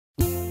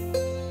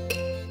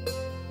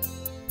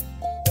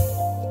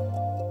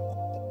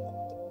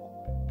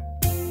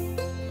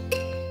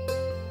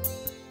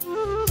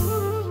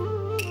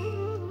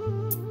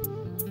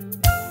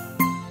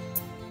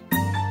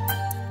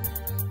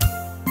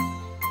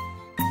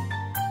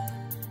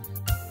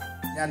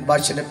ഞാൻ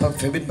ഭാഷയിലിപ്പം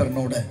ഫെമിൻ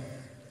പറഞ്ഞോട്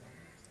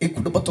ഈ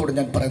കുടുംബത്തോട്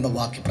ഞാൻ പറയുന്ന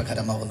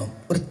വാക്യപ്രകാരമാകുന്നു.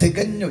 ഒരു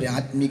തികഞ്ഞൊരു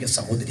ആത്മീക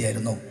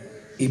സഹോദരിയായിരുന്നു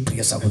ഈ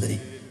പ്രിയ സഹോദരി.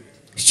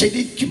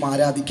 ശരിക്കും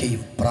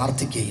ആരാധിക്കുകയും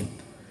പ്രാർത്ഥിക്കുകയും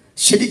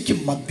ശരിക്കും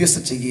മധ്യസ്ഥ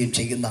ചെയ്യുകയും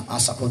ചെയ്യുന്ന ആ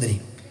സഹോദരി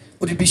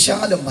ഒരു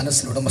വിശാല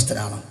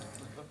മനസ്സിനുടമസ്ഥനാണ്.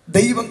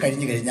 ദൈവം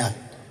കഴിഞ്ഞു കഴിഞ്ഞാൽ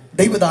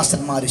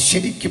ദൈവദാസന്മാർ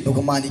ശരിക്കും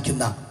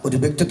ബഹുമാനിക്കുന്ന ഒരു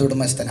വ്യക്തിത്വ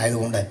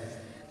ഉടമസ്ഥനായതുകൊണ്ട്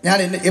ഞാൻ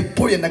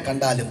എപ്പോഴും എന്നെ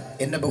കണ്ടാലും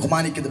എന്നെ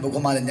ബഹുമാനിക്കുന്ന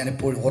ബഹുമാനം ഞാൻ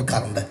എപ്പോഴും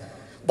ഓർക്കാറുണ്ട്.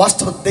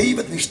 വാസ്തവ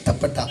ദൈവത്തിന്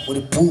ഇഷ്ടപ്പെട്ട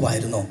ഒരു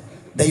പൂവായിരുന്നു.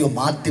 ദൈവം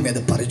ആദ്യമേ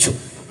അത് പറിച്ചു.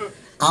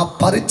 ആ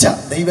പറിച്ച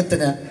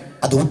ദൈവത്തിന്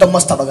അത്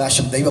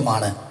ഉടമസ്ഥാവകാശം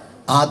ദൈവമാണ്.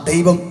 ആ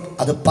ദൈവം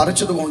അത്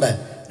പറിച്ചതുകൊണ്ട്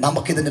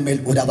നമുക്കിതിൻ്റെ മേൽ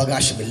ഒരു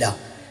അവകാശമില്ല.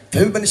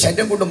 ഫെമിന്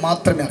ശരീരം കൊണ്ട്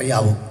മാത്രമേ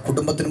അറിയാവൂ,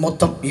 കുടുംബത്തിന്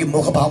മൊത്തം ഈ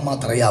മുഖഭാവം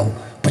മാത്രമേ അറിയാവൂ.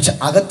 പക്ഷെ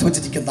അകത്ത്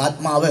വെച്ചിരിക്കുന്ന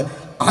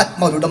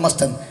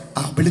ആത്മാവുടമസ്ഥൻ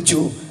വിളിച്ചു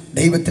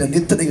ദൈവത്തിന്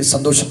നിത്യതയിൽ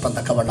സന്തോഷിപ്പാൻ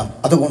തക്കവണ്ണം.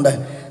 അതുകൊണ്ട്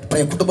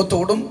പ്രിയ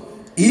കുടുംബത്തോടും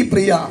ഈ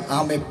പ്രിയ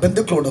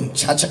ബന്ധുക്കളോടും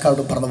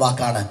ചാച്ചക്കാരോടും പറഞ്ഞ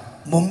വാക്കാണ്,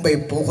 മുമ്പേ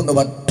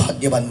പോകുന്നവർ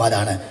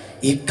ഭാഗ്യവാന്മാരാണ്.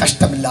 ഈ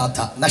കഷ്ടമില്ലാത്ത,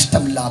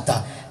 നഷ്ടമില്ലാത്ത,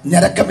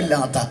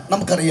 ഞരക്കമില്ലാത്ത,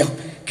 നമുക്കറിയാം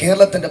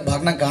കേരളത്തിൻ്റെ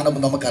ഭരണം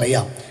കാണുമ്പോൾ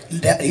നമുക്കറിയാം,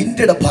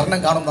 ഇന്ത്യയുടെ ഭരണം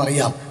കാണുമ്പോൾ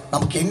അറിയാം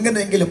നമുക്ക്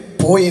എങ്ങനെയെങ്കിലും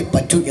പോയേ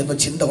പറ്റൂ എന്ന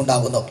ചിന്ത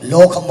ഉണ്ടാകുന്നു.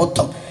 ലോകം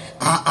മൊത്തം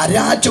ആ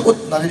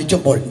അരാജകത്വം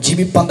നിലനിൽക്കുമ്പോൾ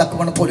ജീവിപ്പാൻ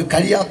തക്കവണ്ണം പോലും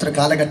കഴിയാത്തൊരു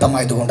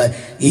കാലഘട്ടമായതുകൊണ്ട്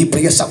ഈ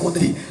പ്രിയ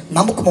സഹോദരി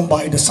നമുക്ക്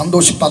മുമ്പായിട്ട്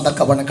സന്തോഷിപ്പാൻ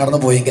തക്കവണ്ണം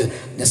കടന്നുപോയെങ്കിൽ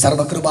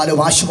സർവകൃപാലും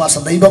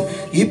ആശ്വാസം ദൈവം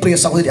ഈ പ്രിയ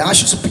സഹോദരി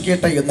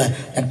ആശ്വസിപ്പിക്കട്ടെ എന്ന്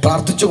ഞാൻ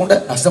പ്രാർത്ഥിച്ചുകൊണ്ട്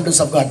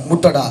assemblies of God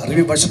Muttada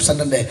review worship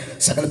സെൻ്ററിൻ്റെ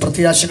സകല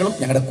പ്രത്യാശകളും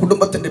ഞങ്ങളുടെ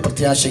കുടുംബത്തിൻ്റെ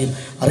പ്രത്യാശയും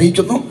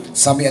അറിയിക്കുന്നു.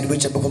 സമയം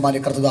അനുഭവിച്ച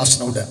ബഹുമാന്യ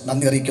കർത്തദാസനോട്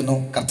നന്ദി അറിയിക്കുന്നു.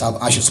 കർത്താവ്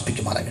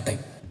ആശ്വസിപ്പിക്കുമാറാകട്ടെ.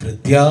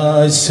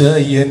 പ്രത്യാശ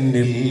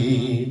എന്നിൽ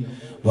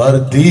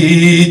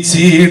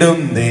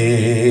വർദ്ധിച്ചിടുന്നേ,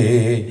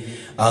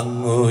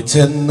 അങ്ങു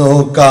ചെന്നു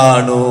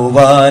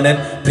കാണുവാനൻ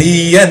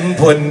പ്രിയൻ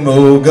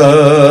പൊന്മുഖ.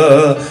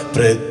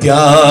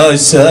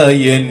 പ്രത്യാശ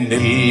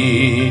എന്നിൽ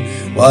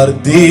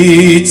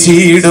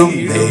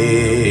വർദ്ധിച്ചിടുന്നേ,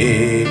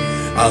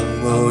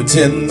 അങ്ങു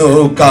ചെന്നു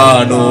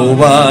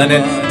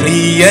കാണുവാനൻ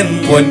പ്രിയൻ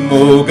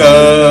പൊന്മുഖ.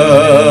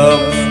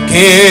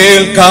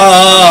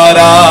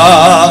 കേൾക്കാരാ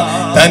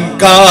തൻ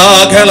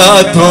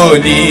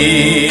കാഹളധ്വനി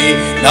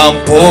നാം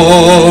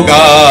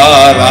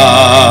പോകാറാ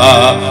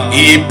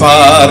ഈ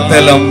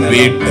പാർത്തലം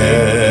വിട്ട്.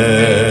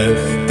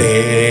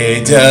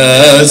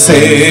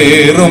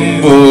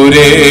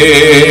 തേജസേറുമ്പൂരേ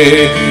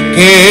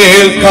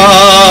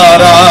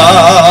കേൾക്കാറാ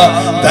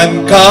തൻ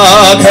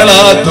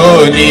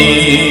കാഹളധ്വനി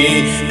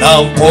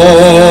നാം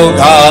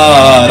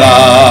പോകാറാ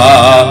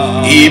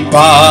ഈ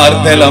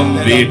പാർത്തലം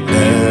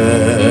വിട്ട്.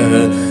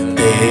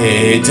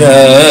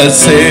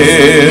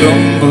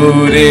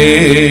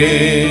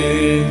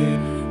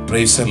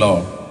 Praise the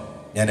Lord.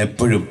 ഞാൻ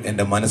എപ്പോഴും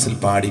എൻ്റെ മനസ്സിൽ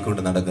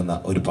പാടിക്കൊണ്ട് നടക്കുന്ന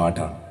ഒരു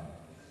പാട്ടാണ്.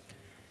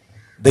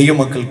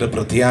 ദൈവമക്കളുടെ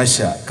പ്രത്യാശ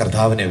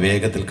കർത്താവിനെ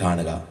വേഗത്തിൽ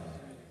കാണുക.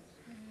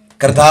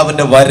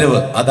 കർത്താവിൻ്റെ വരവ്,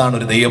 അതാണ്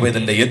ഒരു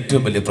ദൈവവേദന്റെ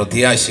ഏറ്റവും വലിയ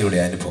പ്രത്യാശയുടെ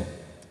അനുഭവം.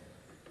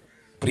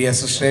 പ്രിയ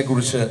സിസ്റ്ററെ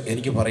കുറിച്ച്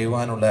എനിക്ക്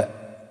പറയുവാനുള്ള,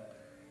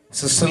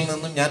 സിസ്റ്ററിൽ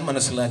നിന്നും ഞാൻ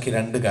മനസ്സിലാക്കിയ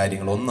രണ്ട്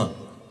കാര്യങ്ങൾ. ഒന്ന്,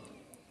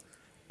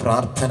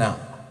 പ്രാർത്ഥന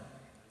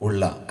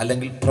ഉള്ള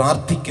അല്ലെങ്കിൽ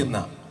പ്രാർത്ഥിക്കുന്ന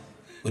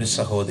ഒരു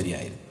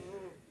സഹോദരിയായിരുന്നു.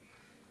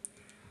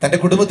 തൻ്റെ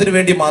കുടുംബത്തിന്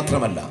വേണ്ടി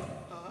മാത്രമല്ല,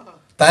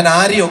 താൻ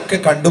ആരെയൊക്കെ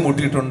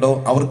കണ്ടുമുട്ടിയിട്ടുണ്ടോ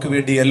അവർക്ക്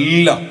വേണ്ടി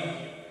എല്ലാം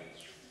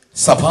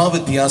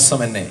സഭാവ്യത്യാസം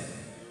എന്നെ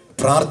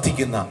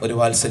പ്രാർത്ഥിക്കുന്ന ഒരു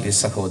വാത്സല്യ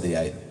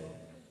സഹോദരിയായിരുന്നു.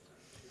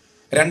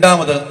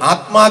 രണ്ടാമത്,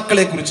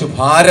 ആത്മാക്കളെ കുറിച്ച്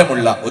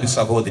ഭാരമുള്ള ഒരു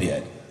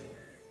സഹോദരിയായിരുന്നു.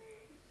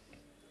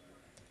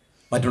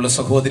 മറ്റുള്ള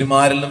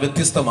സഹോദരിമാരിൽ നിന്നും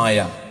വ്യത്യസ്തമായ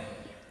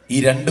ഈ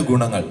രണ്ട്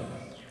ഗുണങ്ങൾ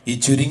ഈ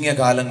ചുരുങ്ങിയ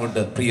കാലം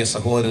കൊണ്ട് പ്രിയ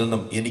സഹോദരിൽ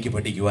നിന്നും എനിക്ക്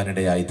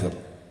പഠിക്കുവാനിടയായി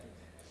തീർന്നു.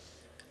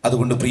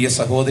 അതുകൊണ്ട് പ്രിയ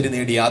സഹോദരി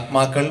നേടിയ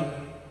ആത്മാക്കൾ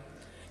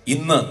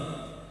ഇന്ന്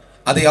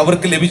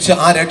അവർക്ക് ലഭിച്ച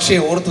ആ രക്ഷയെ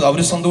ഓർത്ത് അവർ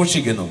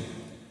സന്തോഷിക്കുന്നു.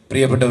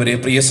 പ്രിയപ്പെട്ടവരെ,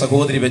 പ്രിയ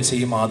സഹോദരി വെച്ച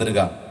ഈ മാതൃക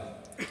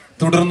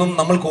തുടർന്നും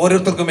നമ്മൾക്ക്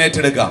ഓരോരുത്തർക്കും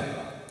ഏറ്റെടുക്കാം.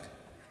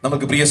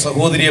 നമുക്ക് പ്രിയ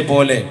സഹോദരിയെ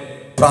പോലെ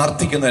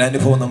പ്രാർത്ഥിക്കുന്ന ഒരു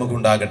അനുഭവം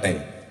നമുക്കുണ്ടാകട്ടെ.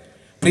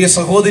 പ്രിയ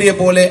സഹോദരിയെ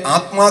പോലെ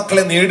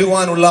ആത്മാക്കളെ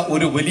നേടുവാനുള്ള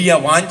ഒരു വലിയ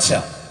വാഞ്ച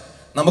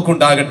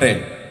നമുക്കുണ്ടാകട്ടെ.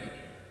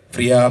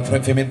 പ്രിയ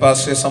ഫെമിൻ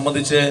പാസ്റ്ററെ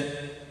സംബന്ധിച്ച്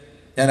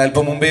ഞാൻ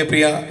അല്പം മുമ്പേ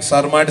പ്രിയ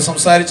സാറുമായിട്ട്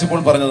സംസാരിച്ചപ്പോൾ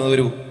പറഞ്ഞത്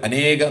ഒരു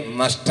അനേക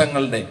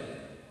നഷ്ടങ്ങളുടെ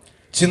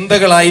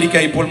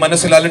ചിന്തകളായിരിക്കാം ഇപ്പോൾ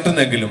മനസ്സിൽ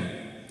അലട്ടുന്നെങ്കിലും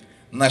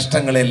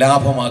നഷ്ടങ്ങളെ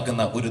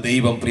ലാഭമാക്കുന്ന ഒരു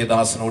ദൈവം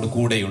പ്രിയദാസനോട്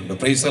കൂടെയുണ്ട്.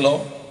 Praise the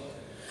Lord.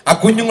 ആ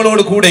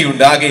കുഞ്ഞുങ്ങളോട്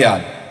കൂടെയുണ്ട്.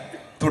 ആകയാൽ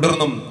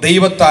തുടർന്നും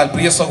ദൈവത്താൽ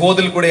പ്രിയ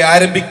സഹോദരിൽ കൂടെ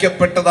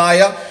ആരംഭിക്കപ്പെട്ടതായ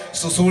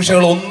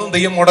ശുശ്രൂഷകൾ ഒന്നും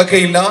ദൈവം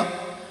മുടക്കയില്ല.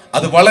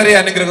 അത് വളരെ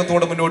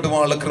അനുഗ്രഹത്തോടെ മുന്നോട്ട്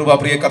പോകാനുള്ള കൃപ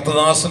പ്രിയ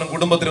കർത്തദാസനും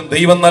കുടുംബത്തിനും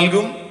ദൈവം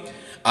നൽകും.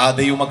 ആ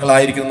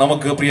ദൈവമക്കളായിരിക്കുന്ന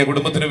നമുക്ക് പ്രിയ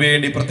കുടുംബത്തിന്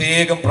വേണ്ടി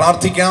പ്രത്യേകം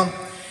പ്രാർത്ഥിക്കാം.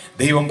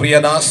 ദൈവം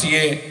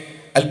പ്രിയദാസിയെ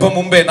അല്പം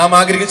മുമ്പേ നാം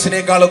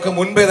ആഗ്രഹിച്ചതിനേക്കാളൊക്കെ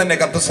മുൻപേ തന്നെ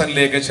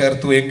കർത്തസനിലേക്ക്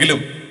ചേർത്തു. എങ്കിലും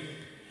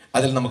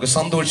അതിൽ നമുക്ക്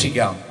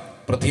സന്തോഷിക്കാം.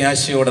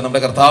 പ്രത്യാശയോടെ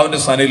നമ്മുടെ കർത്താവിന്റെ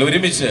സനയിൽ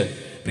ഒരുമിച്ച്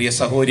പ്രിയ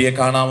സഹോദരിയെ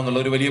കാണാമെന്നുള്ള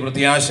ഒരു വലിയ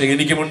പ്രത്യാശ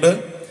എനിക്കുമുണ്ട്.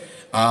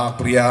 ആ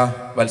പ്രിയ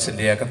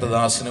വത്സല്യ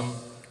കർത്തദാസനും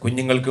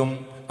കുഞ്ഞുങ്ങൾക്കും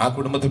ആ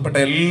കുടുംബത്തിൽപ്പെട്ട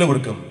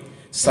എല്ലാവർക്കും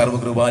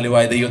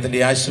സർവകൃപാലുവായ ദൈവത്തിന്റെ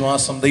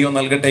ആശ്വാസം ദൈവം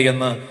നൽകട്ടെ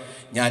എന്ന്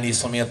ഞാൻ ഈ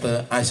സമയത്ത്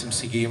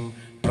ആശംസിക്കുകയും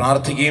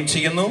പ്രാർത്ഥിക്കുകയും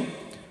ചെയ്യുന്നു.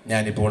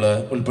 ഞാനിപ്പോൾ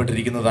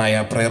ഉൾപ്പെട്ടിരിക്കുന്നതായ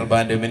പ്രയർ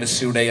ബാൻഡ്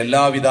മിനിസ്ട്രിയുടെ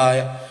എല്ലാവിധ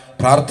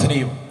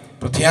പ്രാർത്ഥനയും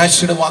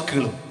പ്രത്യാശയുടെ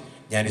വാക്കുകളും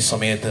ഞാൻ ഈ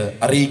സമയത്ത്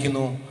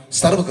അറിയിക്കുന്നു.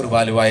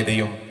 സർവകൃപാലുവായ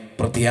ദൈവം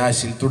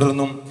പ്രത്യാശയിൽ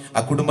തുടർന്നും ആ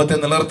കുടുംബത്തെ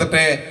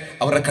നിലനിർത്തട്ടെ,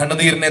 അവരുടെ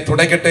കണ്ണുനീരിനെ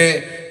തുടയ്ക്കട്ടെ,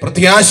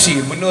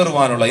 പ്രത്യാശയിൽ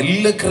മുന്നേറുവാനുള്ള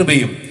എല്ലാ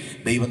കൃപയും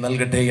ദൈവം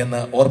നൽകട്ടെ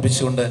എന്ന്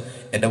ഓർപ്പിച്ചുകൊണ്ട്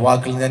എൻ്റെ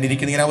വാക്കിൽ ഞാൻ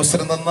ഇരിക്കുന്ന ഇങ്ങനെ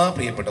അവസരം തന്ന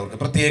പ്രിയപ്പെട്ടവർക്ക്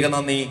പ്രത്യേക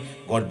നന്ദി.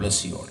 God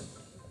bless you all.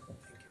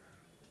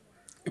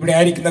 ഇവിടെ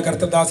ആയിരിക്കുന്ന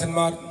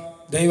കർത്തദാസന്മാർ,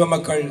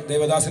 ദൈവമക്കൾ,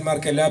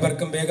 ദൈവദാസന്മാർക്ക്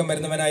എല്ലാവർക്കും വേഗം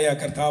വരുന്നവനായ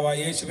കർത്താവായ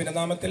യേശുവിന്റെ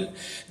നാമത്തിൽ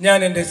ഞാൻ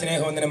എൻ്റെ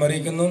സ്നേഹവന്ദനം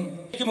അറിയിക്കുന്നു.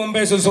 എനിക്ക്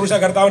മുമ്പേ ശുശ്രൂഷ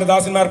കർത്താവിന്റെ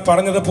ദാസന്മാർ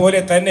പറഞ്ഞതുപോലെ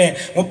തന്നെ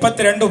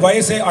 32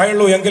 വയസ്സേ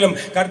ആയുള്ളൂ എങ്കിലും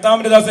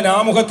കർത്താവിന്റെ ദാസൻ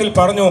ആമുഖത്തിൽ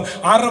പറഞ്ഞു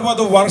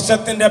 60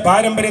 വർഷത്തിന്റെ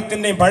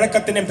പാരമ്പര്യത്തിന്റെയും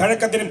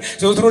പഴക്കത്തിന്റെയും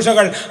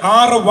ശുശ്രൂഷകൾ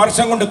 6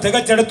 വർഷം കൊണ്ട്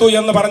തികച്ചെടുത്തു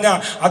എന്ന് പറഞ്ഞ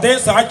അതേ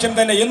സാക്ഷ്യം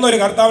തന്നെ ഇന്നൊരു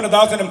കർത്താവിന്റെ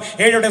ദാസനും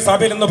ഏഴയുടെ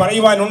സഭയിൽ എന്ന്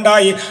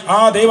പറയുവാനുണ്ടായി. ആ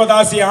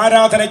ദൈവദാസി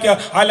ആരാധനയ്ക്ക്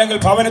അല്ലെങ്കിൽ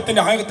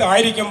ഭവനത്തിന്റെ അകത്ത്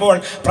ആയിരിക്കുമ്പോൾ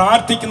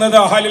പ്രാർത്ഥിക്കുന്നത്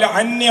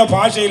അന്യ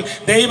ഭാഷയിൽ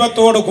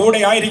ദൈവത്തോട് കൂടെ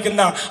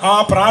ആയിരിക്കുന്ന ആ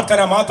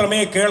പ്രാർത്ഥന മാത്രമേ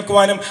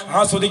കേൾക്കുവാനും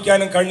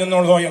ആസ്വദിക്കാനും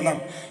കഴിഞ്ഞുള്ളൂ എന്ന്.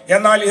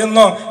 എന്നാൽ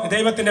ഇന്ന്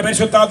ദൈവത്തിന്റെ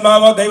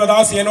പരിശുദ്ധാത്മാവ്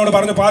ദൈവദാസി എന്നോട്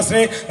പറഞ്ഞു,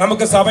 പാസ്റ്ററെ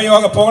നമുക്ക്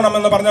സഭയോഗ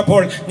പോകണമെന്ന്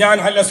പറഞ്ഞപ്പോൾ ഞാൻ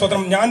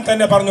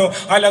തന്നെ പറഞ്ഞു,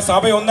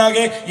 സഭ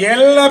ഒന്നാകെ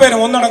എല്ലാവരും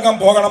ഒന്നടങ്കം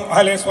പോകണം.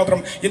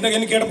 ഇന്ന്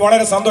എനിക്ക്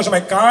വളരെ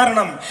സന്തോഷമായി.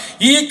 കാരണം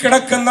ഈ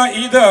കിടക്കുന്ന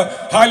ഇത്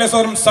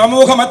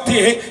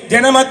സമൂഹമധ്യേ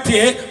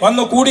ജനമധ്യേ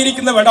വന്നു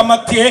കൂടിയിരിക്കുന്ന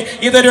ഇടമധ്യേ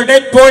ഇതൊരു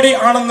ഡെഡ് ബോഡി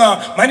ആണെന്ന്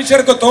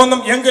മനുഷ്യർക്ക് തോന്നും.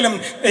 എങ്കിലും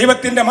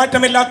ദൈവത്തിന്റെ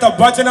മാറ്റമില്ലാത്ത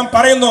വചനം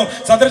പറയുന്നു.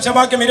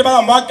 സദൃശവാക്യം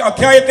 20-ാം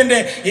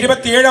അധ്യായത്തിന്റെ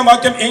 27-ാം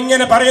വാക്യം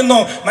ഇങ്ങനെ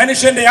പറയുന്നു,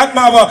 മനുഷ്യന്റെ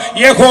ആത്മാവ്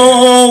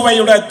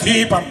യഹോവയുടെ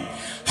ദീപം.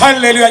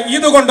 ഹല്ലേലൂയ.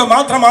 ഇതുകൊണ്ട്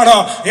മാത്രമാണ്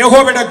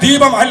യഹോവയുടെ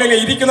ദീപം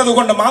ഇരിക്കുന്നത്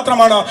കൊണ്ട്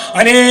മാത്രമാണ്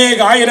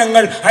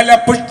അനേകായിരങ്ങൾ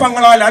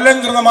പുഷ്പങ്ങളാൽ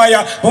അലങ്കൃതമായ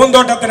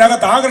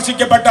പൂന്തോട്ടത്തിനകത്ത്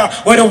ആകർഷിക്കപ്പെട്ട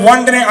ഒരു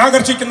വണ്ടിനെ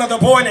ആകർഷിക്കുന്നത്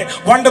പോലെ,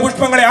 വണ്ട്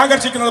പുഷ്പങ്ങളെ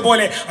ആകർഷിക്കുന്നത്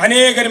പോലെ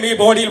അനേകരും ഈ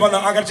ബോഡിയിൽ വന്ന്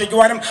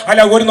ആകർഷിക്കുവാനും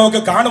ഒരു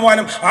നോക്ക്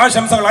കാണുവാനും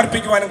ആശംസകൾ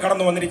അർപ്പിക്കുവാനും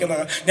കടന്നു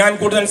വന്നിരിക്കുന്നത്. ഞാൻ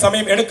കൂടുതൽ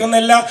സമയം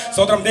എടുക്കുന്നില്ല.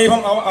 സ്വതന്ത്രം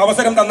ദൈവം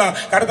അവസരം തന്ന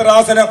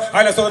കർത്തദാസന്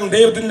സ്വതന്ത്രം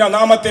ദൈവത്തിന്റെ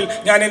നാമത്തിൽ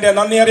ഞാൻ എൻ്റെ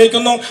നന്ദി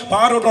അറിയിക്കുന്നു.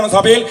 പാറൂട്ടോണ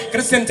സഭയിൽ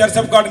ക്രിസ്ത്യൻ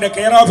ചർച്ച് ഓഫ് ഗോഡിന്റെ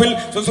കെയർ ഓഫിൽ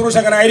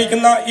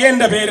ശുശ്രൂഷകനായിരിക്കുന്ന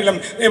എൻ്റെ പേരിലും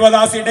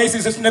ദൈവദാസി ഡേസി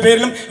സിസ്റ്ററിന്റെ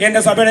പേരിലും എൻ്റെ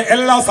സഭയുടെ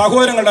എല്ലാ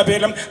സഹോദരങ്ങളുടെ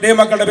പേരിലും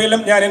ദൈവമക്കളുടെ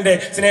പേരിലും ഞാൻ എൻ്റെ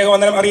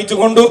സ്നേഹവന്ദനം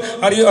അറിയിച്ചുകൊണ്ടു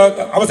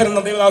അവസരം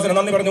ദൈവദാസന്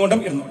നന്ദി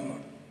പറഞ്ഞുകൊണ്ടും ഇരുന്നു.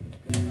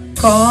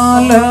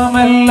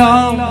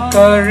 കാലമെല്ലാം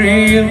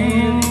കഴിയും,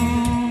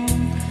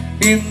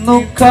 ഇന്നു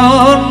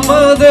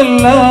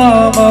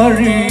കാൺമതെല്ലാം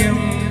അഴിയും.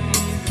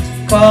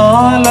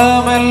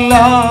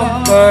 കാലമെല്ലാം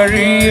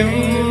കഴിയും,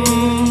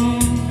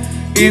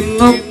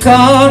 ഇന്നു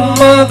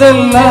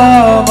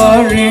കാൺമതെല്ലാം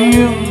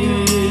അഴിയും.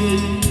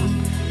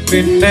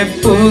 പിന്നെ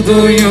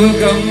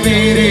പുതുയുഗം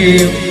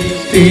വിരിയും,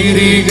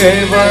 തിരികെ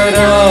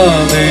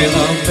വരാതെ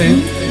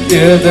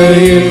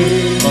നിത്യതയിൽ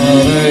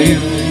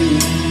മറയും.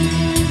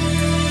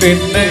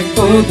 പിന്നെ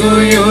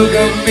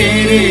പുതുയുഗം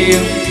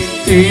വിരിയും,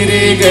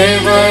 തിരികെ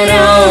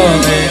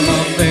വരാതെ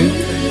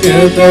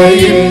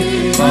നിത്യതയിൽ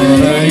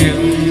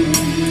മറയും.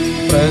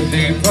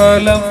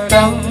 പ്രതിഫലം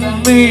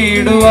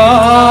തന്നിടുവാൻ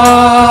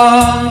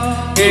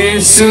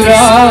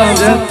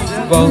യേശുരാജൻ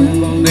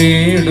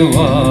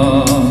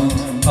വന്നിടുവാൻ.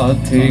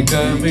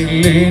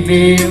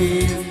 അധികമില്ലിനിയും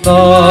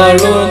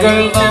നാളുകൾ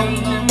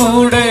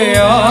നമ്മുടെ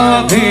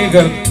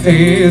ആധികൾ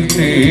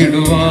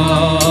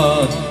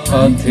തീർത്തിടുവാൻ.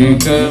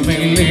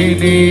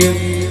 അധികമില്ലിനിയും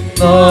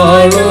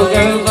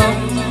നാളുകൾ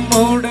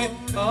നമ്മുടെ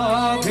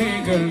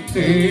ആധികൾ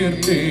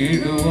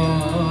തീർത്തിടുവാൻ.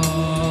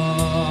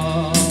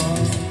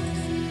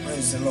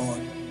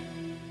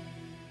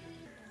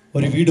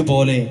 ഒരു വീട്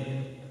പോലെ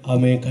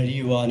ആമേ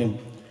കഴിയുവാനും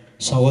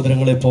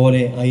സഹോദരങ്ങളെ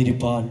പോലെ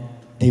ആയിരിക്കാൻ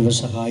ദൈവം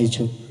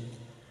സഹായിച്ചു.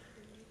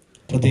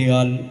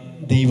 പ്രത്യേകാൽ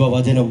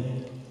ദൈവവചനം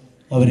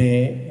അവരെ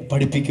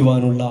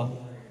പഠിപ്പിക്കുവാനുള്ള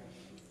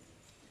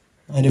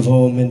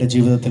അനുഭവം എൻ്റെ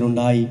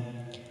ജീവിതത്തിലുണ്ടായി.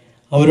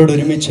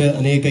 അവരോടൊരുമിച്ച്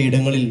അനേക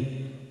ഇടങ്ങളിൽ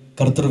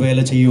കർത്തൃവേല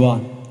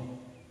ചെയ്യുവാൻ,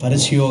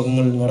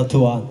 പരസ്യയോഗങ്ങൾ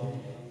നടത്തുവാൻ,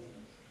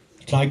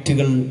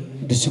 ട്രാക്റ്റുകൾ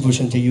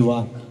ഡിസ്ട്രിബ്യൂഷൻ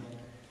ചെയ്യുവാൻ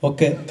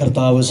ഒക്കെ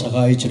കർത്താവ്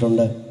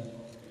സഹായിച്ചിട്ടുണ്ട്.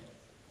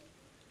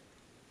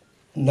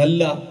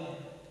 നല്ല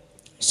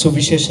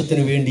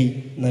സുവിശേഷത്തിന് വേണ്ടി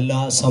നല്ല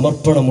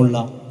സമർപ്പണമുള്ള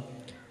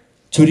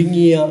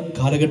ചുരുങ്ങിയ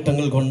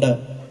കാലഘട്ടങ്ങൾ കൊണ്ട്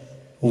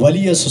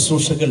വലിയ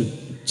ശുശ്രൂഷകൾ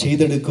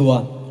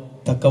ചെയ്തെടുക്കുവാൻ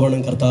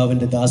തക്കവണ്ണം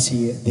കർത്താവിൻ്റെ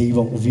ദാസിയെ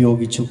ദൈവം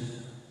ഉപയോഗിച്ചു.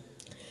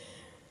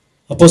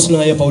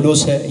 അപ്പോസ്തലനായ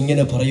പൗലോസ്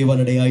ഇങ്ങനെ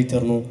പറയുവാനിടയായി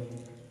തീർന്നു,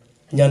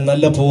 ഞാൻ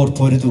നല്ല പോർ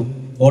പൊരുതു,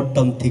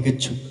 ഓട്ടം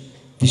തികച്ചു,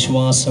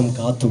 വിശ്വാസം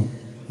കാത്തു,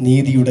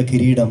 നീതിയുടെ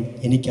കിരീടം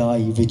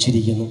എനിക്കായി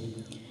വെച്ചിരിക്കുന്നു.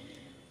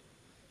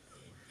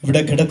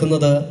 ഇവിടെ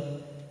കിടക്കുന്നത്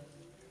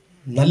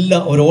നല്ല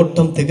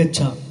ഒരോട്ടം തികച്ച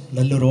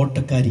നല്ലൊരു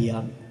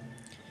ഓട്ടക്കാരിയാണ്.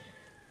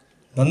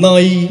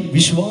 നന്നായി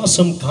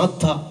വിശ്വാസം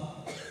കാത്ത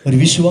ഒരു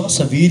വിശ്വാസ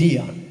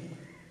വീരിയാണ്.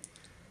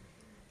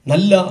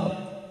 നല്ല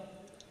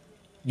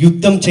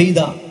യുദ്ധം ചെയ്ത,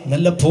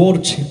 നല്ല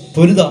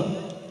പൊരുത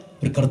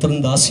ഒരു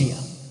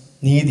കർത്തൃദാസിയാണ്.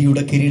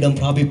 നീതിയുടെ കിരീടം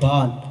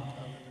പ്രാപിപ്പാൻ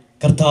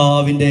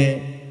കർത്താവിൻ്റെ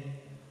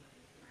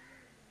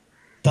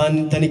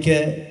തനിക്ക്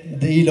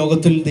ഈ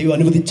ലോകത്തിൽ ദൈവം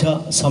അനുവദിച്ച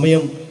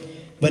സമയം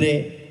വരെ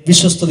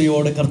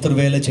വിശ്വസ്തയോടെ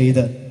കർത്തൃവേല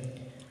ചെയ്ത്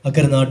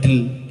അക്കരെ നാട്ടിൽ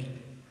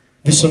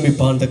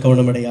വിശ്രമിപ്പാൻ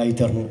തക്കവണ്ണമിടയായി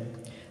തീർന്നു.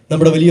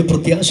 നമ്മുടെ വലിയ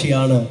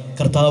പ്രത്യാശയാണ്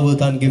കർത്താവ്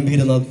താൻ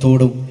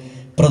ഗംഭീരനാഥത്തോടും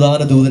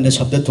പ്രധാന ദൂതൻ്റെ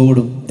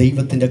ശബ്ദത്തോടും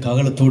ദൈവത്തിൻ്റെ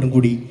കാഹളത്തോടും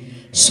കൂടി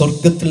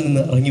സ്വർഗത്തിൽ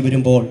നിന്ന് ഇറങ്ങി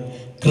വരുമ്പോൾ,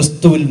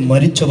 ക്രിസ്തുവിൽ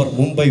മരിച്ചവർ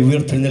മുമ്പേ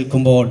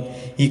ഉയർത്തെഴുന്നേൽക്കുമ്പോൾ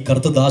ഈ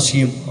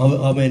കർത്തദാസിയും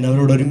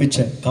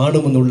അവരോടൊരുമിച്ച്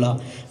കാണുമെന്നുള്ള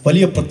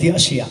വലിയ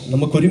പ്രത്യാശയാണ്.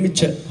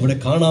 നമുക്കൊരുമിച്ച് അവിടെ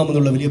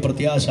കാണാമെന്നുള്ള വലിയ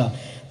പ്രത്യാശ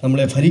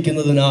നമ്മളെ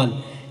ഭരിക്കുന്നതിനാൽ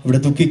ഇവിടെ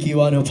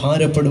ദുഃഖിക്കുവാനോ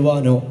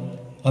ഭാരപ്പെടുവാനോ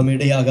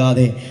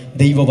ഇടയാകാതെ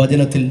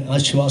ദൈവവചനത്തിൽ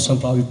ആശ്വാസം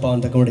പ്രാപിപ്പാൻ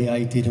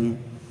തക്കമിടയായിത്തീരും.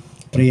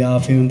 പ്രിയ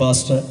ഫെമിൻ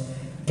പാസ്റ്റർ,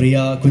 പ്രിയ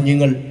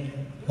കുഞ്ഞുങ്ങൾ,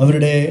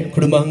 അവരുടെ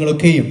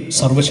കുടുംബാംഗങ്ങളൊക്കെയും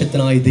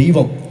സർവശക്തനായ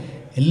ദൈവം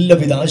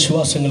എല്ലാവിധ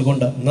ആശ്വാസങ്ങൾ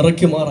കൊണ്ട്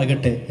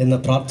നിറയ്ക്കുമാറാകട്ടെ എന്ന്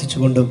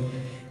പ്രാർത്ഥിച്ചുകൊണ്ടും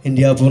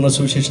ഇന്ത്യ പൂർണ്ണ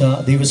സുവിശേഷ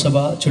ദൈവസഭ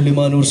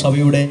ചുള്ളിമാനൂർ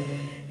സഭയുടെ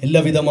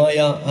എല്ലാവിധമായ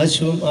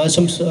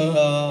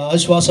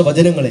ആശ്വാസ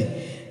വചനങ്ങളെ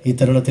ഈ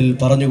തരുണത്തിൽ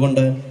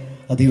പറഞ്ഞുകൊണ്ട്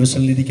ആ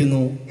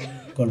ദിവസത്തിലിരിക്കുന്നു.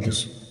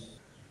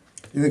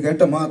 ഇത്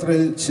കേട്ട മാത്രമേ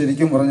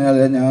ശരിക്കും പറഞ്ഞാൽ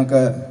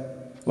ഞങ്ങൾക്ക്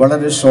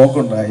വളരെ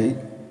ഷോക്കുണ്ടായി.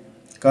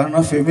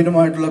 കാരണം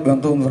ഫെമിനുമായിട്ടുള്ള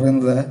ബന്ധം എന്ന്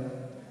പറയുന്നത്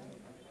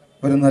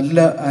ഒരു നല്ല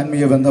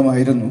ആത്മീയ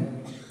ബന്ധമായിരുന്നു.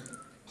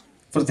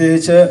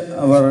 പ്രത്യേകിച്ച്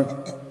അവർ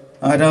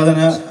ആരാധന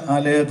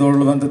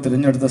ആലയത്തോടുള്ള ബന്ധം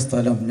തിരഞ്ഞെടുത്ത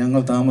സ്ഥലം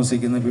ഞങ്ങൾ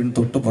താമസിക്കുന്ന വീടിന്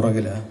തൊട്ട്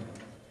പുറകിലാണ്.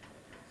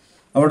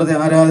 അവിടുത്തെ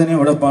ആരാധന,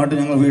 അവിടെ പാട്ട്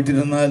ഞങ്ങൾ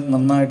വീട്ടിലിരുന്നാൽ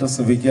നന്നായിട്ട്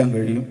ശ്രവിക്കാൻ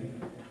കഴിയും.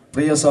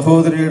 പ്രിയ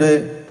സഹോദരിയുടെ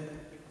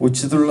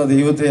ഉച്ചത്തിലുള്ള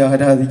ദൈവത്തെ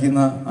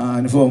ആരാധിക്കുന്ന ആ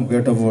അനുഭവം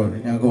കേട്ടപ്പോൾ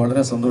ഞങ്ങൾക്ക്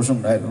വളരെ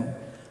സന്തോഷമുണ്ടായിരുന്നു.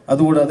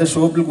 അതുകൂടാതെ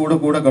ഷോപ്പിൽ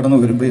കൂടെ കടന്നു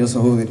വരും പ്രിയ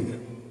സഹോദരി.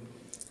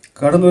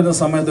 കടന്നു വരുന്ന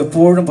സമയത്ത്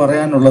എപ്പോഴും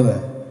പറയാനുള്ളത്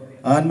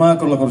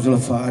ആത്മാക്കളുള്ള കുറിച്ചുള്ള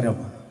ഭാരം.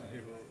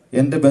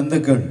 എൻ്റെ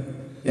ബന്ധുക്കൾ,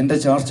 എൻ്റെ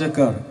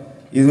ചാർച്ചക്കാർ,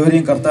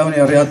 ഇതുവരെയും കർത്താവിനെ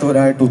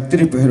അറിയാത്തവരായിട്ട്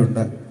ഒത്തിരി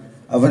പേരുണ്ട്.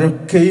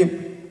 അവരൊക്കെയും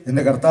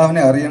എൻ്റെ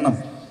കർത്താവിനെ അറിയണം.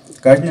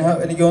 കഴിഞ്ഞ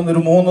എനിക്ക്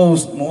തോന്നുന്നൊരു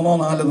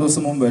 3-4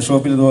 ദിവസം മുമ്പ്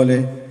ഷോപ്പിൽ ഇതുപോലെ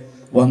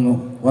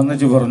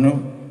വന്നിട്ട് പറഞ്ഞു,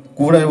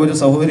 കൂടെ ഒരു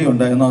സഹോദരി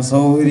ഉണ്ടായിരുന്നു. ആ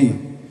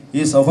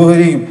ഈ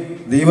സഹോദരിയും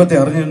ദൈവത്തെ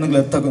അറിഞ്ഞിരുന്നെങ്കിൽ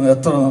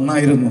എത്ര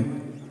നന്നായിരുന്നു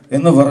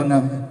എന്ന് പറഞ്ഞ്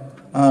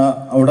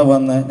അവിടെ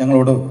വന്ന്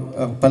ഞങ്ങളോട്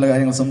പല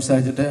കാര്യങ്ങൾ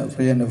സംസാരിച്ചിട്ട്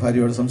പ്രിയൻ്റെ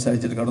ഭാര്യയോട്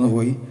സംസാരിച്ചിട്ട്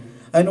കടന്നുപോയി.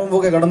 അതിന്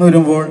മുമ്പൊക്കെ കടന്നു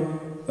വരുമ്പോൾ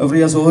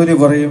പ്രിയ സഹോദരി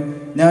പറയും,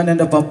 ഞാൻ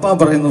എൻ്റെ പപ്പ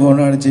പറയുന്ന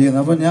പോലെയാണ്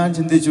ചെയ്യുന്നത്. അപ്പോൾ ഞാൻ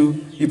ചിന്തിച്ചു,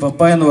 ഈ പപ്പ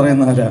എന്ന്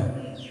പറയുന്ന ആരാ?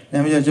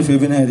 ഞാൻ വിചാരിച്ചു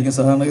ഫെബിനായിരിക്കും.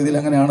 സാധാരണഗതിയിൽ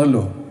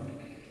അങ്ങനെയാണല്ലോ.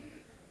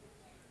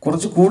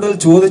 കുറച്ച് കൂടുതൽ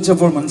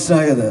ചോദിച്ചപ്പോൾ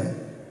മനസ്സിലായത്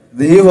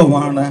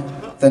ദൈവമാണ്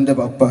തൻ്റെ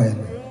പപ്പ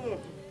എന്ന്.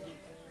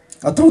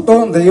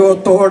 അത്രത്തോളം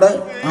ദൈവത്തോട്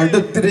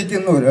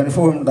അടുത്തിരിക്കുന്ന ഒരു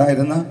അനുഭവം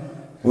ഉണ്ടായിരുന്ന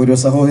ഒരു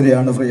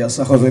സഹോദരിയാണ് പ്രിയ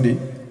സഹോദരി.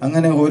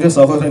 അങ്ങനെ ഒരു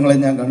സഹോദരങ്ങളെ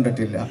ഞാൻ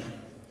കണ്ടിട്ടില്ല.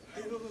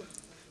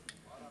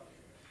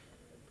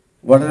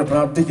 വളരെ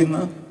പ്രാർത്ഥിക്കുന്ന,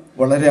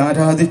 വളരെ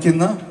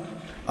ആരാധിക്കുന്ന,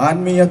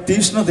 ആത്മീയ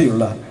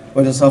തീഷ്ണതയുള്ള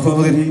ഒരു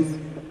സഹോദരി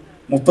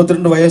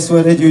 32 വയസ്സ്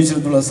വരെ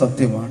ജീവിച്ചിരുന്നുള്ള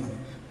സത്യമാണ്.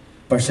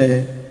 പക്ഷേ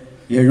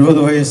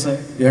 70 വയസ്സ്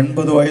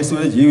 80 വയസ്സ്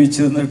വരെ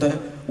ജീവിച്ചിരുന്നിട്ട്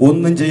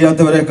ഒന്നും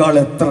ചെയ്യാത്തവരെക്കാൾ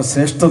എത്ര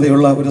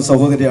ശ്രേഷ്ഠതയുള്ള ഒരു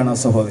സഹോദരിയാണ് ആ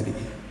സഹോദരി.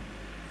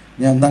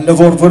 ഞാൻ നല്ല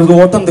പോർപ്പൊരു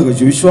ഓട്ടം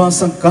തികച്ചു,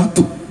 വിശ്വാസം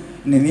കാത്തു.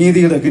 ഇനി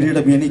നീതിയുടെ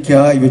കിരീടം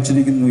എനിക്കായി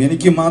വെച്ചിരിക്കുന്നു.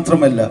 എനിക്ക്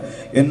മാത്രമല്ല,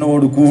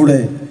 എന്നോട് കൂടെ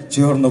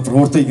ചേർന്ന്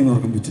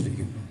പ്രവർത്തിക്കുന്നവർക്കും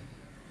വെച്ചിരിക്കുന്നു.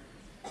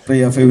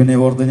 പ്രിയ ഫെവിനെ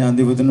ഓർത്ത് ഞാൻ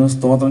ദൈവത്തിന്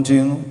സ്തോത്രം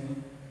ചെയ്യുന്നു.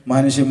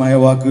 മാനുഷികമായ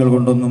വാക്കുകൾ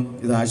കൊണ്ടൊന്നും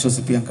ഇത്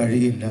ആശ്വസിപ്പിക്കാൻ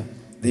കഴിയില്ല.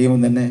 ദൈവം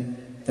തന്നെ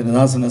തൻ്റെ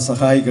ദാസനെ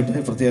സഹായിക്കട്ടെ.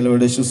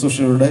 പ്രത്യേകയുടെ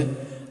ശുശ്രൂഷയുടെ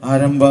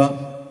ആരംഭ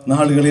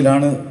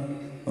നാളുകളിലാണ്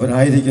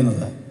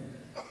അവരായിരിക്കുന്നത്.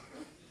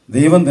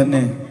 ദൈവം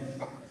തന്നെ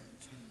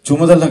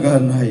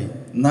ചുമതലക്കാരനായി,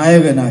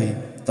 നായകനായി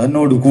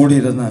തന്നോട്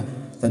കൂടിയിരുന്ന്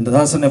തൻ്റെ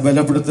ദാസനെ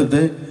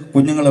ബലപ്പെടുത്തട്ടെ,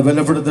 കുഞ്ഞുങ്ങളെ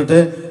ബലപ്പെടുത്തട്ടെ,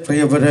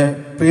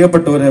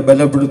 പ്രിയപ്പെട്ടവരെ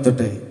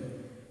ബലപ്പെടുത്തട്ടെ.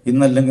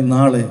 ഇന്നല്ലെങ്കിൽ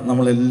നാളെ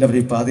നമ്മളെല്ലാവരും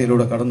ഈ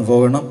പാതയിലൂടെ കടന്നു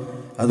പോകണം.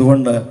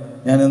 അതുകൊണ്ട്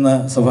ഞാനിന്ന്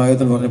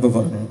സഭായത്തിൽ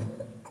പറഞ്ഞു,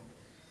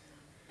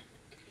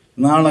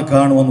 നാളെ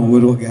കാണുമെന്ന്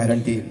ഒരു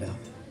ഗ്യാരണ്ടിയില്ല.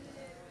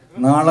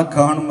 നാളെ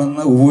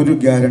കാണുമെന്ന് ഒരു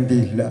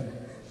ഗ്യാരണ്ടിയില്ല.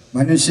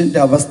 മനുഷ്യൻ്റെ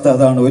അവസ്ഥ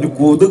അതാണ്. ഒരു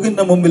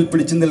കൊതുകിൻ്റെ മുമ്പിൽ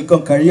പിടിച്ചു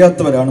നിൽക്കാൻ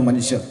കഴിയാത്തവരാണ്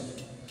മനുഷ്യർ.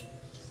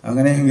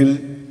 അങ്ങനെയെങ്കിൽ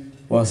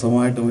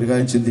വാസ്തവമായിട്ട് ഒരു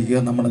കാര്യം ചിന്തിക്കുക,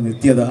 നമ്മുടെ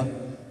നിത്യത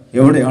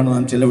എവിടെയാണ്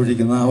നാം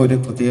ചെലവഴിക്കുന്നത്? ആ ഒരു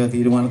പ്രത്യേക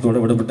തീരുമാനത്തോടെ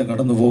ഇടപെട്ട്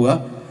കടന്നു പോവുക.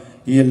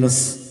 ഈ എല്ലാ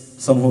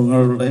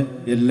സമൂഹങ്ങളുടെ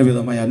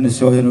എല്ലാവിധമായ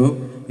അനുശോചനവും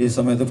ഈ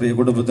സമയത്ത് പ്രിയ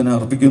കുടുംബത്തിന്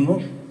അർപ്പിക്കുന്നു.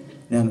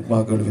 ഞാൻ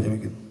വാക്കുകൾ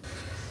വിരമിക്കുന്നു.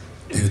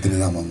 ദൈവത്തിൻ്റെ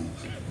നാമം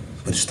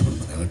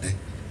പരിശുദ്ധപ്പെടുന്നതാകട്ടെ.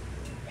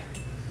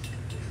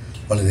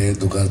 വളരെ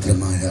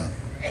ദുഃഖാർദ്രമായ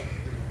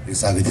ഈ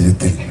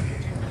സാഹചര്യത്തിൽ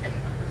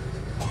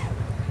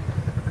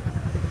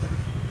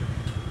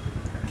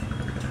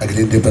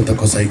അഖിലേന്ത്യാ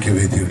പെന്തക്കോസ്ത്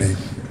ഐക്യവേദിയുടെ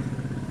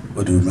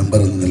ഒരു മെമ്പർ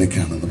എന്ന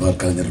നിലയ്ക്കാണ് ഇന്ന്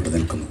പാർക്കാഞ്ഞിട്ട്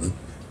നിൽക്കുന്നത്.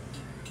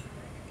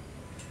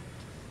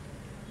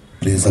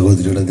 പ്രിയ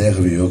സഹോദരിയുടെ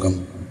ദേഹവിയോഗം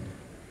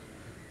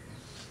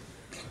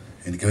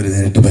എനിക്കവർ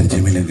നേരിട്ട്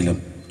പരിചയമില്ലെങ്കിലും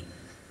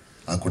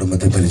ആ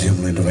കുടുംബത്തെ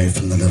പരിചയമുള്ള എൻ്റെ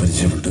വൈഫിന് നല്ല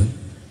പരിചയമുണ്ട്.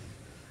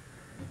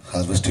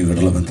 ഹാർവസ്റ്റ്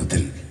ടിവിയോടുള്ള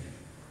ബന്ധത്തിൽ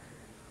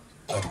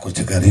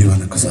അവരെക്കുറിച്ചൊക്കെ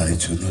അറിയുവാനൊക്കെ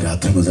സഹായിച്ചു. ഇന്ന്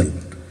രാത്രി മുതൽ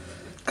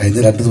കഴിഞ്ഞ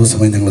 2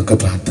 ദിവസമായി ഞങ്ങളൊക്കെ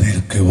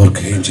പ്രാർത്ഥനയിലൊക്കെ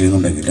ഓർക്കുകയും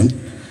ചെയ്യുന്നുണ്ടെങ്കിലും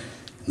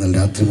ഇന്നലെ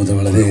രാത്രി മുതൽ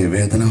വളരെ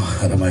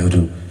വേദനാകരമായ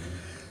ഒരു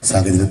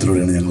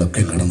സാഹചര്യത്തിലൂടെയാണ്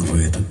ഞങ്ങളൊക്കെ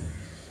കടന്നുപോയത്.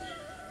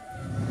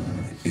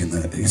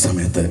 ഇന്ന് ഈ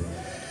സമയത്ത്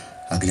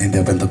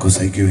അഖിലേന്ത്യാ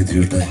പെന്തക്കോസ്ത്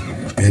ഐക്യവേദിയുടെ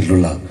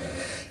പേരിലുള്ള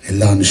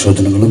എല്ലാ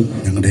അനുശോചനങ്ങളും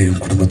ഞങ്ങളുടെയും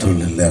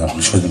കുടുംബത്തിലുള്ള എല്ലാ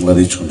അനുശോചനങ്ങളും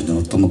അറിയിച്ചുകൊണ്ട്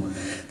നിർത്തുന്നു.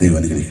 ദൈവം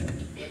അനുഗ്രഹിക്കട്ടെ.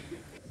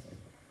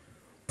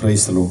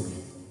 Praise the Lord.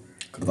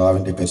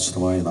 കർത്താവിൻ്റെ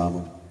പരിശുദ്ധമായ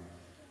നാമം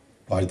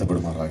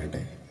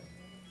വാഴ്ത്തപ്പെടുമാറാകട്ടെ.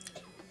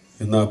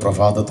 ഇന്ന്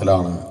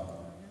പ്രഭാതത്തിലാണ്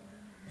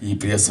ഈ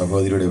പ്രിയ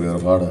സഹോദരിയുടെ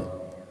വേർപാട്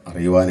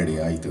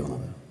അറിയുവാനിടയായി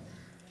തീർന്നത്.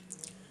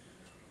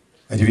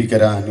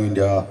 അരുവിക്കര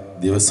അന്വിൻ്റെ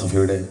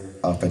ദേവസഭയുടെ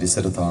ആ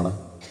പരിസരത്താണ്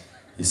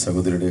ഈ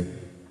സഹോദരിയുടെ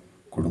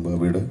കുടുംബ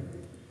വീട്.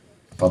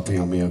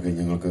 പപ്പയും അമ്മയൊക്കെ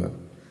ഞങ്ങൾക്ക്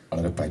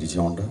വളരെ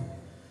പരിചയമുണ്ട്.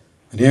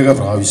 അനേക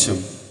പ്രാവശ്യം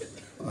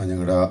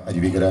ഞങ്ങളുടെ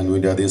അരുവിക്കര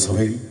അന്വിൻ്റെ അതേ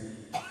സഭയിൽ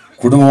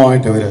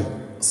കുടുംബമായിട്ടവർ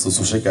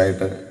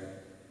ശുശ്രൂഷയ്ക്കായിട്ട്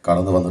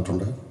കടന്നു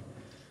വന്നിട്ടുണ്ട്.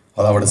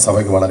 അതവിടെ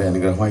സഭയ്ക്ക് വളരെ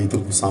അനുഗ്രഹമായി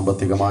തീർക്കും.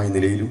 സാമ്പത്തികമായ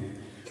നിലയിലും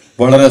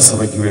വളരെ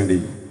സഭയ്ക്ക് വേണ്ടി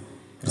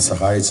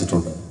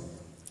സഹായിച്ചിട്ടുണ്ട്.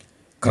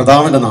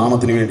 കർത്താവിൻ്റെ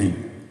നാമത്തിന് വേണ്ടി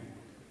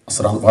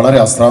വളരെ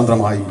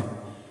അശ്രാന്തമായി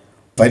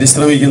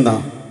പരിശ്രമിക്കുന്ന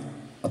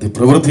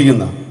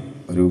അതിപ്രവർത്തിക്കുന്ന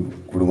ഒരു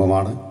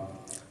കുടുംബമാണ്.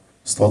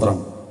 സ്തോത്രം.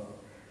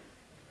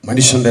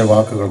 മനുഷ്യൻ്റെ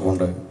വാക്കുകൾ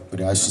കൊണ്ട്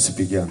ഒരു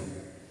ആശ്വസിപ്പിക്കാൻ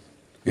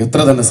എത്ര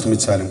തന്നെ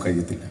ശ്രമിച്ചാലും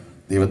കഴിയത്തില്ല.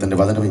 ദൈവത്തിൻ്റെ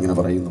വചനം ഇങ്ങനെ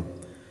പറയുന്നു,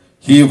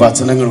 ഈ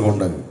വചനങ്ങൾ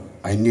കൊണ്ട്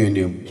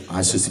അന്യോന്യം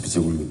ആശ്വസിപ്പിച്ചു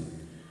കൊള്ളുന്നു.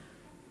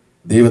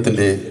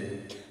 ദൈവത്തിൻ്റെ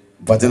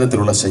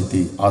വചനത്തിലുള്ള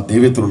ശക്തി, ആ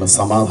ദൈവത്തിലുള്ള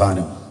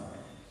സമാധാനം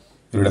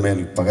ഇവരുടെ മേൽ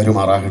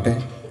പകരുമാറാകട്ടെ.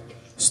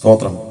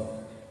 സ്തോത്രം.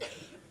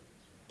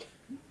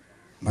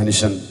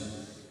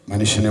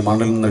 മനുഷ്യനെ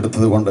മണ്ണിൽ നിന്ന്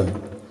എടുത്തത് കൊണ്ട്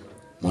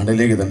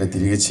മണ്ണിലേക്ക് തന്നെ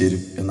തിരികെ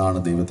ചേരും എന്നാണ്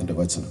ദൈവത്തിൻ്റെ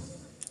വചനം.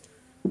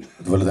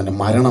 അതുപോലെ തന്നെ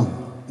മരണം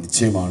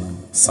നിശ്ചയമാണ്,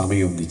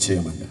 സമയവും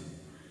നിശ്ചയമല്ല.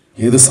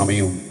 ഏത്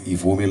സമയവും ഈ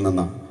ഭൂമിയിൽ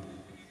നിന്ന്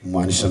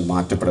മനുഷ്യൻ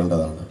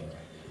മാറ്റപ്പെടേണ്ടതാണ്.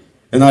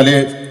 എന്നാൽ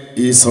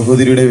ഈ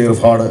സഹോദരിയുടെ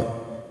വേർപാട്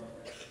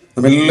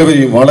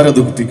നമ്മെല്ലാവരെയും വളരെ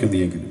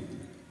ദുഃഖിപ്പിക്കുന്നെങ്കിലും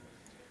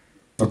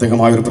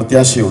പ്രത്യേകമായൊരു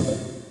പ്രത്യാശയുണ്ട്,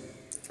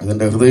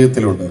 അതിൻ്റെ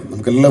ഹൃദയത്തിലുണ്ട്,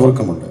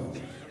 നമുക്കെല്ലാവർക്കുമുണ്ട്.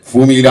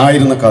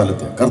 ഭൂമിയിലായിരുന്ന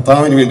കാലത്ത്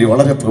കർത്താവിന് വേണ്ടി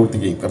വളരെ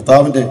പ്രവർത്തിക്കുകയും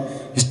കർത്താവിൻ്റെ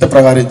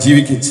ഇഷ്ടപ്രകാരം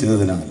ജീവിക്കുകയും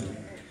ചെയ്തതിനാൽ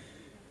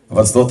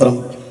അവർ സ്തോത്രം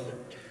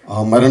ആ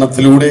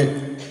മരണത്തിലൂടെ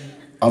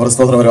അവർ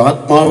സ്തോത്രം ഒരു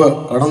ആത്മാവ്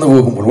കടന്നു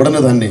പോകുമ്പോൾ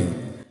ഉടനെ തന്നെ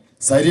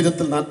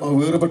ശരീരത്തിൽ നിന്ന് ആത്മാവ്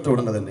വേർപെട്ട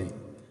ഉടനെ തന്നെ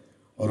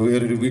അവർ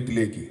വേറൊരു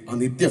വീട്ടിലേക്ക്, ആ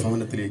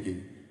നിത്യഭവനത്തിലേക്ക്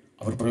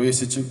അവർ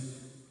പ്രവേശിച്ചു.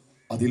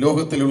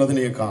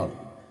 അതിലോകത്തിലുള്ളതിനേക്കാൾ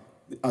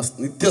ആ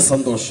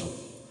നിത്യസന്തോഷം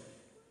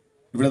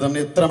ഇവിടെ തന്നെ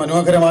എത്ര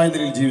മനോഹരമായ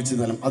നിലയിൽ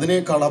ജീവിച്ചിരുന്നാലും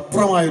അതിനേക്കാൾ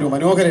അപ്പുറമായൊരു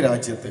മനോഹര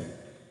രാജ്യത്ത്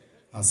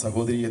ആ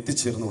സഹോദരി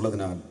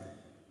എത്തിച്ചേർന്നുള്ളതിനാൽ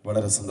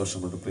വളരെ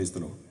സന്തോഷമുണ്ട്. Praise the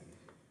Lord.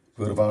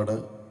 വേർപാട്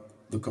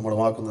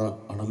ദുഃഖമുളവാക്കുന്ന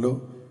ആണല്ലോ.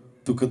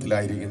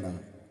 ദുഃഖത്തിലായിരിക്കുന്ന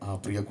ആ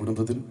പ്രിയ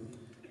കുടുംബത്തിൽ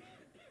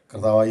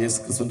കർത്താവായ യേശു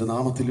ക്രിസ്തുവിൻ്റെ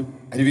നാമത്തിലും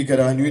അരുവിക്കര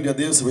അന്വിൻ്റെ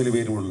ദേവസഭയിൽ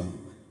പേരുമുള്ള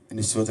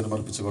അനുശോചനം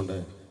അർപ്പിച്ചുകൊണ്ട്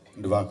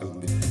എൻ്റെ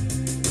വാക്കുകൾ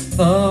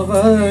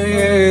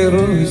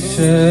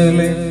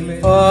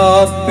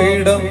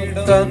പാർപ്പിടം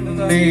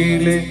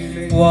തന്നിലെ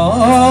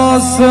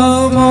വാസമോക്കുമ്പോ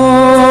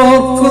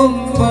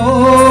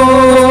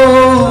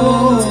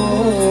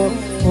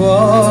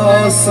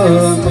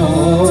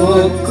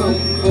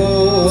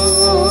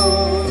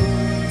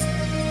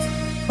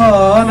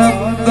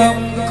ആനന്ദം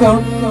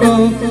കൊണ്ടു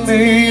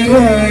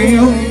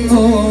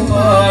നിറയുന്നു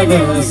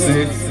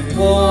മനസ്സിൽ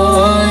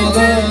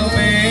മോദമേറുന്നേ.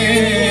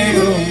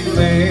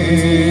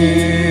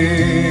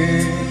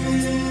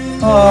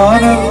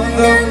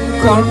 ആനന്ദം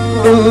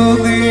കൊണ്ടു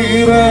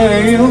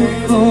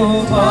നിറയുന്നു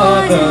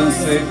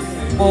മനസ്സിൽ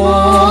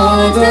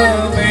മോദമേറുന്നേ.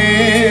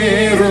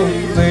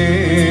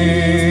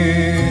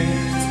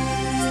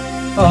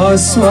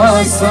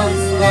 ആശ്വാസം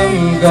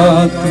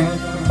നൽകാത്ത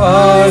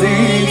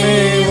പാരിലെ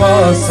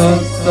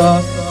വാസത്ത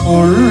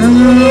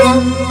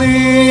ഉള്ളം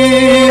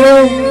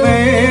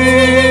നീറുന്നേ.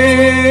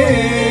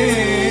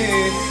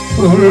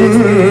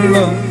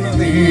 ഉള്ളം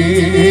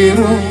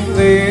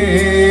നീറുന്നേ.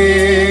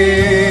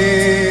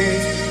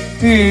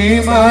 ഈ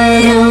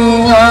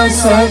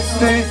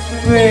മരുവാസത്തെ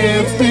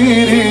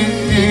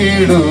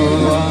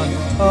വേർപിരിഞ്ഞിടുവാൻ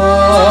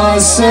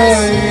ആശയേറുന്നേ.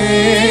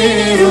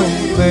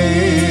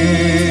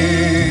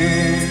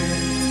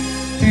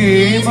 ഈ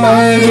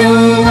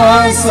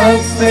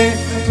മരുവാസത്തെ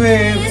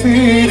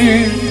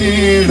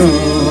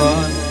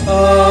വേർപിരിഞ്ഞിടുവാൻ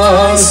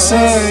ആശയേറുന്നേ.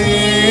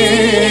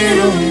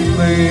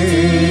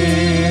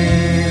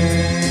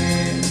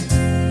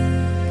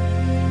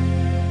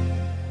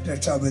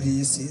 രക്ഷാപരി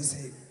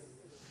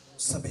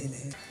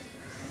സഭയിലെ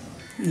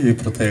ഈ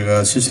പ്രത്യേക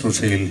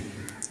ശുശ്രൂഷയിൽ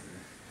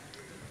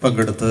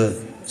പങ്കെടുത്ത്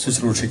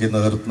ശുശ്രൂഷയ്ക്ക്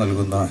നേതൃത്വം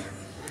നൽകുന്ന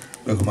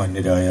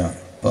ബഹുമാന്യരായ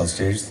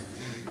പാസ്റ്റേഴ്സ്,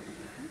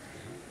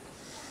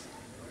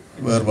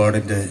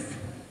 വേർപാടിൻ്റെ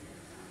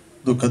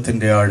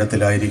ദുഃഖത്തിൻ്റെ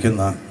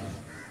ആഴത്തിലായിരിക്കുന്ന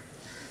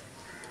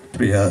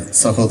പ്രിയ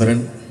സഹോദരൻ,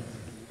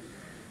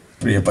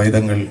 പ്രിയ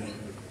പൈതങ്ങൾ,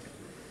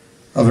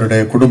 അവരുടെ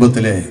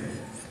കുടുംബത്തിലെ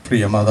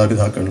പ്രിയ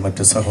മാതാപിതാക്കൾ,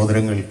 മറ്റ്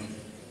സഹോദരങ്ങൾ,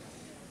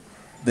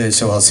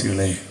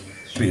 ദേശവാസികളെ,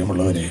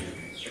 പ്രിയമുള്ളവരെ,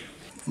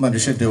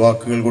 മനുഷ്യൻ്റെ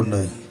വാക്കുകൾ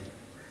കൊണ്ട്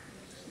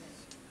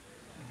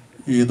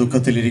ഈ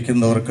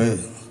ദുഃഖത്തിലിരിക്കുന്നവർക്ക്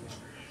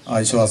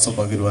ആശ്വാസം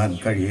പകരുവാൻ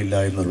കഴിയില്ല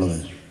എന്നുള്ളത്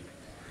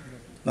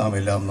നാം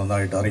എല്ലാം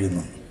നന്നായിട്ട്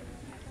അറിയുന്നു.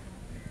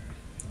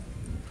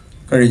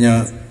 കഴിഞ്ഞ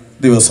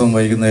ദിവസം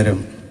വൈകുന്നേരം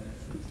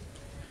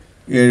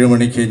 7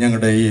 മണിക്ക്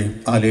ഞങ്ങളുടെ ഈ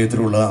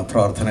ആലയത്തിലുള്ള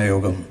പ്രാർത്ഥനാ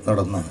യോഗം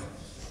നടന്ന്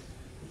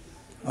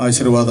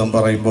ആശീർവാദം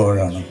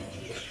പറയുമ്പോഴാണ്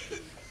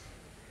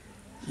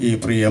ഈ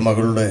പ്രിയ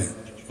മകളുടെ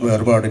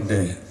വേർപാടിൻ്റെ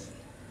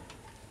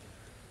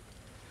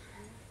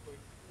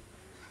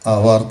ആ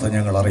വാർത്ത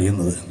ഞങ്ങൾ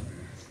അറിയുന്നത്.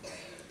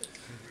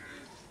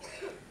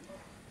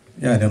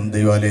 ഞാനും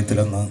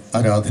ദൈവാലയത്തിലെന്ന്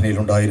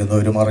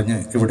ആരാധനയിലുണ്ടായിരുന്നവരും അറിഞ്ഞ്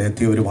ഇവിടെ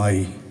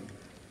എത്തിയവരുമായി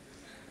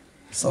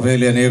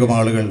സഭയിലെ അനേകം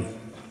ആളുകൾ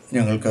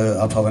ഞങ്ങൾക്ക്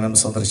ആ ഭവനം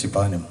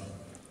സന്ദർശിപ്പാനും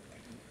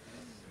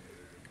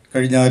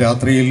കഴിഞ്ഞ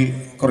രാത്രിയിൽ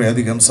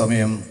കുറേയധികം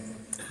സമയം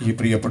ഈ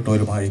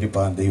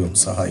പ്രിയപ്പെട്ടവരുമായിരിക്കാൻ ദൈവം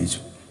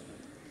സഹായിച്ചു.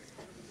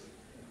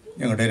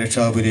 ഞങ്ങളുടെ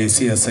രക്ഷാപുരി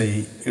CSI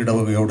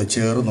ഇടവകയോട്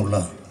ചേർന്നുള്ള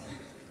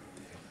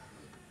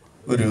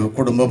ഒരു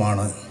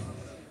കുടുംബമാണ്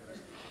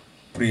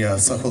പ്രിയ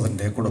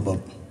സഹോദരൻ്റെ കുടുംബം.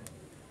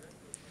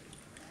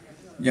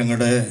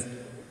 ഞങ്ങളുടെ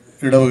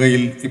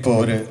ഇടവകയിൽ ഇപ്പോൾ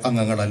അവർ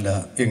അംഗങ്ങളല്ല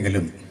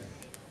എങ്കിലും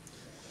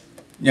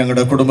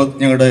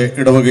ഞങ്ങളുടെ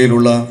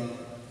ഇടവകയിലുള്ള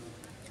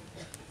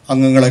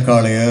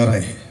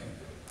അംഗങ്ങളെക്കാളേറെ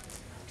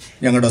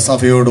ഞങ്ങളുടെ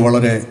സഭയോട്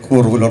വളരെ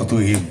കൂറ്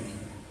പുലർത്തുകയും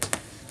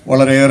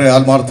വളരെയേറെ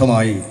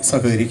ആത്മാർത്ഥമായി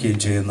സഹകരിക്കുകയും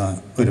ചെയ്യുന്ന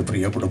ഒരു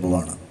പ്രിയ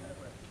കുടുംബമാണ്.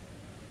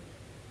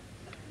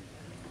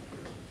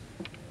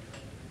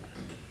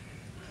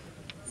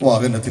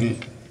 വാഹനത്തിൽ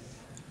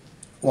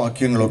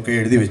വാക്യങ്ങളൊക്കെ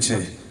എഴുതി വെച്ച്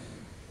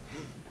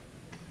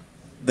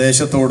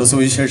ദേശത്തോട്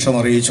സുവിശേഷം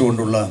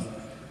അറിയിച്ചുകൊണ്ടുള്ള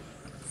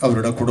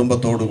അവരുടെ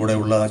കുടുംബത്തോടു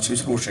കൂടെയുള്ള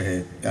ശുശ്രൂഷയെ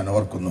ഞാൻ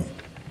ഓർക്കുന്നു.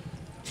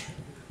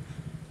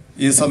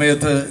 ഈ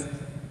സമയത്ത്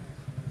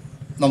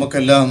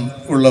നമുക്കെല്ലാം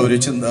ഉള്ള ഒരു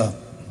ചിന്ത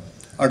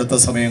അടുത്ത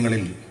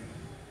സമയങ്ങളിൽ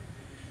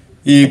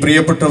ഈ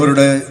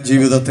പ്രിയപ്പെട്ടവരുടെ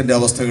ജീവിതത്തിൻ്റെ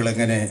അവസ്ഥകൾ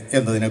എങ്ങനെ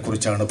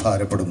എന്നതിനെക്കുറിച്ചാണ്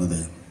ഭാരപ്പെടുന്നത്.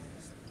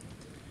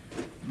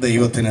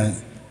 ദൈവത്തിന്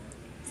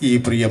ഈ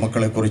പ്രിയ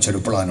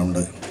മക്കളെക്കുറിച്ചൊരു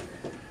പ്ലാനുണ്ട്.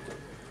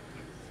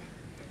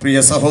 പ്രിയ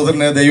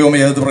സഹോദരനെ ദൈവം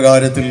ഏത്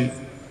പ്രകാരത്തിൽ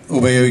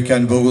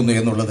ഉപയോഗിക്കാൻ പോകുന്നു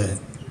എന്നുള്ളത്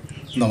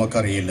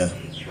നമുക്കറിയില്ല.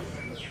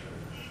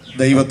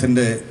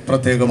 ദൈവത്തിൻ്റെ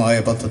പ്രത്യേകമായ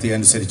പദ്ധതി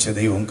അനുസരിച്ച്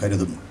ദൈവം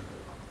കരുതും.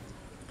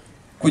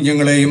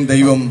 കുഞ്ഞുങ്ങളെയും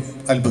ദൈവം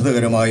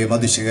അത്ഭുതകരമായും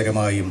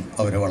അതിശയകരമായും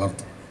അവരെ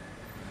വളർത്തും.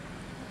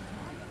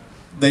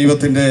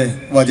 ദൈവത്തിൻ്റെ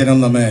വചനം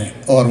നമ്മെ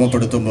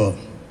ഓർമ്മപ്പെടുത്തുമ്പോൾ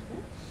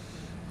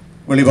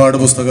വെളിപാട്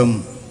പുസ്തകം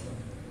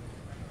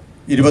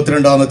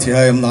 22-ാം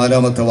അധ്യായം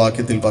 4-ാമത്തെ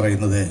വാക്യത്തിൽ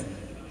പറയുന്നത്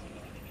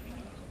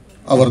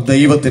അവർ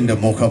ദൈവത്തിൻ്റെ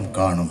മുഖം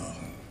കാണും.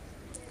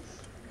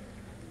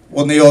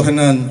 1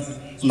 യോഹന്നാൻ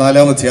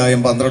 4-ാം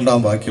അധ്യായം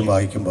 12-ാം വാക്യം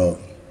വായിക്കുമ്പോൾ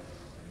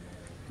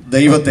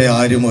ദൈവത്തെ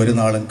ആരും ഒരു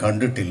നാളും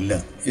കണ്ടിട്ടില്ല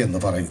എന്ന്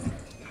പറയുന്നു.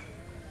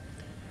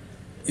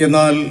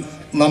 എന്നാൽ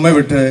നമ്മെ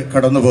വിട്ട്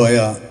കടന്നുപോയ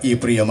ഈ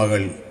പ്രിയ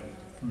മകൾ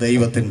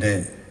ദൈവത്തിൻ്റെ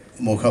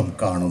മുഖം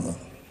കാണുന്നു.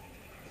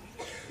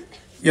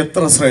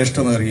 എത്ര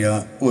ശ്രേഷ്ഠമേറിയ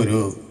ഒരു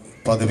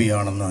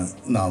പദവിയാണെന്ന്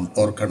നാം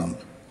ഓർക്കണം.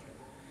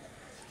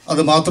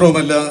 അത്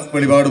മാത്രവുമല്ല,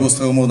 വെളിപാട്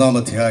പുസ്തകം 3-ാം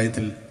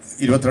അധ്യായത്തിൽ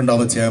 22-ാം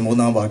അധ്യായം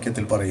 3-ാം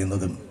വാക്യത്തിൽ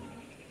പറയുന്നതും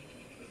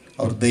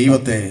അവർ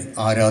ദൈവത്തെ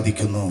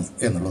ആരാധിക്കുന്നു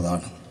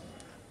എന്നുള്ളതാണ്.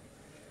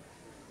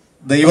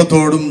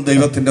 ദൈവത്തോടും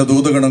ദൈവത്തിൻ്റെ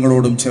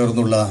ദൂതഗണങ്ങളോടും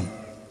ചേർന്നുള്ള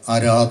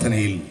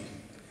ആരാധനയിൽ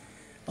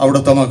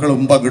അവിടുത്തെ മക്കളും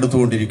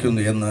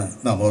പങ്കെടുത്തുകൊണ്ടിരിക്കുന്നു എന്ന്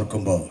നാം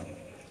ഓർക്കുമ്പോൾ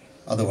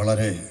അത്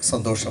വളരെ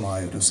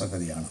സന്തോഷമായൊരു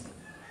സംഗതിയാണ്.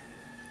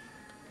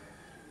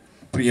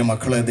 പ്രിയ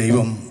മക്കളെ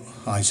ദൈവം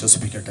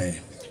ആശ്വസിപ്പിക്കട്ടെ.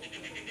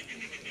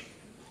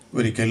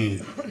 ഒരിക്കൽ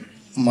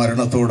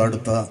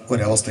മരണത്തോടടുത്ത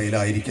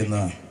ഒരവസ്ഥയിലായിരിക്കുന്ന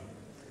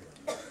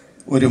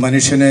ഒരു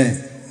മനുഷ്യനെ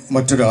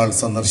മറ്റൊരാൾ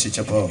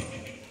സന്ദർശിച്ചപ്പോൾ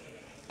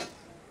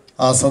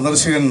ആ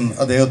സന്ദർശകൻ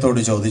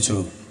അദ്ദേഹത്തോട് ചോദിച്ചു,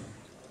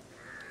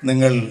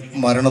 നിങ്ങൾ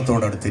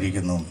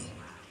മരണത്തോടടുത്തിരിക്കുന്നു,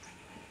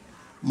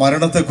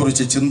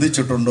 മരണത്തെക്കുറിച്ച്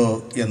ചിന്തിച്ചിട്ടുണ്ടോ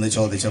എന്ന്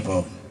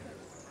ചോദിച്ചപ്പോൾ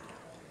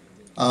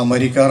ആ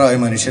മരിക്കാറായ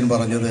മനുഷ്യൻ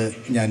പറഞ്ഞത്,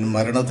 ഞാൻ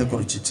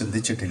മരണത്തെക്കുറിച്ച്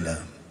ചിന്തിച്ചിട്ടില്ല.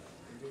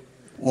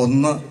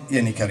 ഒന്ന്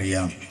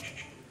എനിക്കറിയാം,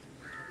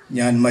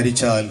 ഞാൻ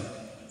മരിച്ചാൽ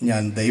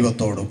ഞാൻ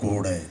ദൈവത്തോട്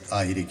കൂടെ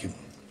ആയിരിക്കും.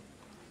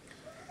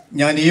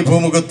 ഞാൻ ഈ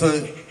ഭൂമുഖത്ത്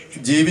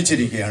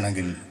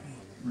ജീവിച്ചിരിക്കുകയാണെങ്കിൽ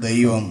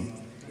ദൈവം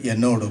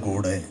എന്നോട്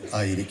കൂടെ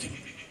ആയിരിക്കും.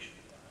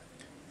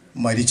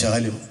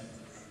 മരിച്ചാലും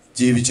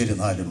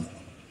ജീവിച്ചിരുന്നാലും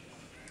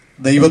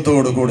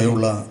ദൈവത്തോടു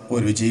കൂടെയുള്ള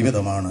ഒരു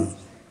ജീവിതമാണ്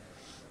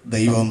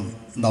ദൈവം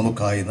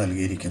നമുക്കായി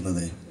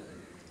നൽകിയിരിക്കുന്നത്.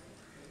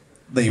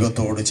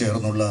 ദൈവത്തോട്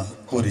ചേർന്നുള്ള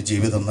ഒരു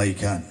ജീവിതം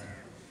നയിക്കാൻ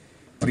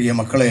പ്രിയ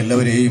മക്കളെ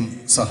എല്ലാവരെയും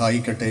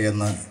സഹായിക്കട്ടെ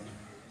എന്ന്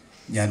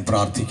ഞാൻ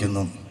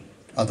പ്രാർത്ഥിക്കുന്നു.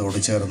 അതോട്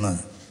ചേർന്ന്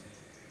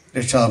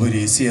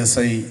രക്ഷാപുരി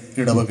CSI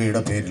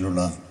ഇടവകയുടെ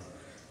പേരിലുള്ള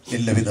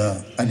എല്ലാവിധ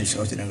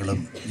അനുശോചനങ്ങളും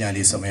ഞാൻ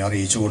ഈ സമയം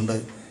അറിയിച്ചുകൊണ്ട്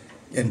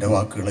എൻ്റെ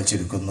വാക്കുകളെ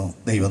ചുരുക്കുന്നു.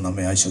 ദൈവം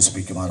നമ്മെ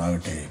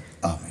ആശ്വസിപ്പിക്കുമാറാകട്ടെ.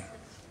 ആമേൻ.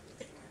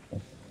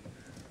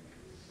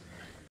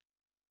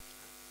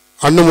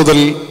 അന്നു മുതൽ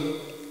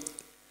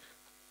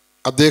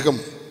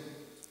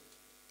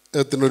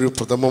അദ്ദേഹത്തിനൊരു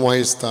പ്രഥമമായ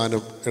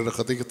സ്ഥാനം എൻ്റെ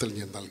ഹൃദയത്തിൽ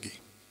ഞാൻ നൽകി.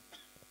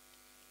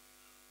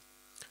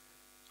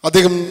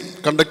 അദ്ദേഹം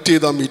കണ്ടക്ട്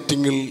ചെയ്ത ആ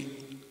മീറ്റിങ്ങിൽ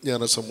ഞാൻ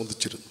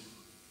സംബന്ധിച്ചിരുന്നു.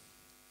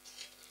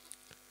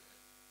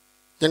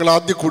 ഞങ്ങൾ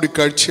ആദ്യ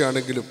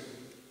കൂടിക്കാഴ്ചയാണെങ്കിലും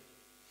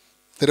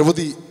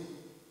നിരവധി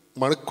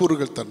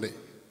മണിക്കൂറുകൾ തന്നെ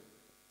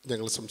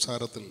ഞങ്ങൾ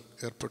സംസാരത്തിൽ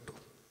ഏർപ്പെട്ടു.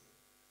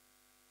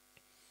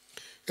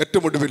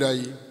 ഏറ്റവും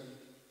ഒടുവിലായി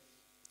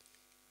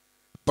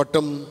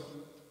പട്ടം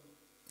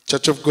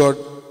ചർച്ച് ഓഫ്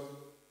ഗോഡ്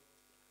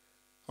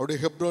അവിടെ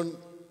ഹെബ്രോൻ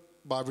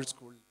ബൈബിൾ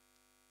സ്കൂൾ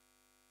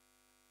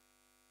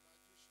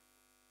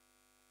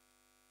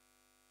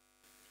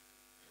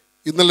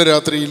ഇന്നലെ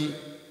രാത്രിയിൽ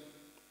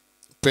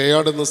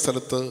പേയാട് എന്ന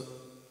സ്ഥലത്ത്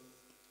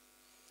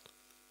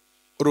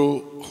ഒരു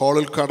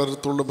ഹാളിൽ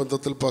കാടരത്തുള്ള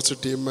ബന്ധത്തിൽ പാസ്റ്റർ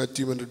ടി എം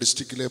മാത്യു എൻ്റെ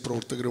ഡിസ്ട്രിക്റ്റിലെ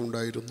പ്രവർത്തകരും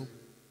ഉണ്ടായിരുന്നു.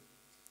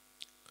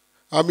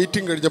 ആ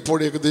മീറ്റിംഗ് കഴിഞ്ഞപ്പോൾ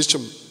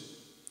ഏകദേശം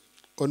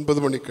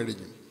 9 മണി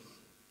കഴിഞ്ഞു.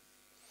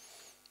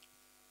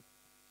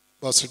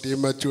 പാസ്റ്റർ ടി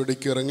എം മാത്യു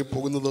ഇടയ്ക്ക്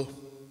ഇറങ്ങിപ്പോകുന്നത്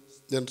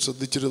ഞാൻ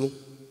ശ്രദ്ധിച്ചിരുന്നു.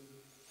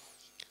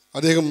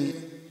 അദ്ദേഹം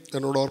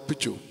എന്നോട്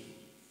ഓർപ്പിച്ചു,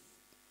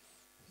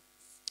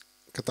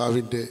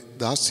 കർത്താവിൻ്റെ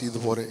ദാസി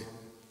ഇതുപോലെ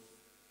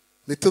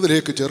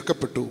നിത്യതയിലേക്ക്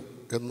ചേർക്കപ്പെട്ടു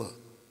എന്ന്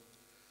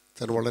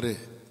ഞാൻ വളരെ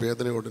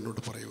വേദനയോട് എന്നോട്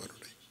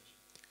പറയുവാനുണ്ടായി.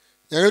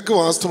 ഞങ്ങൾക്ക്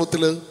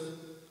വാസ്തവത്തിൽ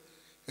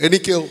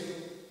എനിക്കോ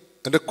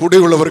എൻ്റെ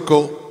കൂടെയുള്ളവർക്കോ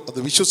അത്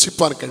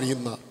വിശ്വസിപ്പാൻ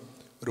കഴിയുന്ന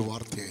ഒരു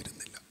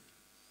വാർത്തയായിരുന്നില്ല.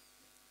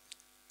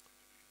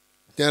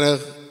 ഞാൻ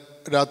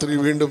രാത്രി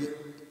വീണ്ടും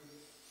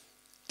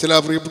ചില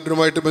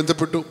പ്രിയപ്പെട്ടവരുമായിട്ട്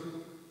ബന്ധപ്പെട്ടു.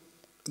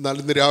 എന്നാൽ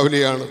ഇന്ന്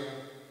രാവിലെയാണ്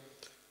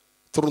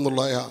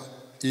തുടർന്നുള്ള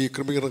ഈ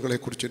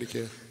ക്രമീകരണങ്ങളെക്കുറിച്ച്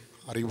എനിക്ക്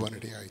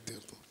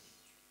അറിയുവാനിടയായിത്തീർന്നു.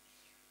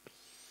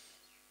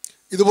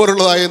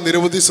 ഇതുപോലുള്ളതായ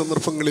നിരവധി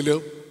സന്ദർഭങ്ങളിൽ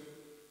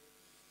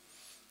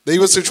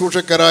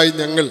ദൈവശുശ്രൂഷക്കാരായി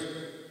ഞങ്ങൾ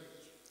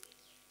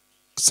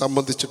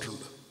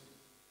സംബന്ധിച്ചിട്ടുണ്ട്.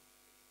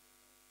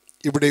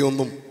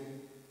 ഇവിടെയൊന്നും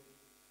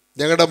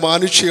ഞങ്ങളുടെ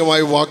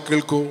മാനുഷികമായ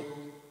വാക്കുകൾക്കോ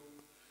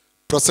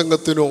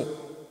പ്രസംഗത്തിനോ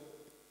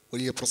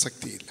വലിയ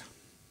പ്രസക്തിയില്ല.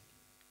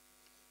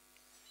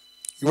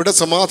 ഇവിടെ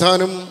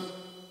സമാധാനം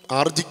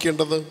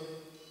ആർജിക്കേണ്ടത്,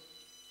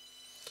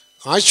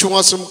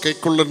 ആശ്വാസം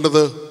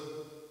കൈക്കൊള്ളേണ്ടത്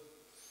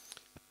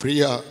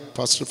പ്രിയ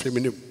പാസ്റ്റർ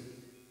ഫെമിനും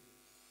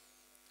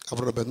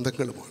അവരുടെ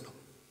ബന്ധങ്ങളുമാണ്.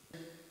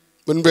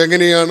 മുൻപ്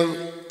എങ്ങനെയാണ്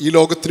ഈ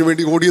ലോകത്തിന്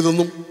വേണ്ടി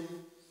ഓടിയതെന്നും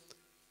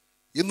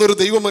ഇന്നൊരു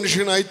ദൈവ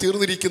മനുഷ്യനായി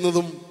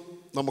തീർന്നിരിക്കുന്നതും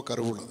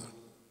നമുക്കറിവുള്ളതാണ്.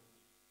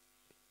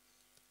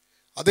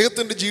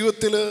 അദ്ദേഹത്തിൻ്റെ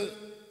ജീവിതത്തിൽ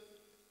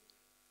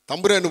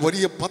തമ്പുരാന്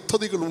വലിയ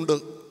പദ്ധതികളുണ്ട്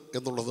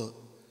എന്നുള്ളത്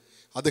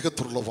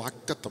അദ്ദേഹത്തിനുള്ള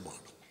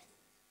വാഗ്ദത്തമാണ്.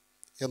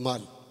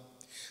 എന്നാൽ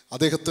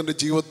അദ്ദേഹത്തിൻ്റെ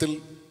ജീവിതത്തിൽ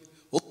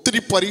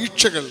ഒത്തിരി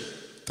പരീക്ഷകൾ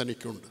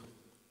തനിക്കുണ്ട്,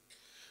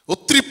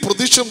 ഒത്തിരി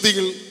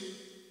പ്രതിസന്ധികൾ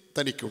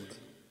തനിക്കുണ്ട്.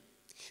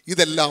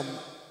 ഇതെല്ലാം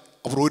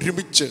അവർ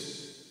ഒരുമിച്ച്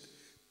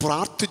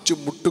പ്രാർത്ഥിച്ച്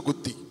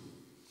മുട്ടുകുത്തി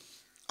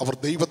അവർ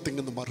ദൈവത്തിൽ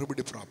നിന്ന്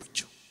മറുപടി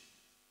പ്രാപിച്ചു.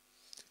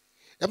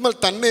 എന്നാൽ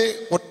തന്നെ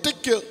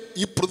ഒറ്റയ്ക്ക്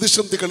ഈ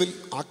പ്രതിസന്ധികളിൽ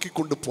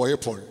ആക്കിക്കൊണ്ട്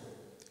പോയപ്പോൾ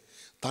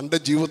തൻ്റെ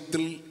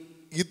ജീവിതത്തിൽ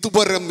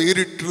ഇതുവരെ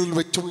നേരിട്ടതിൽ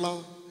വെച്ചുള്ള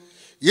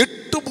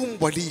ഏറ്റവും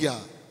വലിയ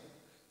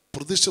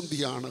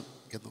പ്രതിസന്ധിയാണ്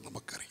എന്ന്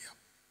നമുക്കറിയാം.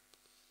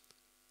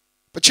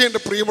 പക്ഷേ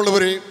എൻ്റെ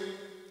പ്രിയമുള്ളവരെ,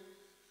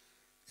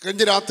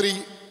 കഴിഞ്ഞ രാത്രി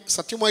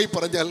സത്യമായി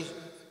പറഞ്ഞാൽ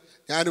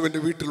ഞാനും എൻ്റെ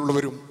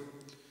വീട്ടിലുള്ളവരും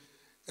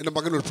എൻ്റെ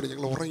മകൻ ഉൾപ്പെടെ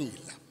ഞങ്ങൾ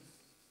ഉറങ്ങിയില്ല.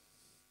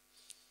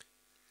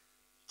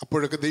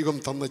 അപ്പോഴൊക്കെ ദൈവം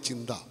തന്ന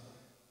ചിന്ത,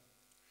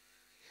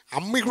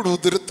 അമ്മയുടെ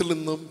ഉദരത്തിൽ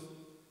നിന്നും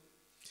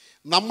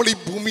നമ്മൾ ഈ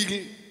ഭൂമിയിൽ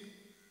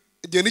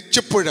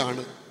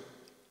ജനിച്ചപ്പോഴാണ്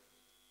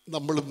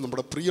നമ്മളും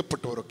നമ്മുടെ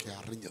പ്രിയപ്പെട്ടവരൊക്കെ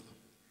അറിഞ്ഞത്.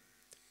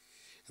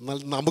 എന്നാൽ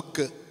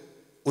നമുക്ക്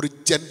ഒരു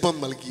ജന്മം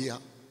നൽകിയ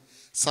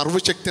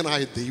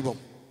സർവശക്തനായ ദൈവം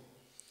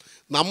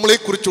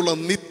നമ്മളെക്കുറിച്ചുള്ള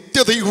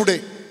നിത്യതയുടെ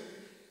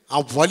ആ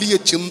വലിയ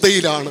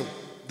ചിന്തയിലാണ്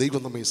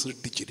ദൈവം നമ്മെ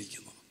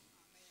സൃഷ്ടിച്ചിരിക്കുന്നത്.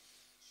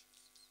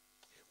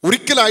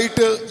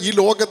 ഒരിക്കലായിട്ട് ഈ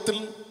ലോകത്തിൽ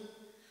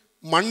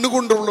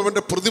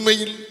മണ്ണുകൊണ്ടുള്ളവൻ്റെ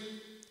പ്രതിമയിൽ,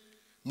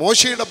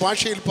 മോശയുടെ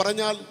ഭാഷയിൽ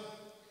പറഞ്ഞാൽ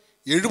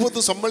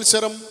 70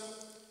 സംവത്സരം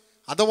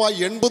അഥവാ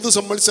 80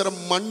 സംവത്സരം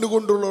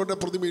മണ്ണുകൊണ്ടുള്ളവരുടെ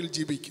പ്രതിമയിൽ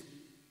ജീവിക്കും.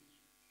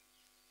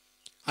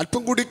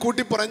 അല്പം കൂടി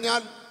കൂട്ടി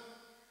പറഞ്ഞാൽ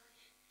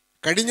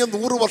കഴിഞ്ഞ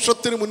 100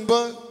 വർഷത്തിന് മുൻപ്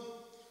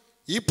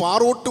ഈ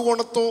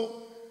പാറോട്ടുകോണത്തോ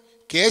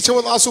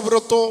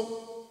കേശവദാസുപുരത്തോ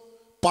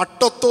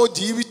പട്ടത്തോ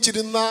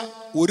ജീവിച്ചിരുന്ന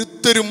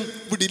ഒരുത്തരും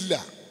ഇവിടില്ല.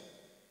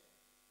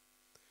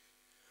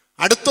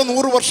 അടുത്ത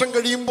 100 വർഷം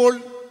കഴിയുമ്പോൾ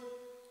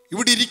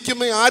ഇവിടെ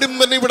ഇരിക്കുന്ന ആരും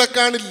തന്നെ ഇവിടെ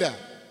കാണില്ല.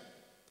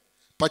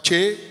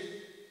 പക്ഷേ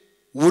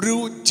ഒരു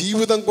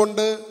ജീവിതം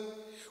കൊണ്ട്,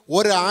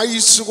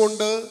 ഒരായുസ്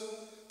കൊണ്ട്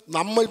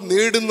നമ്മൾ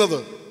നേടുന്നത്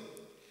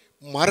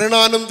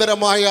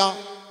മരണാനന്തരമായ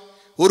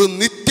ഒരു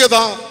നിത്യത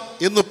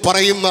എന്ന്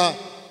പറയുന്ന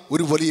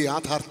ഒരു വലിയ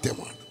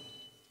യാഥാർത്ഥ്യമാണ്.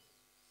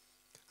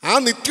 ആ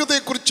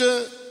നിത്യതയെക്കുറിച്ച്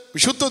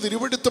വിശുദ്ധ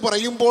തിരുവെടുത്ത്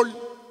പറയുമ്പോൾ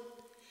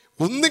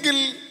ഒന്നുകിൽ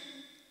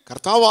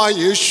കർത്താവായ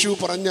യേശു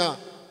പറഞ്ഞ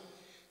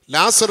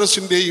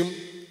ലാസറസിൻ്റെയും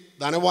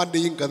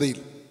ധനവാന്റെയും കഥയിൽ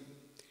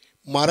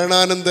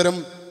മരണാനന്തരം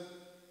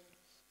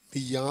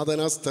നീ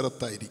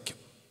യാതനാസ്ഥലത്തായിരിക്കും.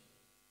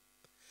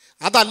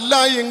 അതല്ല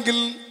എങ്കിൽ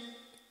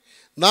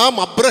നാം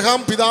അബ്രഹാം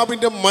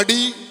പിതാവിൻ്റെ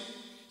മടി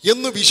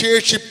എന്ന്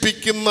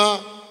വിശേഷിപ്പിക്കുന്ന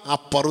ആ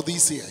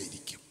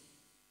പറുദീസയായിരിക്കും.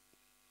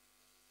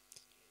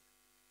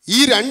 ഈ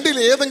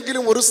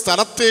രണ്ടിലേതെങ്കിലും ഒരു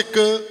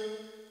സ്ഥലത്തേക്ക്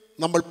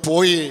നമ്മൾ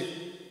പോയേ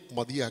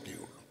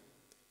മതിയാകുകയുള്ളൂ.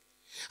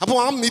 അപ്പോൾ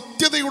ആ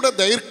നിത്യതയുടെ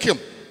ദൈർഘ്യം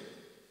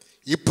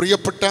ഈ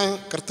പ്രിയപ്പെട്ട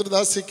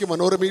കർത്തൃദാസിക്ക്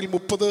മനോരമയിൽ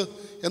 30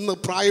 എന്ന്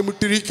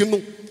പ്രായമിട്ടിരിക്കുന്നു.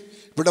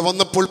 ഇവിടെ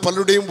വന്നപ്പോൾ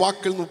പലരുടെയും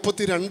വാക്കിൽ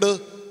 32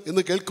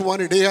 എന്ന്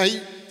കേൾക്കുവാനിടയായി.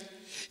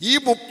 ഈ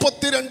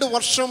 32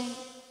 വർഷം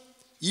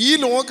ഈ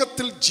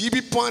ലോകത്തിൽ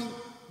ജീവിപ്പാൻ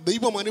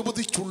ദൈവം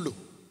അനുവദിച്ചുള്ളൂ.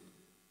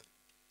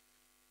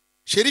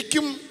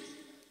 ശരിക്കും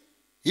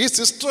ഈ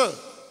സിസ്റ്റർ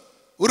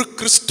ഒരു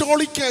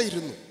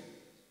ക്രിസ്റ്റോളിക്കായിരുന്നു.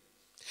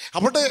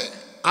 അവിടെ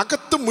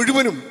അകത്ത്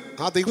മുഴുവനും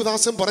ആ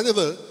ദൈവദാസൻ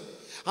പറഞ്ഞത്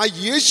ആ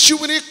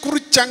യേശുവിനെ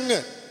കുറിച്ചങ്ങ്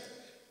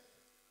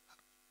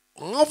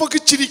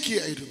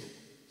ആവഹിച്ചിരിക്കുകയായിരുന്നു.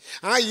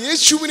 ആ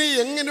യേശുവിനെ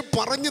എങ്ങനെ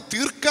പറഞ്ഞു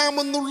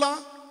തീർക്കാമെന്നുള്ള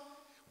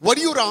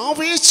വലിയൊരു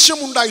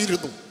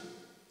ആവേശമുണ്ടായിരുന്നു.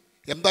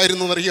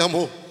 എന്തായിരുന്നു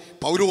എന്നറിയാമോ?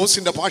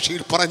 പൗലോസിന്റെ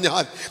ഭാഷയിൽ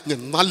പറഞ്ഞാൽ ഞാൻ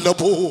നല്ല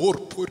പോർ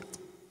പൊരുതു.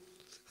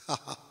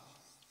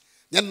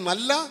 ഞാൻ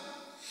നല്ല,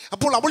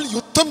 അപ്പോൾ അവൾ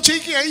യുദ്ധം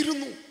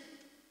ചെയ്യുകയായിരുന്നു,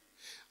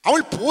 അവൾ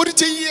പോര്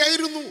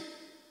ചെയ്യുകയായിരുന്നു.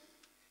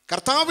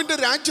 കർത്താവിൻ്റെ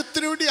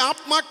രാജ്യത്തിന് വേണ്ടി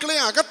ആത്മാക്കളെ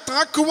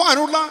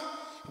അകത്താക്കുവാനുള്ള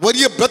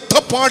വലിയ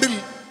ബദ്ധപ്പാടിൽ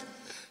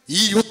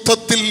ഈ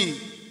യുദ്ധത്തിൽ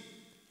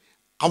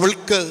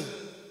അവൾക്ക്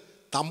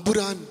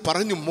തമ്പുരാൻ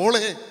പറഞ്ഞു,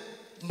 മോളെ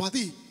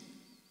മതി,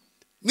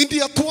 നിന്റെ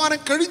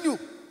അധ്വാനം കഴിഞ്ഞു.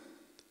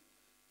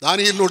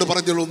 ദാനിയേലിനോട്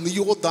പറഞ്ഞല്ലോ,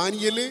 നീയോ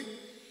ദാനിയേലേ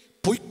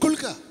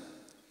പൊയ്ക്കൊള്ളുക,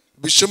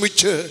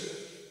 വിഷമിച്ച്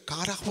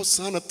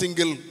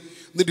കാലാവസാനത്തെങ്കിൽ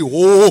നിന്റെ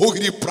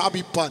ഓഹരി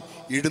പ്രാപിപ്പാൻ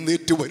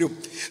എഴുന്നേറ്റ് വരും.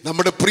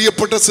 നമ്മുടെ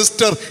പ്രിയപ്പെട്ട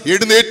സിസ്റ്റർ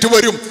എഴുന്നേറ്റ്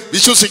വരും.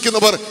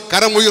 വിശ്വസിക്കുന്നവർ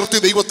കരമുയർത്തി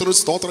ദൈവത്തിന്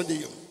സ്തോത്രം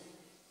ചെയ്യും.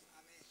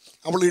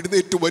 അവൾ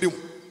എഴുന്നേറ്റ് വരും,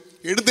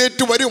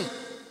 എഴുന്നേറ്റ് വരും.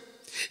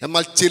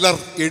 എന്നാൽ ചിലർ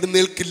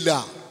എഴുന്നേൽക്കില്ല.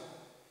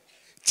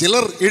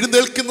 ചിലർ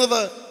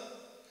എഴുന്നേൽക്കുന്നത്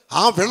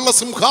ആ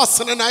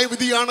വെള്ളസിംഹാസന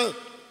ന്യായവിധിയാണ്,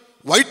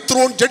 വൈറ്റ്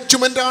ത്രോൺ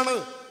ജഡ്ജ്മെന്റ് ആണ്.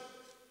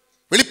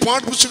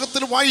 വെളിപ്പാട്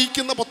പുസ്തകത്തിൽ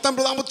വായിക്കുന്ന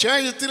 19-ാം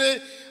അധ്യായത്തിലെ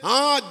ആ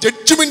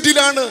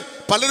ജഡ്ജ്മെന്റിലാണ്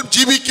പലരും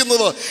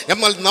ജീവിക്കുന്നത്.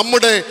 എന്നാൽ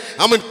നമ്മുടെ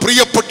അവൻ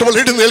പ്രിയപ്പെട്ടവൾ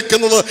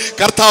എഴുന്നേൽക്കുന്നത്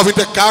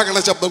കർത്താവിൻ്റെ കാഹള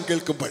ശബ്ദം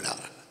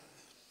കേൾക്കുമ്പോഴാണ്.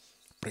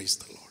 Praise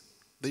the Lord.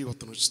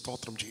 ദൈവത്തിന്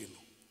സ്തോത്രം ചെയ്യുന്നു.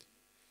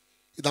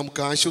 ഇത്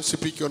നമുക്ക്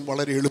ആശ്വസിപ്പിക്കുവാൻ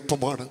വളരെ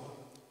എളുപ്പമാണ്.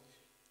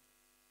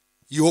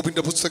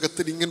 യോബിൻ്റെ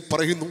പുസ്തകത്തിൽ ഇങ്ങനെ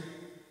പറയുന്നു,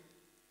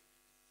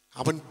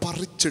 അവൻ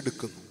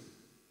പറിച്ചെടുക്കുന്നു,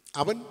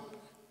 അവൻ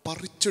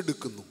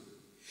പറിച്ചെടുക്കുന്നു.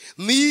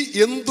 നീ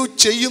എന്തു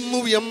ചെയ്യുന്നു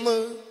എന്ന്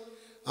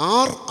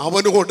ആർ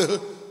അവനോട്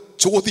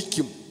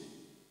ചോദിക്കും?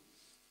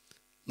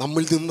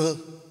 നമ്മിൽ നിന്ന്,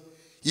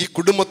 ഈ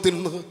കുടുംബത്തിൽ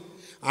നിന്ന്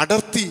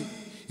അടർത്തി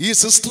ഈ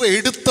സിസ്റ്റർ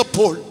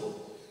എടുത്തപ്പോൾ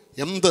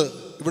എന്ത്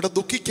ഇവിടെ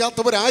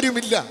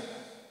ദുഃഖിക്കാത്തവരാരുമില്ല.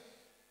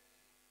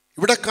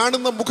 ഇവിടെ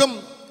കാണുന്ന മുഖം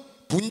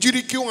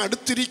പുഞ്ചിരിക്കോ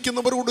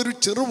അടുത്തിരിക്കുന്നവരോടൊരു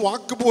ചെറു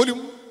വാക്ക്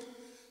പോലും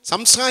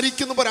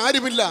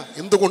സംസാരിക്കുന്നവരാരുമില്ല.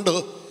 എന്തുകൊണ്ട്?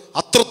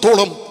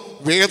 അത്രത്തോളം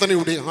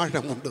വേദനയുടെ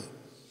ആഴമുണ്ട്.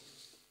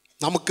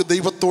 നമുക്ക്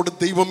ദൈവത്തോട്,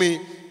 ദൈവമേ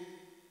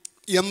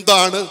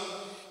എന്താണ്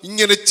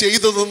ഇങ്ങനെ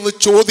ചെയ്തതെന്ന്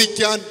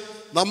ചോദിക്കാൻ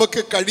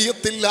നമുക്ക്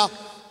കഴിയത്തില്ല.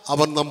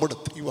 അവൻ നമ്മുടെ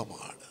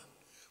ദൈവമാണ്.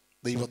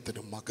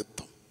 ദൈവത്തിന്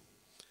മഹത്വം.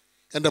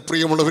 എൻ്റെ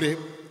പ്രിയമുള്ളവരെ,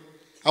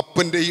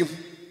 അപ്പൻ്റെയും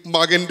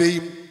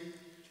മകൻ്റെയും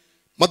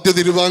മധ്യ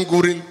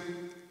തിരുവിതാംകൂറിൽ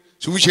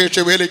സുവിശേഷ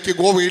വേലയ്ക്ക്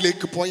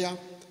ഗോവയിലേക്ക് പോയ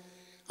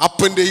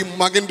അപ്പൻ്റെയും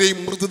മകൻ്റെയും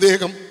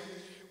മൃതദേഹം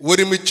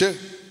ഒരുമിച്ച്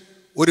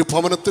ഒരു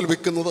ഭവനത്തിൽ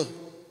വെക്കുന്നത്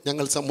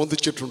ഞങ്ങൾ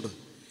സംബന്ധിച്ചിട്ടുണ്ട്.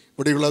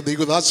 ഇവിടെയുള്ള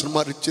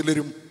ദൈവദാസന്മാർ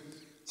ചിലരും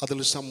അതിൽ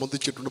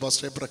സംബന്ധിച്ചിട്ടുണ്ട്,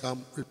 പാസ്റ്റർ എബ്രഹാം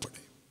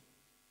ഉൾപ്പെടെ.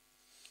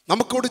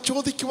 നമുക്കവിടെ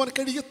ചോദിക്കുവാൻ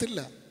കഴിയത്തില്ല.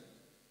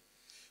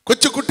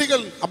 കൊച്ചുകുട്ടികൾ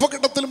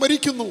അപകടത്തിൽ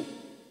മരിക്കുന്നു,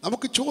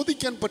 നമുക്ക്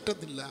ചോദിക്കാൻ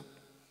പറ്റത്തില്ല.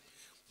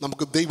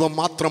 നമുക്ക് ദൈവം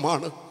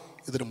മാത്രമാണ്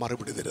ഇതിന്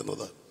മറുപടി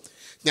തരുന്നത്.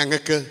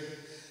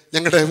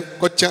 ഞങ്ങളുടെ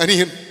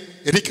കൊച്ചനിയൻ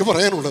എനിക്ക്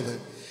പറയാനുള്ളത്,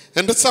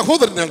 എൻ്റെ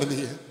സഹോദരനാണ് നീ,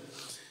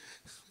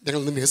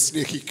 ഞങ്ങൾ നിന്നെ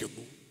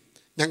സ്നേഹിക്കുന്നു,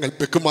 ഞങ്ങൾ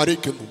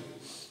ബഹുമാനിക്കുന്നു.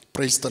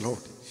 Praise the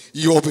Lord.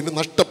 യോബിന്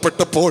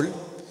നഷ്ടപ്പെട്ടപ്പോൾ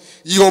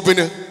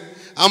യോബിന്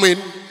ആമേൻ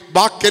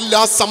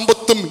ബാക്കിയെല്ലാ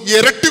സമ്പത്തും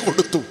ഇരട്ടി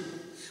കൊടുത്തു.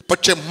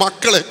 പക്ഷെ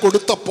മക്കളെ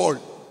കൊടുത്തപ്പോൾ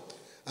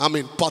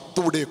ആമേൻ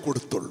 10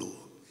 കൊടുത്തുള്ളൂ.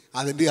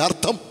 അതിൻ്റെ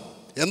അർത്ഥം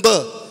എന്ത്?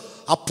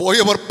 ആ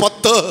പോയവർ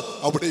 10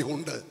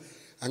 അവിടെയുണ്ട്.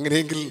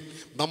 അങ്ങനെയെങ്കിൽ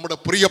നമ്മുടെ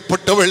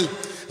പ്രിയപ്പെട്ടവൾ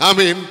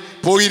ആമേൻ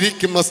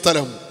പോയിരിക്കുന്ന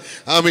സ്ഥലം,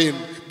 ആമേൻ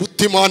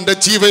ബുദ്ധിമാന്റെ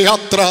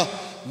ജീവയാത്ര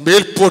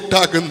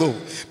മേൽപോട്ടാകുന്നു.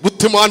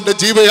 ബുദ്ധിമാന്റെ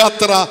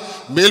ജീവയാത്ര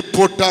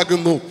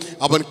മേൽപോട്ടാകുന്നു.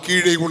 അവൻ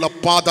കീഴെയുള്ള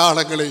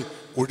പാതാളങ്ങളെ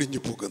ഒഴിഞ്ഞു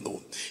പോകുന്നു.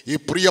 ഈ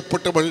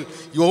പ്രിയപ്പെട്ടവൾ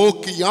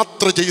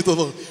യാത്ര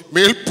ചെയ്തത്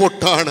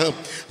മേൽപോട്ടാണ്,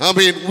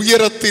 ആമേൻ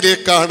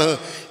ഉയരത്തിലേക്കാണ്.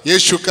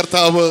 യേശു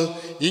കർത്താവ്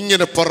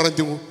ഇങ്ങനെ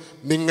പറഞ്ഞു,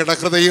 നിങ്ങളുടെ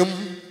ഹൃദയം,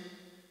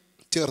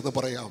 ചേർന്ന്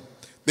പറയാം,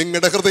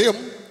 നിങ്ങളുടെ ഹൃദയം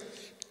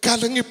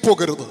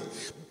കലങ്ങിപ്പോകരുത്.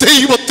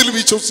 ദൈവത്തിൽ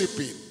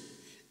വിശ്വസിപ്പീൻ,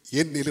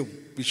 എന്നിലും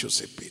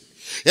വിശ്വസിപ്പീൻ.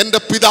 എൻ്റെ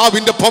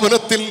പിതാവിൻ്റെ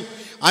ഭവനത്തിൽ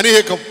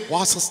അനേകം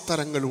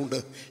വാസസ്ഥലങ്ങളുണ്ട്.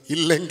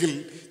 ഇല്ലെങ്കിൽ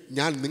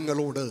ഞാൻ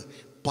നിങ്ങളോട്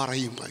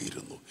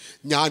പറയുമായിരുന്നു.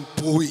 ഞാൻ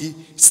പോയി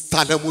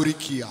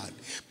സ്ഥലമൊരുക്കിയാൽ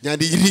ഞാൻ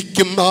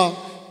ഇരിക്കുന്ന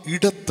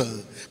ഇടത്ത്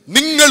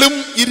നിങ്ങളും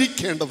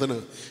ഇരിക്കേണ്ടതിന്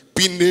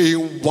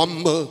പിന്നെയും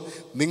വന്ന്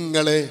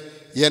നിങ്ങളെ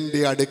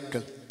എൻ്റെ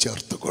അടുക്കൽ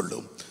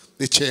ചേർത്തുകൊള്ളും.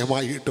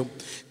 നിശ്ചയമായിട്ടും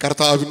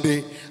കർത്താവിൻ്റെ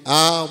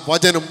ആ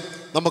വചനം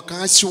നമുക്ക്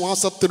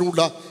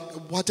ആശ്വാസത്തിനുള്ള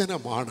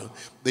വചനമാണ്.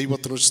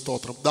 ദൈവത്തിന്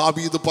സ്തോത്രം.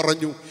 ദാവീദ്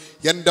പറഞ്ഞു,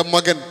 എൻ്റെ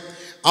മകൻ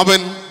അവൻ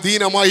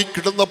ദീനമായി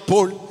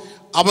കിടന്നപ്പോൾ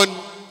അവൻ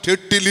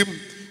ചെട്ടിലും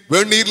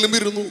വെണ്ണീരിലും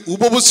ഇരുന്നു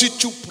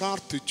ഉപവസിച്ചു,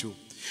 പ്രാർത്ഥിച്ചു.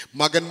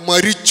 മകൻ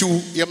മരിച്ചു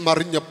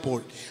എന്നറിഞ്ഞപ്പോൾ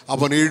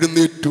അവൻ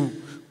എഴുന്നേറ്റു,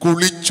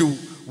 കുളിച്ചു,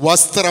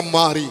 വസ്ത്രം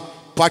മാറി,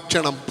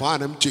 ഭക്ഷണം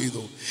പാനം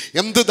ചെയ്തു.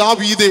 എന്ത്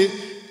ദാവീദേ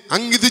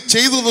അങ്ങിത്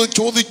ചെയ്തതെന്ന്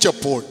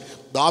ചോദിച്ചപ്പോൾ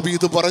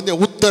ദാവീദ് പറഞ്ഞ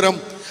ഉത്തരം,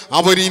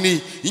 അവനിനി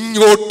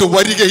ഇങ്ങോട്ട്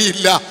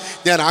വരികയില്ല,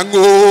 ഞാൻ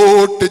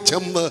അങ്ങോട്ട്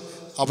ചെന്ന്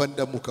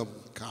അവൻ്റെ മുഖം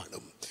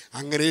കാണും.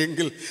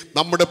 അങ്ങനെയെങ്കിൽ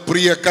നമ്മുടെ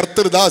പ്രിയ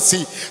കർത്തൃദാസി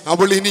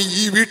അവൾ ഇനി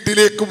ഈ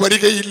വീട്ടിലേക്ക്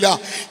വരികയില്ല,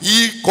 ഈ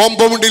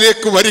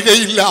കോമ്പൗണ്ടിലേക്ക്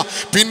വരികയില്ല.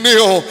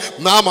 പിന്നെയോ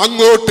നാം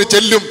അങ്ങോട്ട്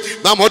ചെല്ലും.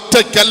 നാം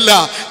ഒറ്റയ്ക്കല്ല.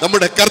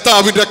 നമ്മുടെ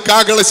കർത്താവിൻ്റെ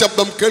കാഹള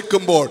ശബ്ദം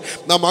കേൾക്കുമ്പോൾ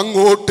നാം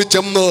അങ്ങോട്ട്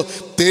ചെന്ന്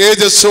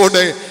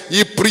തേജസ്സോടെ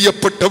ഈ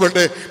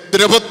പ്രിയപ്പെട്ടവരുടെ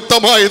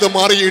ദ്രവത്വമായത്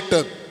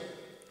മാറിയിട്ട്,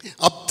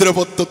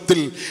 അദ്രവത്വത്തിൽ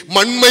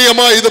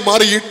മൺമയമായത്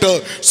മാറിയിട്ട്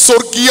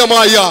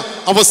സ്വർഗീയമായ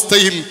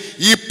അവസ്ഥയിൽ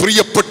ഈ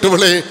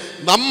പ്രിയപ്പെട്ടവളെ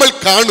നമ്മൾ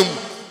കാണും.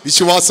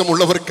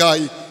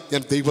 വിശ്വാസമുള്ളവർക്കായി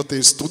ഞാൻ ദൈവത്തെ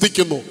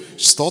സ്തുതിക്കുന്നു,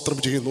 സ്തോത്രം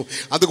ചെയ്യുന്നു.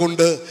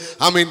 അതുകൊണ്ട്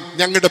ആമീൻ,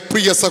 ഞങ്ങളുടെ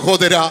പ്രിയ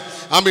സഹോദര,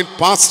 ആമീൻ,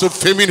 പാസ്റ്റർ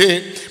ഫെമിനെ,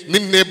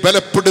 നിന്നെ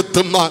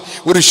ബലപ്പെടുത്തുന്ന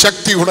ഒരു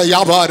ശക്തിയുടെ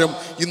വ്യാപാരം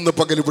ഇന്ന്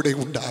പകൽ ഇവിടെ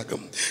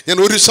ഉണ്ടാകും. ഞാൻ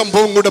ഒരു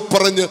സംഭവം കൂടെ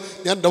പറഞ്ഞ്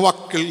ഞാൻ എൻ്റെ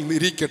വാക്കിൽ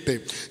നിരീക്കട്ടെ.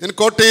 ഞാൻ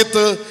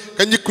കോട്ടയത്ത്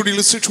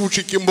കഞ്ഞിക്കുടിയിൽ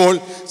ശുശ്രൂഷിക്കുമ്പോൾ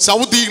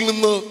സൗദിയിൽ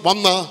നിന്ന്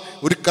വന്ന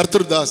ഒരു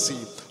കർത്തൃദാസി,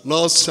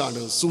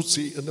 നേഴ്സാണ്,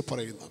 സൂസി എന്ന്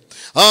പറയുന്ന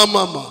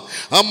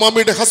ആ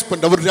മാമയുടെ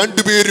ഹസ്ബൻഡ്, അവർ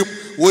രണ്ടുപേരും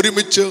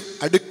ഒരുമിച്ച്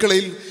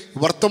അടുക്കളയിൽ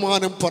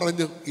വർത്തമാനം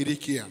പറഞ്ഞ്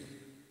ഇരിക്കുകയാണ്.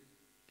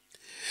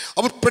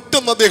 അവർ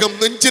പെട്ടെന്ന് അദ്ദേഹം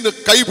നെഞ്ചിന്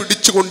കൈ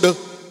പിടിച്ചുകൊണ്ട്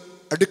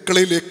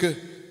അടുക്കളയിലേക്ക്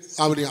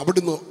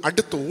അവിടുന്ന്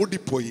അടുത്ത്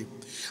ഓടിപ്പോയി.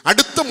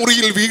 അടുത്ത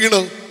മുറിയിൽ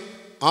വീണ്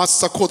ആ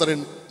സഹോദരൻ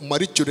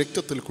മരിച്ചു,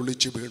 രക്തത്തിൽ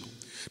കുളിച്ച് വീണു.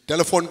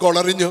 ടെലിഫോൺ കോൾ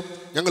അറിഞ്ഞ്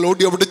ഞങ്ങൾ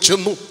ഓടി അവിടെ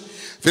ചെന്നു.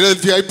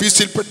 ഫിലഡൽഫിയ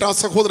IPCയിൽപ്പെട്ട ആ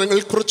സഹോദരങ്ങൾ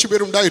കുറച്ച്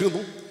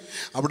പേരുണ്ടായിരുന്നു.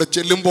 അവിടെ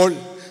ചെല്ലുമ്പോൾ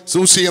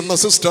സൂസി എന്ന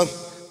സിസ്റ്റർ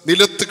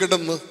നിലത്ത്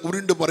കിടന്ന്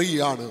ഉരുണ്ട്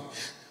പറയുകയാണ്.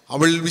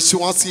 അവൾ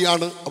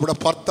വിശ്വാസിയാണ്, അവിടെ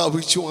ഭർത്താവ്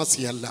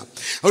വിശ്വാസിയല്ല.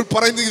 അവൾ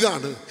പറയുന്നത്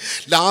ഇതാണ്: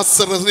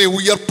 ലാസറിനെ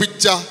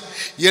ഉയർപ്പിച്ച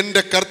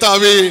എൻ്റെ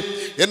കർത്താവേ,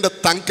 എൻ്റെ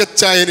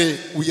തങ്കച്ചായനെ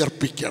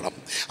ഉയർപ്പിക്കണം.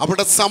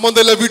 അവിടെ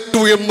സമനില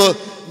വിട്ടു എന്ന്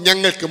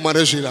ഞങ്ങൾക്ക്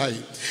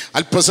മനസ്സിലായി.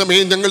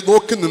 അല്പസമയം ഞങ്ങൾ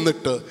നോക്കി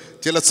നിന്നിട്ട്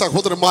ചില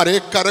സഹോദരന്മാരെ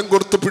കരം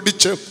കൊടുത്ത്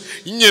പിടിച്ച്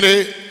ഇങ്ങനെ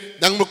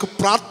ഞങ്ങൾക്ക്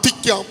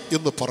പ്രാർത്ഥിക്കാം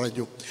എന്ന്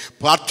പറഞ്ഞു.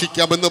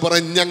 പ്രാർത്ഥിക്കാമെന്ന്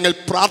പറഞ്ഞ് ഞങ്ങൾ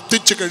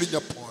പ്രാർത്ഥിച്ചു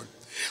കഴിഞ്ഞപ്പോൾ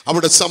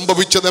അവിടെ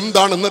സംഭവിച്ചത്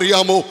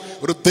എന്താണെന്നറിയാമോ?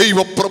 ഒരു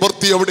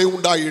ദൈവപ്രവൃത്തി അവിടെ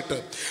ഉണ്ടായിട്ട്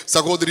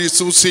സഹോദരി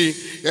സൂസി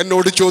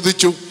എന്നോട്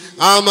ചോദിച്ചു,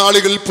 ആ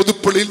നാളുകളിൽ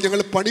പുതുപ്പള്ളിയിൽ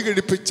ഞങ്ങൾ പണി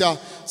കഴിപ്പിച്ച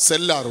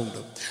സെല്ലാറുണ്ട്,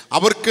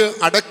 അവർക്ക്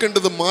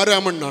അടക്കേണ്ടത്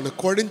മാരാമണ്ണാണ്,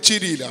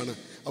 കോഴഞ്ചേരിയിലാണ്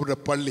അവരുടെ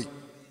പള്ളി.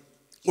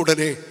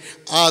 ഉടനെ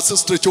ആ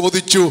സിസ്റ്റർ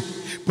ചോദിച്ചു,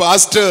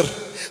 പാസ്റ്റർ,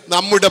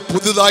 നമ്മുടെ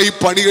പുതുതായി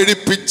പണി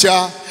കഴിപ്പിച്ച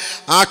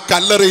ആ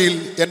കല്ലറയിൽ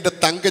എൻ്റെ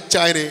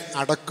തങ്കച്ചായനെ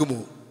അടക്കുമോ?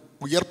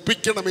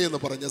 ഉയർപ്പിക്കണമേ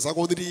എന്ന് പറഞ്ഞ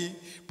സഹോദരി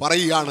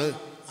പറയുകയാണ്,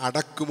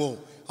 അടക്കുമോ?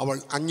 അവൾ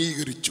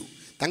അംഗീകരിച്ചു.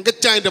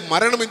 തങ്കച്ചായൻ്റെ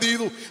മരണം എന്ത്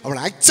ചെയ്തു? അവൾ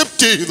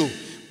ആക്സെപ്റ്റ് ചെയ്തു.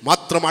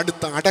 മാത്രം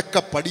അടുത്ത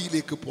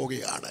അടക്കപ്പടിയിലേക്ക്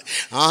പോവുകയാണ്.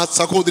 ആ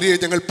സഹോദരിയെ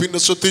ഞങ്ങൾ പിന്നെ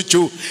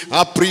ശ്രദ്ധിച്ചു. ആ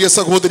പ്രിയ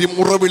സഹോദരി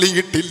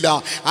മുറവിളിയിട്ടില്ല,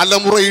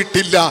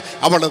 അലമുറയിട്ടില്ല,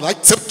 അവളത്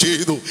അക്സെപ്റ്റ്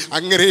ചെയ്തു.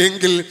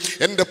 അങ്ങനെയെങ്കിൽ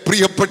എൻ്റെ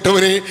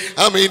പ്രിയപ്പെട്ടവരെ,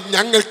 ആമേൻ,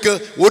 ഞങ്ങൾക്ക്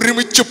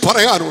ഒരുമിച്ച്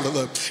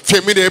പറയാനുള്ളത്,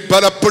 ഫെമിനെ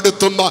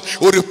ബലപ്പെടുത്തുന്ന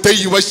ഒരു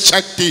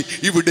ദൈവശക്തി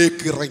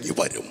ഇവിടേക്ക് ഇറങ്ങി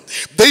വരും.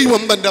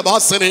 ദൈവം തൻ്റെ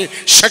ദാസനെ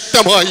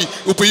ശക്തമായി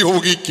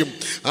ഉപയോഗിക്കും.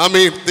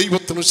 ആമേൻ,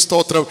 ദൈവത്തിന്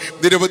സ്തോത്രം.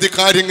 നിരവധി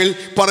കാര്യങ്ങൾ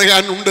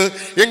പറയാനുണ്ട്,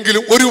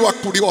 എങ്കിലും ഒരു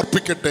വാക്കുകൂടി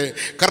ഓർപ്പിക്കട്ടെ.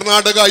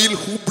 കർണാടകയിൽ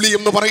ഹൂബ്ലി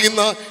എന്ന്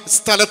പറയുന്ന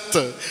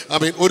സ്ഥലത്ത്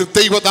ആമേൻ ഒരു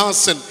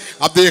ദൈവദാസൻ,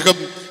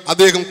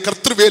 അദ്ദേഹം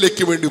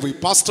കർത്തൃവേലയ്ക്ക് വേണ്ടി പോയി.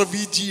 പാസ്റ്റർ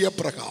VG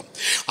അബ്രഹാം,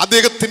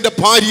 അദ്ദേഹത്തിൻ്റെ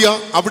ഭാര്യ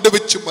അവിടെ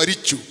വെച്ച്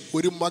മരിച്ചു.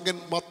 ഒരു മകൻ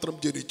മാത്രം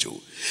ജനിച്ചു.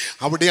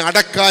 അവിടെ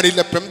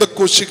അടക്കാരില്ല,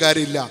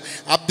 പെന്തക്കോശുകാരില്ല.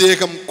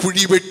 അദ്ദേഹം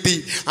കുഴിവെട്ടി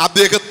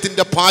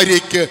അദ്ദേഹത്തിൻ്റെ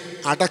ഭാര്യയ്ക്ക്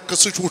അടക്ക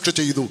ശുശ്രൂഷ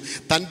ചെയ്തു.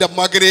 തൻ്റെ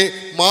മകനെ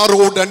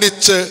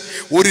മാറോടണിച്ച്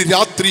ഒരു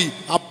രാത്രി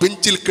ആ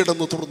ബെഞ്ചിൽ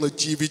കിടന്ന് തുറന്ന്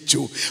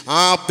ജീവിച്ചു.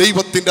 ആ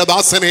ദൈവത്തിൻ്റെ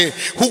ദാസനെ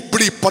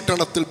ഹുബ്ലി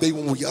പട്ടണത്തിൽ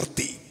ദൈവം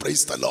ഉയർത്തി.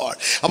 Praise the Lord.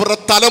 അവരുടെ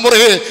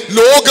തലമുറയെ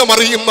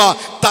ലോകമറിയുന്ന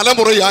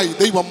തലമുറയായി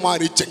ദൈവം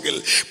മാനിച്ചെങ്കിൽ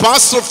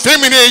പാസ്റ്റർ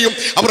ഫെമിനെയും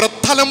അവരുടെ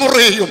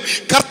തലമുറയെയും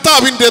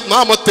കർത്താവിൻ്റെ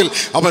നാമത്തിൽ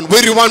അവൻ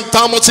വരുവാൻ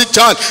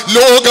താമസിച്ചാൽ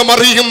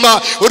ലോകമറിയുന്ന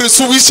ഒരു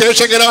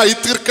സുവിശേഷകനായി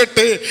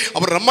തീർക്കട്ടെ,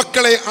 അവരുടെ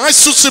മക്കളെ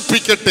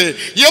ആശ്വസിപ്പിക്കട്ടെ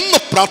എന്ന്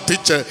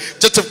പ്രാർത്ഥിച്ച്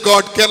church of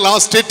God Kerala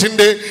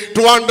സ്റ്റേറ്റിൻ്റെ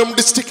Trivandrum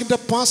ഡിസ്ട്രിക്റ്റിൻ്റെ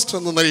pastor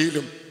എന്ന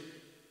നിലയിലും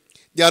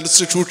ഞാൻ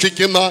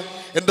ശുശ്രൂഷിക്കുന്ന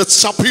എൻ്റെ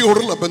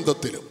സഭയോടുള്ള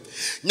ബന്ധത്തിലും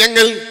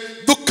ഞങ്ങൾ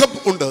ദുഃഖം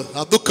ഉണ്ട്.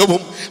 ആ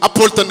ദുഃഖവും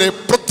അപ്പോൾ തന്നെ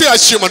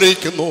പ്രത്യാശയും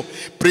അറിയിക്കുന്നു.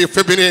 പ്രിയ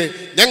ഫെമിനെ,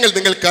 ഞങ്ങൾ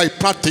നിങ്ങൾക്കായി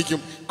പ്രാർത്ഥിക്കും.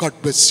 God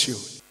bless you.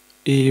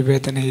 ഈ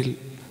വേദനയിൽ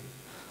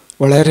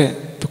വളരെ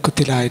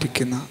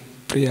ദുഃഖത്തിലായിരിക്കുന്ന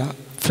പ്രിയ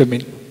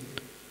ഫെമിൻ,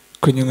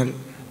 കുഞ്ഞുങ്ങൾ,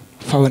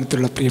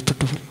 ഭവനത്തിലുള്ള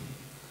പ്രിയപ്പെട്ടവർ,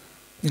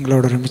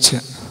 നിങ്ങളോടൊരുമിച്ച്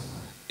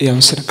ഈ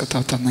അവസരം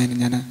കർത്താവ് തന്നതിന്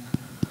ഞാൻ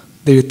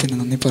ദൈവത്തിന്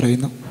നന്ദി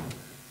പറയുന്നു.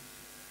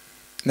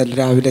 ഇന്നലെ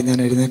രാവിലെ ഞാൻ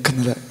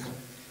എഴുന്നേൽക്കുന്നത്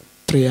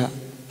പ്രിയ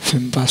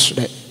ഫെം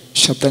പാസ്റ്ററുടെ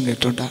ശബ്ദം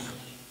കേട്ടുകൊണ്ടാണ്.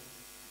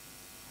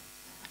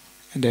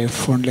 എൻ്റെ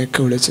ഫോണിലേക്ക്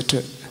വിളിച്ചിട്ട്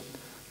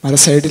മറ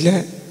സൈഡിൽ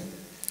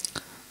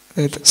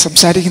അതായത്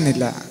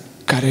സംസാരിക്കുന്നില്ല,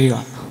 കരയുക.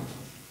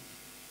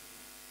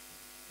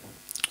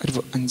 ഒരു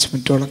 5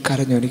 മിനിറ്റോളം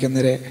കരഞ്ഞു.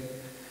 എനിക്കന്നേരം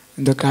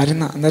എന്തോ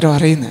കാര്യം അന്നേരം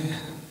അറിയുന്നേ.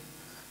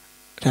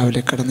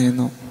 രാവിലെ കടന്നു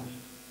ചെന്നു.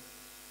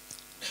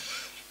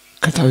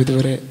 കർത്താവ്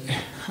ഇതുവരെ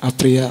ആ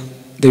പ്രിയ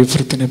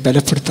ദൈവത്തിനെ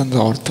ബലപ്പെടുത്തുന്നത്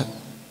ഓർത്ത്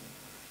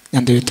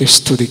ഞാൻ ദൈവത്തെ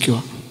സ്തുതിക്കുക.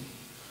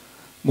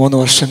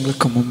 3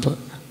 വർഷങ്ങൾക്ക് മുമ്പ്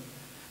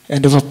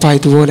എൻ്റെ പപ്പ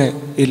ഇതുപോലെ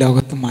ഈ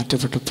ലോകത്ത്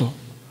മാറ്റപ്പെട്ടപ്പോൾ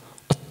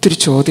ഒത്തിരി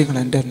ചോദ്യങ്ങൾ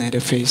എൻ്റെ നേരെ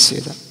ഫേസ്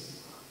ചെയ്ത.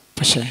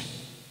 പക്ഷേ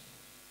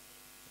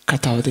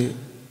കർത്താവ്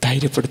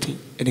ധൈര്യപ്പെടുത്തി.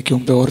 എനിക്ക്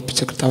മുമ്പേ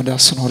ഓർപ്പിച്ച കർത്താവിൻ്റെ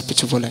ദാസൻ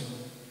ഓർപ്പിച്ച പോലെ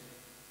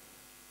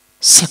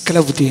സകല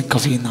ബുദ്ധിയും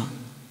കവിയുന്ന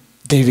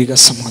ദൈവിക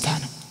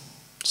സമാധാനം,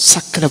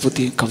 സകല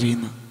ബുദ്ധിയും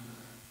കവിയുന്ന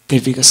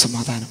ദൈവിക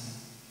സമാധാനം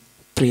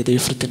പ്രിയ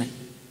ദൈവത്തിന്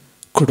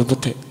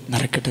കുടുംബത്തെ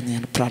നിറയ്ക്കട്ടെ എന്ന്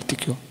ഞാൻ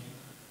പ്രാർത്ഥിക്കുക.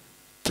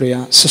 പ്രിയ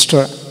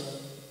സിസ്റ്റർ,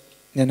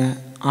 ഞാൻ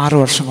 6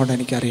 വർഷം കൊണ്ട്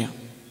എനിക്കറിയാം.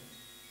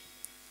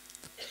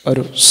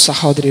 ഒരു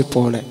സഹോദരിയെ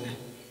പോലെ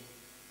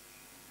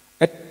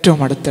ഏറ്റവും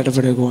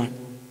അടുത്തിടപെടുവാൻ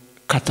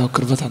കർത്താവ്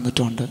കൃപ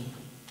തന്നിട്ടുണ്ട്.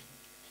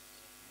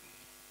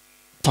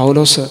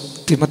 പൗലോസ്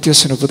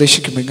തിമോഥെയോസിനെ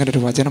ഉപദേശിക്കുമ്പോൾ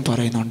ഇങ്ങനൊരു വചനം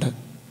പറയുന്നുണ്ട്: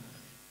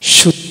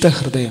 ശുദ്ധ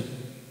ഹൃദയം,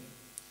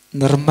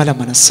 നിർമ്മല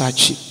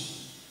മനസ്സാക്ഷി,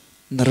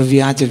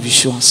 നിർവ്യാജ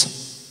വിശ്വാസം,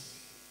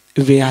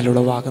 ഇവയാൽ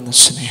ഉളവാകുന്ന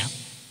സ്നേഹം.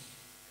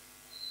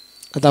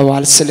 അത് ആ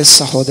വാത്സല്യ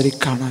സഹോദരി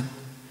കാണാൻ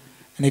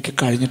എനിക്ക്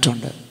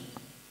കഴിഞ്ഞിട്ടുണ്ട്.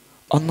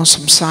 ഒന്നും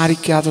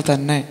സംസാരിക്കാതെ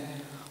തന്നെ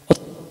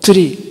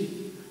ഒത്തിരി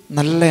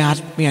നല്ല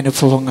ആത്മീയ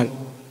അനുഭവങ്ങൾ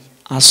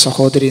ആ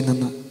സഹോദരിയിൽ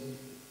നിന്ന്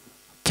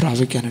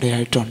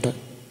പ്രാപിക്കാനിടയായിട്ടുണ്ട്.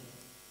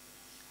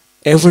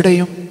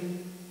 എവിടെയും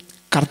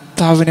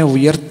കർത്താവിനെ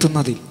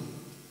ഉയർത്തുന്നതിൽ,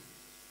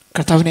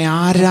 കർത്താവിനെ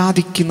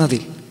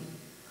ആരാധിക്കുന്നതിൽ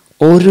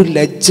ഒരു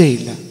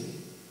ലജ്ജയില്ല.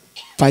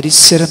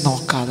 പരിസരം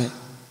നോക്കാതെ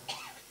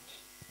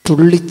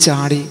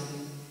തുള്ളിച്ചാടി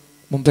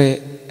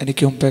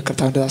എനിക്ക് മുമ്പേ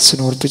കർത്താവിൻ്റെ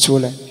ദാസനെ ഓർപ്പിച്ച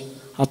പോലെ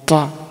അപ്പ,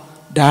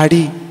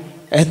 ഡാഡി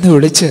എന്ന്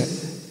വിളിച്ച്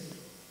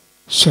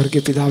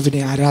സ്വർഗീയ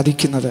പിതാവിനെ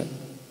ആരാധിക്കുന്നത്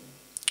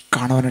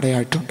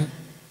കാണുവാനിടയായിട്ടുണ്ട്.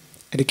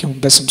 എനിക്ക്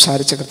മുമ്പേ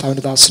സംസാരിച്ച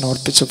കർത്താവിൻ്റെ ദാസനെ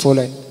ഓർപ്പിച്ച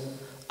പോലെ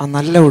ആ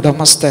നല്ല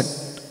ഉടമസ്ഥൻ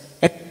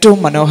ഏറ്റവും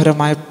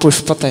മനോഹരമായ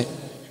പുഷ്പത്തെ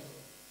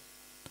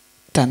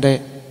തൻ്റെ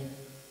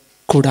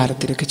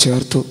കൂടാരത്തിലേക്ക്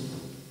ചേർത്തു.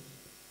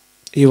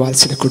 ഈ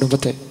വാത്സല്യ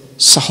കുടുംബത്തെ,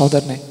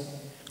 സഹോദരനെ,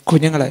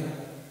 കുഞ്ഞുങ്ങളെ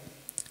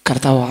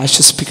കർത്താവ്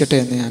ആശ്വസിപ്പിക്കട്ടെ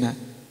എന്ന് ഞാൻ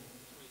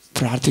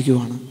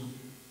പ്രാർത്ഥിക്കുവാണ്.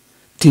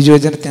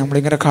 തിരുവചനത്തെ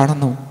നമ്മളിങ്ങനെ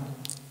കാണുന്നു: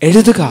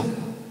 എഴുതുക,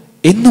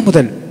 ഇന്നു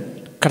മുതൽ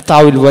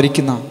കർത്താവിൽ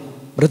വരിക്കുന്ന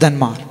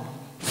മൃതന്മാർ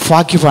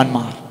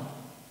ഭാഗ്യവാന്മാർ.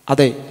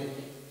 അതെ,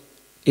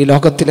 ഈ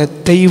ലോകത്തിലെ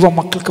ദൈവ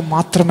മക്കൾക്ക്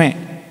മാത്രമേ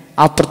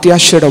ആ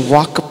പ്രത്യാശയുടെ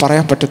വാക്ക്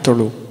പറയാൻ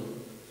പറ്റത്തുള്ളൂ.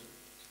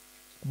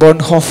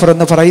 ബോൺഹോഫർ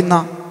എന്ന് പറയുന്ന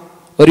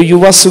ഒരു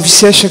യുവ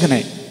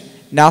സുവിശേഷകനെ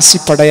നാസി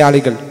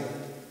പടയാളികൾ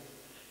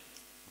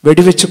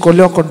വെടിവെച്ച്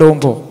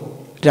കൊണ്ടുപോകുമ്പോൾ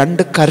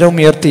 2 കരം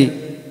ഉയർത്തി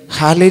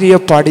ഹാലേലിയ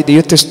പാടി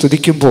ദൈവത്തെ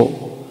സ്തുതിക്കുമ്പോൾ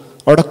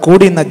അവിടെ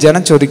കൂടിയുന്ന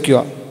ജനം ചോദിക്കുക: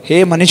 ഹേ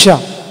മനുഷ്യ,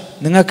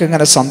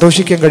 നിങ്ങൾക്കെങ്ങനെ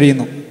സന്തോഷിക്കാൻ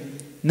കഴിയുന്നു?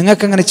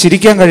 നിങ്ങൾക്കെങ്ങനെ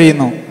ചിരിക്കാൻ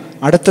കഴിയുന്നു?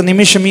 അടുത്ത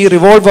നിമിഷം ഈ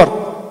റിവോൾവർ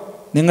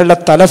നിങ്ങളുടെ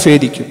തല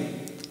ഭേദിക്കും.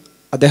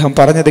 അദ്ദേഹം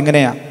പറഞ്ഞത്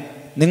ഇങ്ങനെയാ: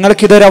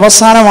 നിങ്ങൾക്കിതൊരു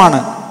അവസാനമാണ്,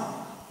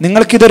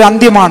 നിങ്ങൾക്കിതൊരു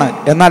അന്ത്യമാണ്,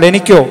 എന്നാൽ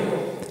എനിക്കോ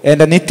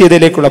എൻ്റെ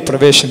നിത്യതയിലേക്കുള്ള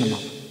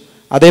പ്രവേശനമാണ്.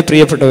 അതേ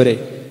പ്രിയപ്പെട്ടവരെ,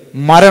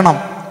 മരണം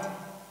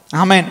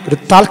ആമേൻ ഒരു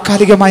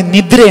താൽക്കാലികമായ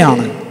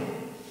നിദ്രയാണ്.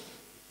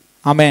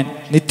 ആമേൻ,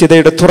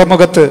 നിത്യതയുടെ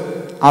തുറമുഖത്ത്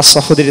ആ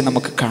സഹോദരി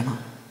നമുക്ക് കാണാം.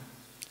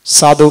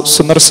 സാധു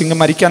സുന്ദർ സിംഗ്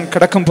മരിക്കാൻ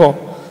കിടക്കുമ്പോൾ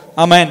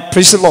ആമേൻ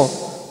പ്രൈസ് ദി ലോർഡ്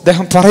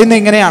അദ്ദേഹം പറയുന്നത്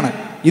ഇങ്ങനെയാണ്: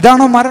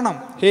 ഇതാണോ മരണം?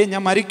 ഹേ,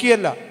 ഞാൻ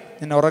മരിക്കുകയല്ല,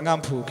 ഞാൻ ഉറങ്ങാൻ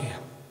പോവുകയാണ്.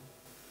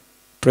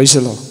 Praise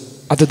the Lord.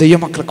 അത്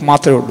ദൈവമക്കൾക്ക്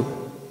മാത്രമേ ഉള്ളൂ,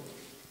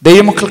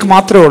 ദൈവമക്കൾക്ക്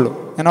മാത്രമേ ഉള്ളൂ.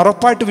 ഞാൻ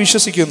ഉറപ്പായിട്ട്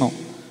വിശ്വസിക്കുന്നു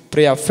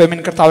പ്രിയ ഫെമിൻ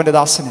കർത്താവിൻ്റെ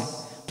ദാസനെ,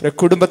 പ്രിയ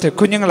കുടുംബത്തെ,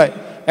 കുഞ്ഞുങ്ങളെ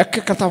ഒക്കെ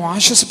കർത്താവ്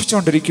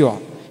ആശ്വസിപ്പിച്ചുകൊണ്ടിരിക്കുക.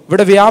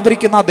 ഇവിടെ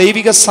വ്യാപരിക്കുന്ന ആ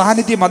ദൈവിക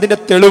സാന്നിധ്യം അതിൻ്റെ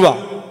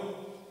തെളിവാണ്.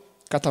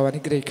 കർത്താവ്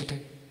അനുഗ്രഹിക്കട്ടെ.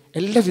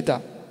 എല്ലാവിധ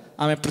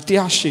ആമേൻ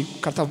പ്രത്യാശയും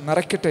കർത്താവ്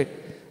നിറയ്ക്കട്ടെ.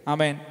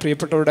 ആമേൻ.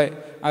 പ്രിയപ്പെട്ടവരുടെ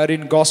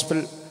ഐറിൻ ഗോസ്പൽ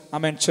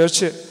ആമേൻ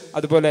ചർച്ച്,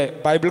 അതുപോലെ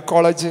ബൈബിൾ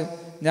കോളേജ്,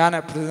 ഞാൻ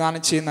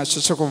പ്രതിദാനം ചെയ്യുന്ന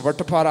ശുശ്രൂഷ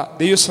വട്ടപ്പാറ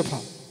ദൈവസഭ,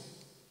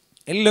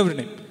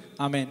 എല്ലാവരുടെയും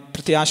ആമേൻ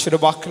പ്രത്യാശയുടെ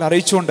വാക്കുകൾ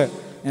അറിയിച്ചുകൊണ്ട്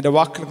എൻ്റെ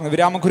വാക്കുകൾ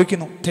വിരാമം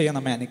കുറിക്കുന്നു. ദൈവം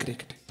നമ്മെ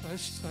അനുഗ്രഹിക്കട്ടെ.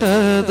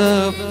 കഷ്ടത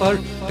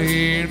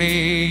പട്ടിണിയില്ലാത്ത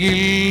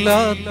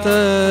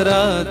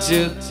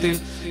രാജ്യത്തിൽ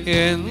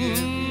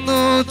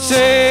എന്നു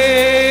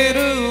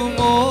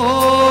ചേരുമോ,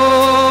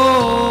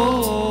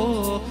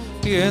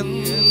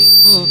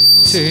 എന്നു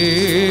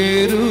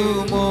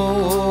ചേരുമോ?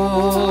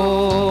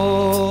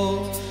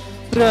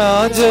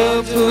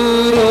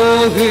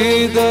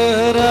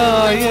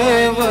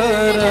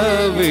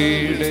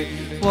 രാജപുരോഹിതരായവരവിടെ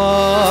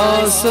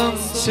വാസം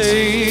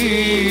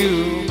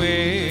ചെയ്യുമേ.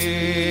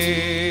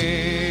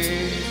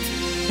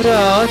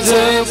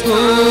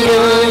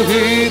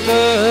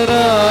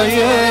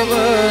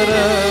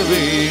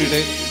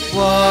 രാജപുരോഹിതരായവരവിടെ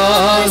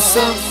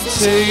വാസം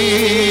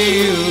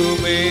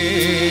ചെയ്യുമേ.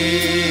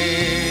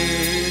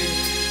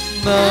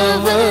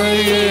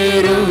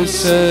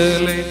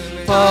 നവയെരൂശലേം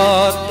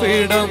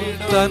പാർപ്പിടം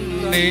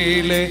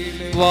തന്നിലെ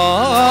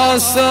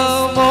വാസമോർക്കുമ്പോ,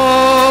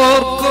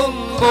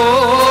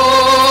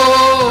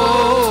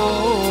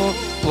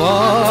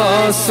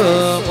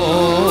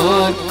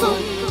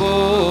 വാസമോർക്കുമ്പോ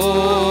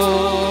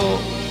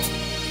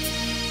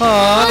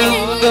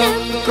ആനന്ദം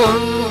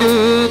കൊണ്ടു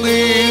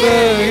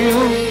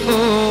നിറയുന്നു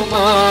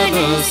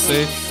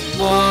മനസ്സെ,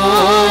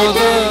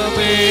 മോദമേറുന്നേ.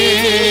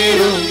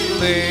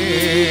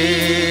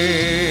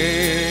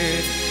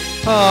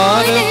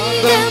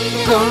 ആനന്ദം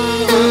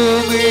കൊണ്ടു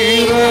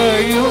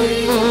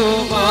നിറയുന്നു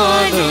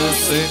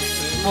മനസ്സെ,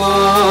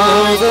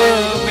 മോദമേറുന്നേ.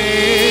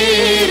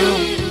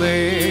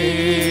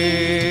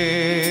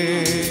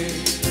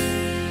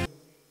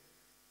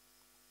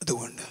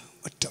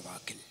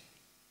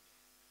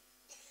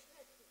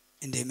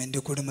 എൻ്റെയും എൻ്റെ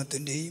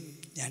കുടുംബത്തിൻ്റെയും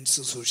ഞാൻ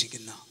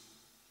ശുശ്രൂഷിക്കുന്ന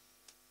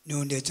new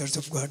India church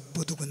of God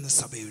പുതുകുന്ന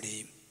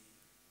സഭയുടെയും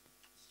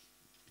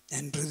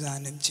ഞാൻ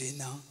പ്രദാനം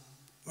ചെയ്യുന്ന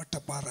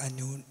Vattappara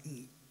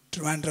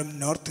Trivandrum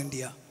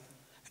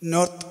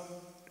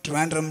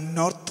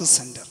north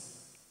centre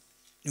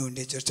new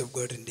India church of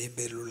ഗോഡിൻ്റെയും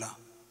പേരിലുള്ള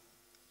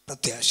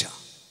പ്രത്യാശ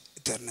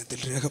ഇത്തരണത്തിൽ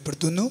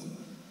രേഖപ്പെടുത്തുന്നു.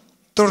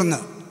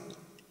 തുടർന്ന്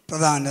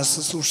പ്രധാന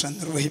ശുശ്രൂഷ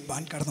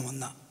നിർവഹിപ്പാൻ കടന്നു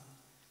വന്ന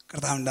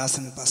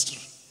കർത്താവൻദാസൻ പാസ്റ്റർ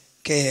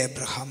കെ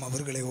എബ്രഹാം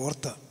അവരുകളെ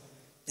ഓർത്ത്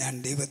ഞാൻ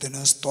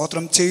ദൈവത്തിന്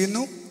സ്തോത്രം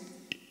ചെയ്യുന്നു.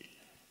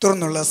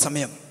 തുടർന്നുള്ള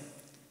സമയം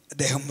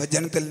അദ്ദേഹം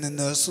വചനത്തിൽ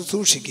നിന്ന്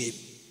ശുശ്രൂഷിക്കുകയും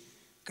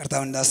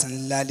കർത്താവൻദാസൻ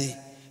ലാലി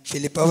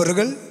ഫിലിപ്പ്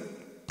അവറുകൾ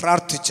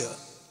പ്രാർത്ഥിച്ച്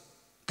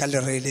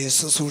കല്ലറയിലെ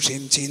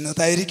ശുശ്രൂഷയും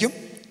ചെയ്യുന്നതായിരിക്കും.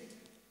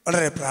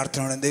 വളരെ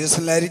പ്രാർത്ഥനയോടെ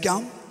ദൈവസ്ഥലായിരിക്കാം.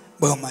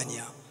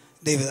 ബഹുമാനിയ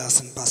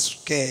ദേവദാസൻ പാസ്റ്റർ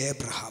കെ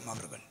എബ്രഹാം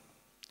അവറുകൾ.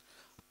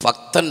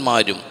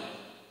 ഭക്തന്മാരും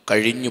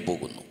കഴിഞ്ഞു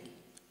പോകുന്നു,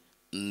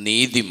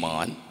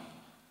 നീതിമാൻ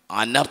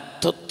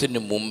അനർത്ഥത്തിനു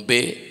മുമ്പേ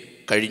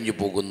കഴിഞ്ഞു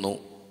പോകുന്നു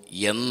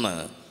എന്ന്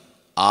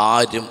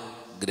ആരും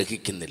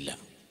ഗ്രഹിക്കുന്നില്ല.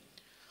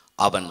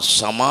 അവൻ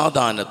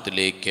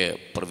സമാധാനത്തിലേക്ക്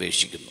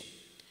പ്രവേശിക്കുന്നു.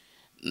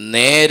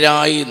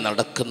 നേരായി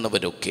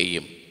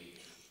നടക്കുന്നവരൊക്കെയും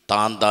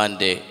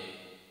താൻ്റെ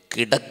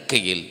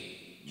കിടക്കയിൽ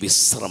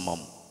വിശ്രമം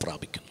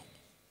പ്രാപിക്കുന്നു.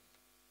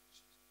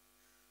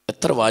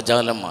 എത്ര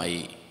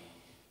വാചാലമായി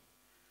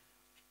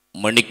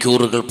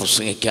മണിക്കൂറുകൾ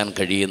പ്രസംഗിക്കാൻ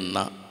കഴിയുന്ന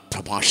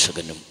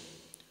പ്രഭാഷകനും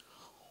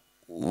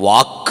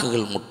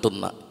വാക്കുകൾ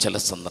മുട്ടുന്ന ചില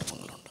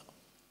സന്ദർഭങ്ങളുണ്ട്.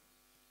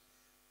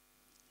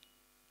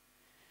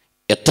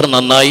 എത്ര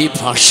നന്നായി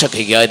ഭാഷ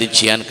കൈകാര്യം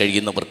ചെയ്യാൻ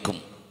കഴിയുന്നവർക്കും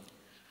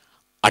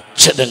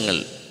അക്ഷരങ്ങൾ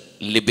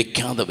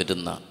ലഭിക്കാതെ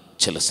വരുന്ന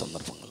ചില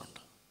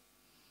സന്ദർഭങ്ങളുണ്ട്.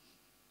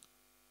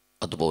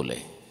 അതുപോലെ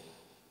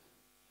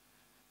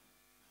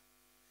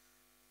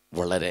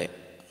വളരെ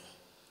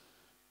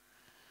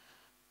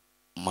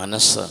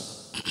മനസ്സ്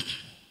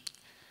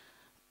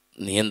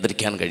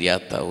നിയന്ത്രിക്കാൻ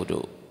കഴിയാത്ത ഒരു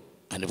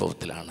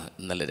അനുഭവത്തിലാണ്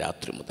ഇന്നലെ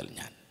രാത്രി മുതൽ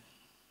ഞാൻ.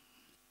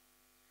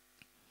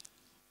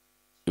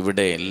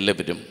 ഇവിടെ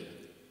എല്ലാവരും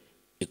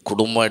ഈ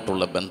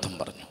കുടുംബമായിട്ടുള്ള ബന്ധം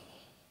പറഞ്ഞു.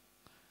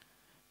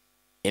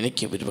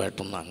 എനിക്ക്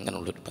ഇവരുമായിട്ടൊന്നും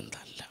അങ്ങനെയുള്ളൊരു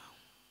ബന്ധമല്ല.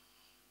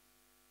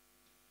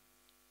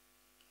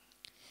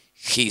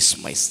 He's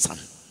my son.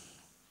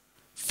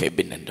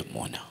 ഫെബിൻ എൻ്റെ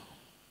മോന.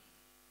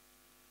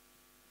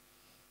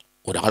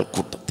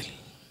 ഒരാൾക്കൂട്ടത്തിൽ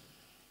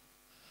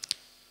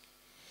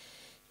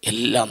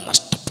എല്ലാം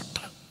നഷ്ടപ്പെട്ട്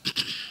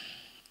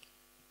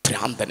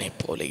ഭ്രാന്തനെ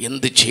പോലെ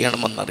എന്ത്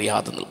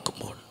ചെയ്യണമെന്നറിയാതെ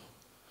നിൽക്കുമ്പോൾ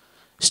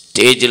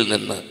സ്റ്റേജിൽ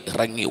നിന്ന്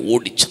ഇറങ്ങി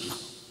ഓടിച്ചെന്ന്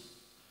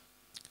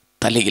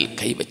തലയിൽ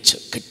കൈവച്ച്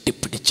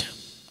കെട്ടിപ്പിടിച്ച്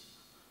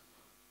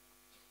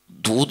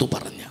ദൂതു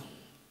പറഞ്ഞ്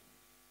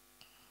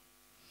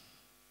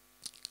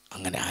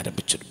അങ്ങനെ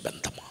ആരംഭിച്ചൊരു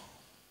ബന്ധമാണ്.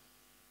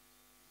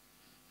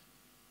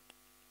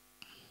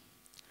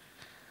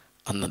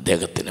 അന്ന്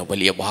അദ്ദേഹത്തിന്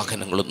വലിയ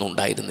വാഹനങ്ങളൊന്നും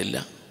ഉണ്ടായിരുന്നില്ല.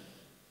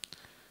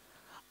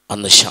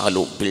 അന്ന്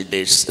ഷാലോം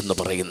ബിൽഡേഴ്സ് എന്ന്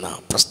പറയുന്ന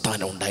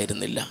പ്രസ്ഥാനം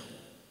ഉണ്ടായിരുന്നില്ല.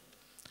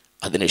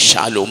 അതിന്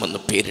ഷാലോം എന്ന്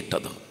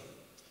പേരിട്ടത്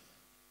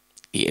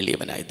ഈ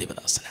എളിയവനായ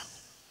ദേവദാസനാണ്.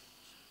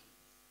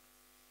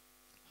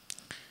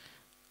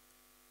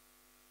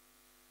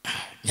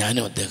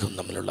 ഞാനും അദ്ദേഹവും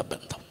തമ്മിലുള്ള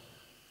ബന്ധം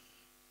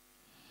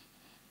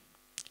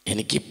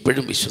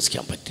എനിക്കിപ്പോഴും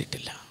വിശ്വസിക്കാൻ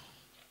പറ്റിയിട്ടില്ല.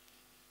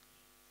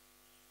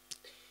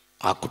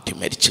 ആ കുട്ടി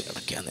മരിച്ചു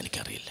കിടക്കുകയെന്ന്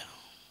എനിക്കറിയില്ല.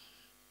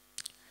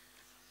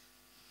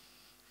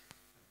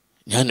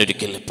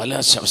 ഞാനൊരിക്കൽ പല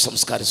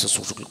ശവസംസ്കാര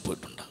ശുശ്രൂഷകളിൽ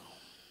പോയിട്ടുണ്ട്.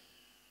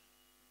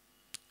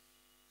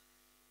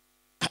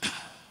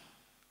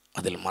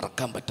 അതിൽ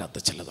മറക്കാൻ പറ്റാത്ത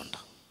ചിലതുണ്ട്.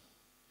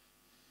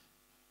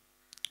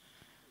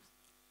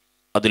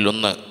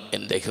 അതിലൊന്ന്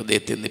എൻ്റെ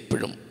ഹൃദയത്തിൽ നിന്ന്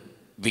ഇപ്പോഴും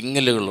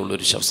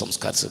വിങ്ങലുകളുള്ളൊരു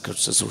ശവസംസ്കാര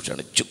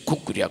ശുശ്രൂഷയാണ് ചുക്കു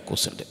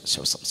കുര്യാക്കോസിൻ്റെ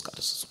ശവസംസ്കാര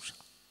ശുശ്രൂഷ.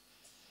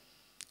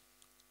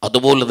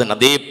 അതുപോലെ തന്നെ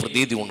അതേ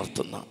പ്രതീതി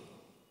ഉണർത്തുന്ന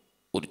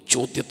ഒരു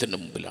ചോദ്യത്തിൻ്റെ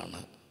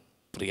മുമ്പിലാണ്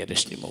പ്രിയ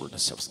രശ്നി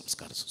മകളുടെ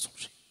ശവസംസ്കാര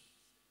ശുശ്രൂഷ.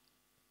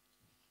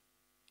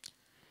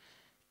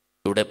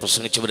 ഇവിടെ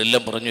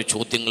പ്രസംഗിച്ചവരെല്ലാം പറഞ്ഞു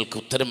ചോദ്യങ്ങൾക്ക്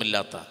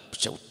ഉത്തരമില്ലാത്ത,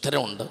 പക്ഷെ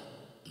ഉത്തരമുണ്ട്,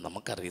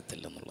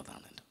 നമുക്കറിയത്തില്ല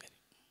എന്നുള്ളതാണ് എൻ്റെ കാര്യം.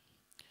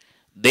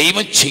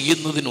 ദൈവം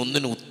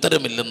ചെയ്യുന്നതിനൊന്നിനും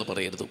ഉത്തരമില്ലെന്ന്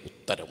പറയരുത്,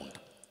 ഉത്തരമുണ്ട്.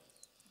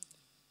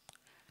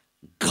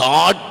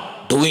 God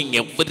doing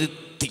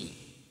everything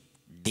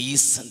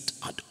decent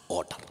and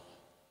order.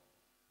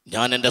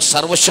 ഞാൻ എൻ്റെ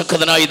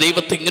സർവശക്തനായ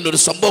ദൈവത്തെ ഇങ്ങനെ ഒരു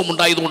സംഭവം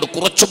ഉണ്ടായതുകൊണ്ട്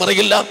കുറച്ചു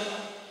പറയില്ല.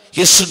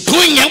 He is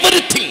doing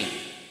everything.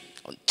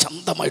 അവൻ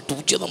ചന്തമായിട്ട്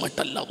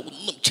ഉചിതമായിട്ടല്ലാതെ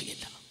ഒന്നും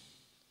ചെയ്യില്ല.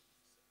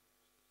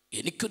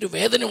 എനിക്കൊരു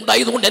വേദന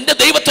ഉണ്ടായതുകൊണ്ട് എൻ്റെ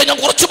ദൈവത്തെ ഞാൻ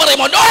കുറച്ച്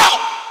പറയുമോ?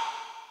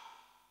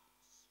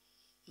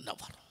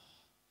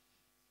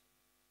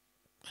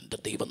 എൻ്റെ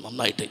ദൈവം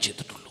നന്നായിട്ടേ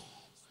ചെയ്തിട്ടുള്ളൂ.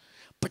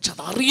 പക്ഷെ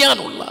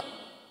അതറിയാനുള്ള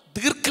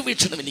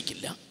ദീർഘവീക്ഷണം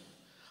എനിക്കില്ല,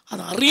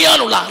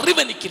 അതറിയാനുള്ള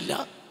അറിവ് എനിക്കില്ല,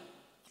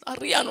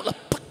 അതറിയാനുള്ള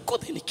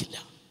പക്വത എനിക്കില്ല.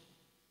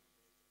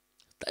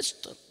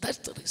 That's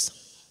the reason.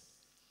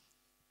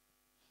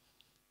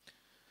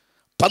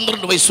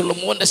 12 വയസ്സുള്ള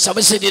മോൻ്റെ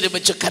ശവശരീരം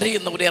വെച്ച്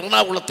കരയുന്ന ഒരു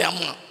എറണാകുളത്തെ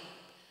അമ്മ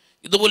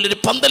ഇതുപോലൊരു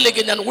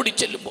പന്തലിലേക്ക് ഞാൻ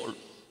ഓടിച്ചെല്ലുമ്പോൾ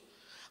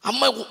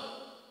അമ്മ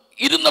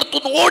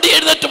ഇരുന്നിടത്തുനിന്ന് ഓടി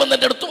എഴുന്നേറ്റ് വന്ന്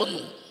എൻ്റെ അടുത്ത്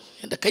വന്നു.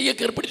 എൻ്റെ കയ്യെ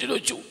കയറി പിടിച്ചു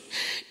ചോദിച്ചു,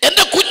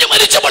 എൻ്റെ കുഞ്ഞ്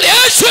മരിച്ചപ്പോൾ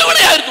യേശു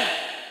എവിടെയായിരുന്നു?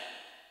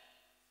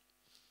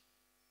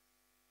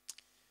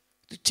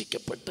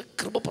 രക്ഷിക്കപ്പെട്ട്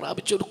കൃപ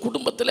പ്രാപിച്ച ഒരു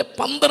കുടുംബത്തിലെ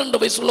 12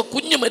 വയസ്സുള്ള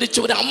കുഞ്ഞ് മരിച്ച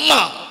ഒരു അമ്മ,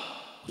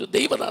 ഒരു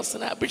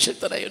ദൈവദാസന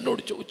അഭിഷിക്തനായി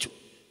എന്നോട് ചോദിച്ചു,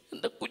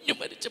 എൻ്റെ കുഞ്ഞ്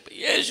മരിച്ചപ്പോൾ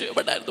യേശു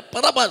എവിടെയായിരുന്നു?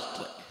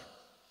 പറപാസ്റ്റർ.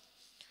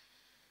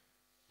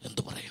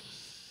 എന്തു പറയും?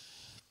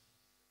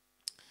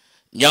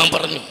 ഞാൻ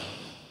പറഞ്ഞു,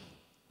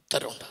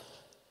 ഉത്തരവുണ്ട്.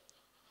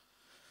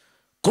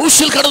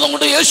 ക്രൂശിൽ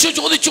കിടന്നുകൊണ്ട് യേശു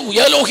ചോദിച്ചു,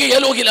 ഏലോഹി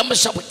ഏലോഹി ലമ്മ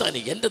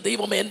ശബക്താനി, എൻ്റെ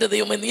ദൈവമേ എൻ്റെ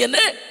ദൈവമേ നീ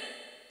എന്നെ.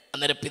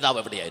 അന്നേരം പിതാവ്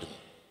എവിടെയായിരുന്നു?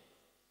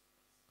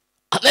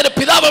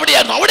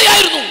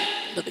 അവിടെയായിരുന്നു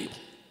എൻ്റെ ദൈവം.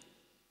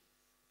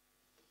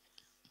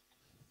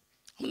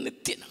 അവൻ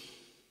നിത്യനാണ്.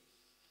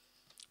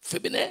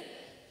 ഫെബിനെ,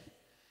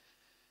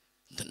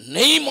 the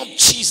name of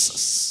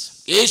Jesus,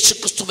 യേശു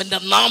ക്രിസ്തുവിൻ്റെ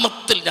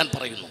നാമത്തിൽ ഞാൻ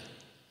പറയുന്നു,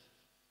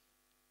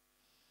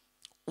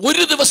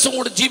 ഒരു ദിവസം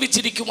കൂടെ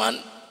ജീവിച്ചിരിക്കുവാൻ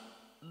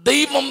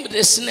ദൈവം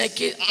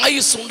രസ്നയ്ക്ക്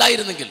ആയുസ്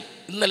ഉണ്ടായിരുന്നെങ്കിൽ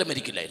ഇന്നലെ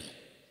മരിക്കില്ലായിരുന്നു.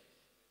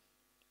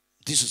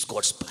 This is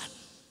God's plan.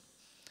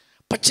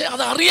 പക്ഷെ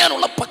അത്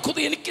അറിയാനുള്ള പക്വത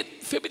എനിക്ക്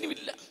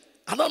ഫെബിനുമില്ല.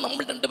 അതാണ്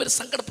നമ്മൾ രണ്ടുപേരും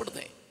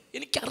സങ്കടപ്പെടുന്നത്.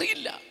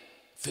 എനിക്കറിയില്ല,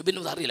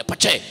 ഫെബിനും അറിയില്ല.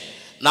 പക്ഷേ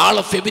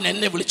നാളെ ഫെബിൻ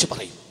എന്നെ വിളിച്ച്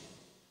പറയും,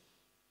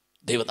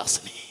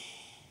 ദൈവദാസനെ,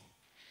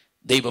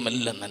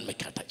 ദൈവമെല്ലാം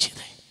നന്മയ്ക്കാട്ടാ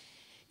ചെയ്തേ.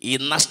 ഈ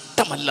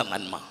നഷ്ടമല്ല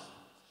നന്മ.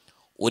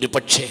 ഒരു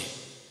പക്ഷേ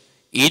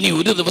ഇനി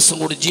ഒരു ദിവസം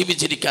കൂടി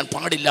ജീവിച്ചിരിക്കാൻ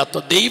പാടില്ലാത്ത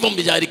ദൈവം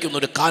വിചാരിക്കുന്ന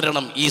ഒരു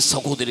കാരണം ഈ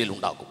സഹോദരിയിൽ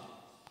ഉണ്ടാകും.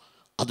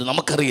 അത്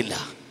നമുക്കറിയില്ല.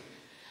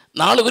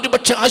 നാളെ ഒരു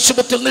പക്ഷേ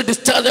ആശുപത്രിയിൽ നിന്ന്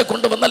ഡിസ്ചാർജ്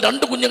കൊണ്ടുവന്നാൽ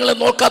 2 കുഞ്ഞുങ്ങളെ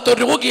നോക്കാത്ത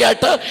ഒരു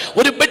രോഗിയായിട്ട്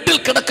ഒരു ബെഡിൽ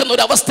കിടക്കുന്ന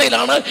ഒരു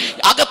അവസ്ഥയിലാണ്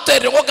അകത്തെ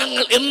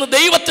രോഗങ്ങൾ എന്ന്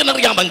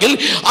ദൈവത്തിനറിയാമെങ്കിൽ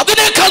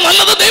അതിനേക്കാൾ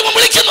നല്ലത് ദൈവം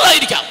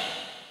വിളിക്കുന്നതായിരിക്കാം.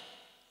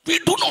 We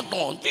do not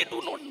know.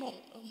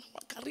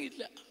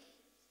 നമുക്കറിയില്ല.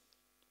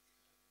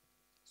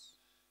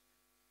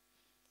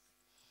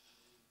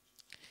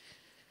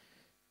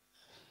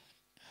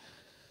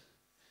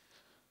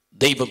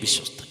 ദൈവം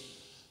വിശ്വസ്തൻ.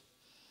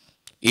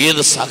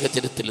 ഏത്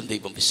സാഹചര്യത്തിലും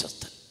ദൈവം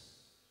വിശ്വസ്തൻ.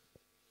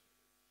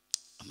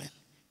 ആമേൻ.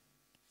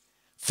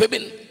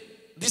 Febin,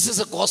 this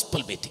is A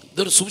gospel meeting.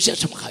 ഇതൊരു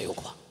സുവിശേഷ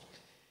മഹായോഗമാണ്.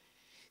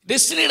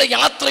 ഡെസ്റ്റിനിയുടെ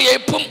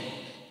യാത്രയേപ്പം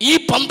ഈ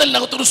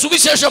പന്തലിനകത്തൊരു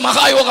സുവിശേഷ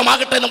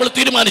മഹായോഗമാകട്ടെ നമ്മൾ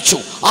തീരുമാനിച്ചു.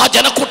 ആ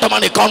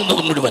ജനക്കൂട്ടമാണ് ഈ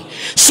കാണുന്നത് മുഴുവൻ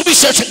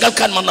സുവിശേഷം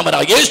കേൾക്കാൻ വന്നവരാ.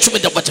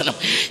 യേശുവിന്റെ വചനം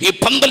ഈ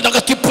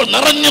പന്തലിനകത്ത് ഇപ്പോൾ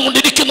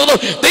നിറഞ്ഞുകൊണ്ടിരിക്കുന്നത്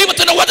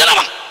ദൈവത്തിന്റെ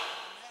വചനമാണ്.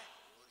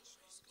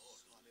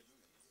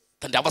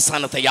 തൻ്റെ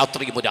അവസാനത്തെ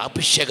യാത്രയും ഒരു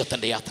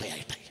അഭിഷേകത്തിൻ്റെ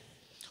യാത്രയാകട്ടെ,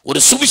 ഒരു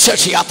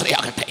സുവിശേഷ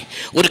യാത്രയാകട്ടെ,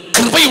 ഒരു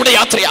കൃപയുടെ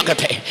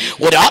യാത്രയാകട്ടെ,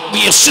 ഒരു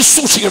ആത്മീയ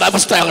ശുശ്രൂഷയുടെ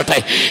അവസ്ഥയാകട്ടെ.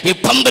 ഈ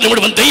പന്തൽ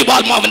മുഴുവൻ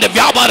ദൈവാത്മാവിന്റെ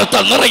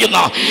വ്യാപാരത്താൽ നിറയുന്ന,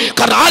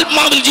 കാരണം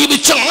ആത്മാവിൽ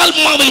ജീവിച്ച,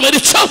 ആത്മാവിൽ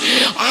മരിച്ച,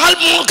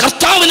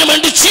 കർത്താവിന്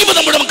വേണ്ടി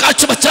ജീവിതം മുഴുവൻ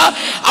കാഴ്ചവെച്ച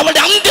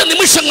അവരുടെ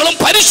അന്ത്യനിമിഷങ്ങളും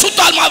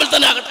പരിശുദ്ധാത്മാവിൽ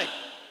തന്നെ ആകട്ടെ.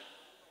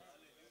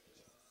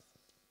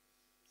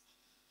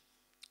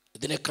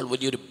 ഇതിനേക്കാൾ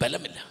വലിയൊരു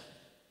ബലമില്ല.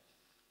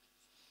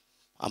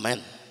 ആമേൻ.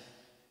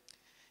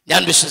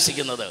 ഞാൻ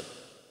വിശ്വസിക്കുന്നത്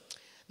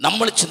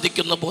നമ്മൾ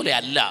ചിന്തിക്കുന്ന പോലെ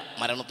അല്ല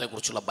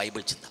മരണത്തെക്കുറിച്ചുള്ള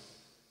ബൈബിൾ ചിന്ത.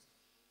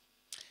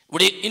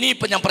 ഇവിടെ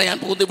ഇനിയിപ്പോൾ ഞാൻ പറയാൻ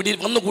പോകുന്നത് ഇവിടെ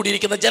വന്നു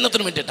കൂടിയിരിക്കുന്ന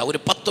ജനത്തിന് വേണ്ടിയിട്ടാണ്. ഒരു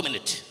 10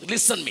 മിനിറ്റ്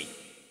ലിസൺ മീ.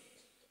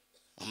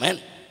 ആമേൻ.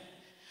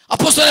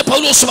 അപ്പോസ്തലനായ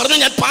പൗലോസ് പറഞ്ഞു,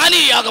 ഞാൻ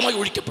പാനീയയാഗമായി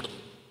ഒഴിക്കപ്പെടുന്നു.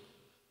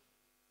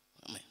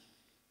 ആമേൻ.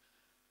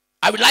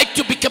 I would like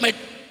to become A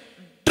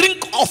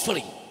drink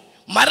offering.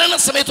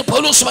 മരണസമയത്ത്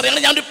പൗലോസ്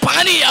പറയുകയാണ്, ഞാനൊരു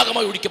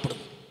പാനീയയാഗമായി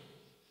ഒഴിക്കപ്പെടുന്നു.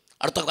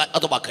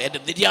 അടുത്ത വാക്ക്,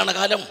 എൻ്റെ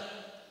നിര്യാണകാലം.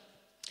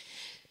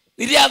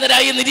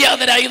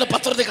 നിര്യാതരായി എന്ന്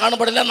പത്രത്തിൽ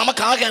കാണപ്പെടില്ല.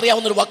 നമുക്കാകെ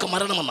അറിയാവുന്നൊരു വാക്ക്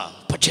മരണമെന്നാണ്.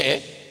 പക്ഷേ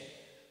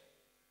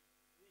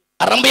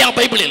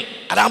ബൈബിളിൽ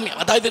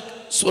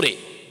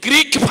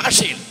ഗ്രീക്ക്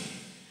ഭാഷയിൽ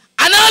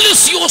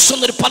അനാലിസിയോസ്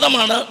എന്നൊരു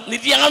പദമാണ്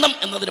നിര്യാണം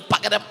എന്നതിന്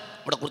പകരം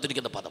ഇവിടെ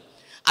കൊടുത്തിരിക്കുന്ന പദം.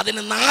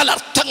 അതിന് 4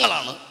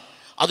 അർത്ഥങ്ങളാണ്.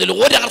 അതിൽ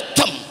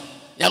ഒരർത്ഥം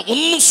ഞാൻ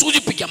ഒന്നും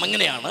സൂചിപ്പിക്കാം.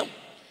 എങ്ങനെയാണ്?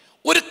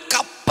 ഒരു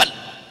കപ്പൽ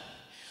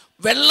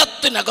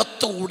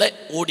വെള്ളത്തിനകത്തൂടെ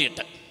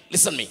ഓടിയിട്ട്,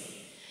 ലിസൺ മീ,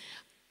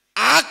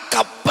 ആ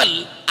കപ്പൽ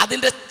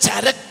അതിൻ്റെ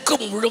ചരക്ക്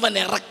മുഴുവൻ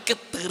ഇറക്കി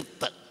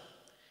തീർത്ത്,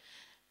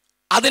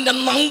 അതിൻ്റെ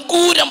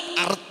നങ്കൂരം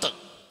അറുത്ത്,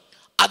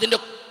 അതിൻ്റെ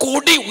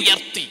കൊടി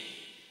ഉയർത്തി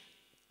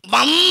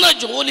വന്ന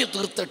ജോലി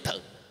തീർത്തിട്ട്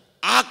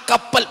ആ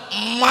കപ്പൽ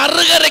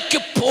മറുകരയ്ക്ക്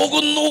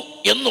പോകുന്നു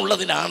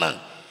എന്നുള്ളതിനാണ്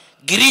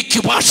ഗ്രീക്ക്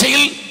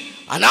ഭാഷയിൽ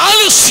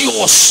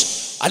അനാലിസിയോസ്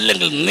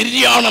അല്ലെങ്കിൽ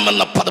നിര്യാണം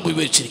എന്ന പദം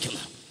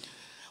ഉപയോഗിച്ചിരിക്കുന്നത്.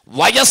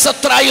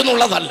 വയസ്സെത്ര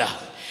എന്നുള്ളതല്ല,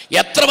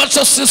 എത്ര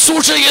വർഷം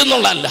ശുശ്രൂഷ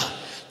എന്നുള്ളതല്ല,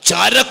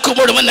 ചരക്ക്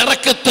മുഴുവൻ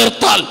ഇറക്കി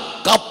തീർത്താൽ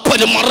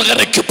കപ്പൽ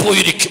മറുകരയ്ക്ക്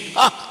പോയിരിക്കും.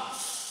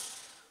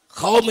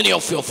 How many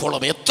of you follow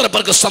me? എത്ര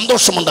പേർക്ക്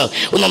സന്തോഷമുണ്ട്?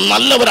 ഒന്ന്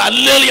നല്ലവർ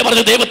ഹല്ലേലൂയ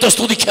പറഞ്ഞ് ദൈവത്തെ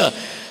സ്തുതിക്കുക.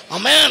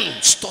 ആമേൻ.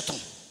 സ്തോത്രം.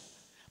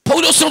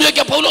 പൗലോസിനോട്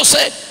ചോദിക്കുക,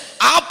 പൗലോസേ,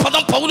 ആ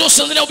പദം പൗലോസ്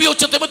എന്തിനാ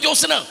ഉപയോഗിച്ച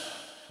തിമോഥെയോസിന്?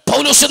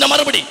 പൗലോസിന്റെ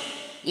മറുപടി,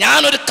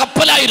 ഞാനൊരു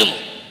കപ്പലായിരുന്നു,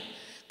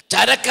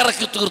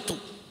 ചരക്കിറക്കി തീർത്തു,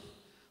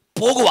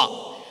 പോകുക.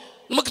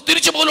 നമുക്ക്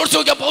തിരിച്ചു പൗലോസ്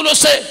ചോദിക്കാം,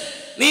 പൗലോസേ,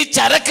 നീ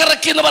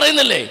ചരക്കിറക്കി എന്ന്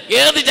പറയുന്നില്ലേ?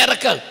 ഏത്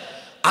ചരക്ക്?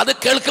 അത്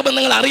കേൾക്കുമ്പോൾ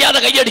നിങ്ങൾ അറിയാതെ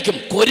കൈയടിക്കും.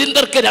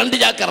 കൊരിന്തർക്ക് 2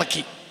 ചാക്ക്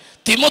ഇറക്കി,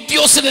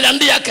 തിമോഥെയോസിന്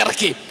 2 ചാക്ക്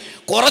ഇറക്കി,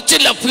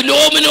 കുറച്ചില്ല,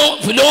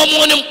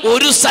 ഫിലോമോനും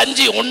 1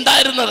 സഞ്ചി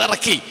ഉണ്ടായിരുന്നത്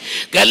ഇറക്കി,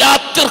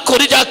 ഗലാത്യർക്ക്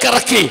 1 ചാക്ക്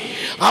ഇറക്കി,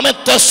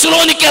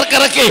 തെസ്സലോനിക്കർക്ക്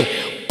ഇറക്കി,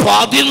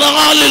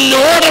 14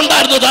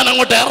 ലോഡുണ്ടായിരുന്നു താൻ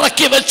അങ്ങോട്ട്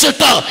ഇറക്കി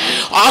വെച്ചിട്ട്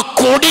ആ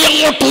കൊടി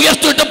അങ്ങോട്ട്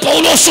ഉയർത്തിയിട്ട്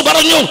പൗലോസ്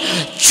പറഞ്ഞു,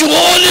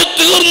 ജോലി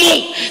തീർന്നു,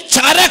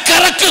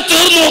 ചരക്കരക്ക്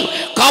തീർന്നു,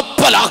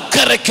 കപ്പൽ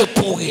അക്കരയ്ക്ക്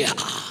പോവുകയാ.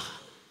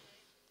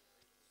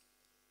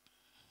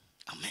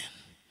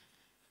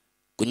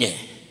 കുഞ്ഞെ,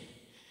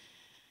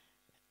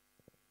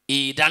 ഈ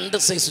 2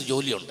 സൈസ്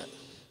ജോലിയുണ്ട്.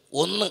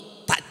 ഒന്ന്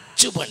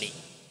തച്ചുപണി,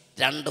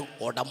 2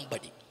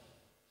 ഉടമ്പടി.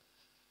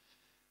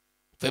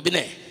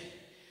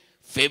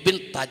 ഫെബിൻ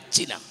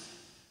തച്ചിന.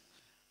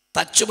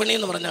 തച്ചുപണി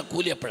എന്ന് പറഞ്ഞാൽ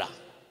കൂലി എപ്പോഴാ?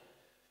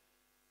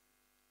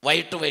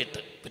 വൈകിട്ട്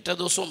പിറ്റേ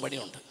ദിവസവും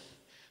പണിയുണ്ട്.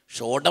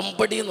 പക്ഷെ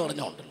ഉടമ്പടി എന്ന്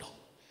പറഞ്ഞാൽ ഉണ്ടല്ലോ,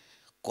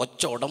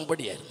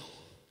 ഉടമ്പടിയായിരുന്നു.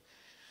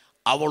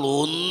 അവൾ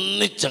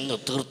ഒന്നിച്ചങ്ങ്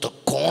തീർത്ത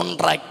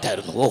കോൺട്രാക്റ്റ്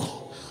ആയിരുന്നു.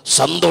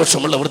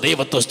 സന്തോഷമുള്ളവർ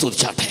ദൈവത്തെ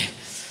സ്തുതിച്ചാട്ടെ.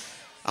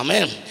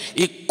 ആമേൻ.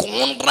 ഈ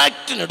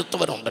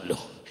കോൺട്രാക്റ്റിനെടുത്തവരുണ്ടല്ലോ,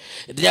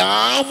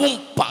 രാവും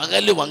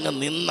പകലും അങ്ങ്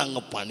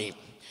നിന്നങ്ങ് പണിയും.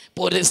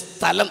 ഇപ്പോൾ ഒരു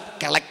സ്ഥലം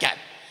കിളയ്ക്കാൻ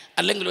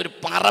അല്ലെങ്കിൽ ഒരു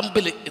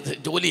പറമ്പിൽ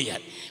ജോലി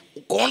ചെയ്യാൻ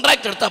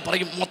കോൺട്രാക്റ്റ് എടുത്താൽ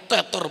പറയും മൊത്തം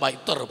എത്ര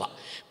രൂപ.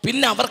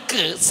 പിന്നെ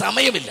അവർക്ക്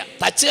സമയമില്ല.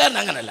 തച്ചുകാരൻ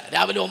അങ്ങനല്ല,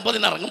 രാവിലെ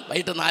 9 ഇറങ്ങും,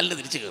 വൈകിട്ട് 4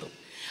 തിരിച്ചു കയറും.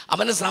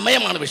 അവന്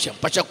സമയമാണ് വിഷയം.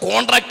 പക്ഷെ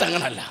കോൺട്രാക്റ്റ്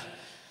അങ്ങനല്ല.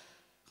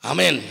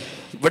 ആമേൻ.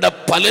 ഇവിടെ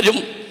പലരും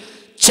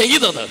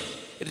ചെയ്തത്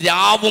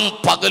രാവും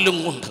പകലും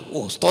കൊണ്ട്,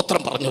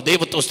 സ്തോത്രം പറഞ്ഞു,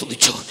 ദൈവത്തെ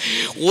സ്തുതിച്ചു,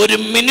 1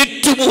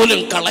 മിനിറ്റ്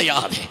പോലും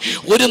കളയാതെ,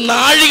 1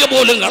 നാഴിക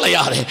പോലും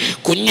കളയാതെ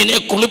കുഞ്ഞിനെ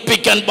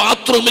കുളിപ്പിക്കാൻ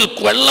ബാത്റൂമിൽ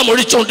വെള്ളം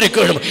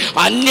ഒഴിച്ചുകൊണ്ടിരിക്കുകയും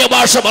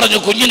അന്യഭാഷ പറഞ്ഞു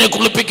കുഞ്ഞിനെ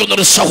കുളിപ്പിക്കുന്ന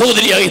ഒരു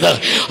സഹോദരിയായത്.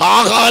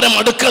 ആഹാരം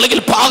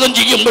അടുക്കളയിൽ പാകം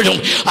ചെയ്യുമ്പോഴും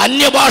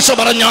അന്യഭാഷ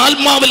പറഞ്ഞ്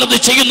ആത്മാവിൽ അത്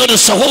ചെയ്യുന്ന ഒരു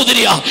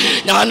സഹോദരിയാ.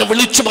 ഞാൻ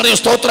വിളിച്ചു പറയും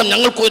സ്തോത്രം.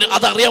 ഞങ്ങൾക്ക്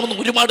അതറിയാവുന്ന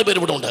ഒരുപാട് പേര്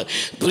ഇവിടെ ഉണ്ട്.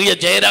 പ്രിയ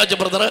ജയരാജ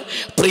ബ്രദർ,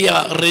 പ്രിയ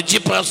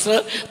റെജി പാസ്റ്റർ,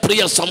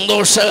 പ്രിയ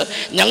സന്തോഷ്,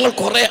 ഞങ്ങൾ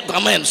കുറേ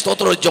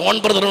സ്തോത്രം, ജോൺ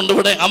ബ്രദർ ഉണ്ട്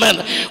ഇവിടെ. അമേൻ.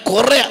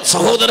 കുറെ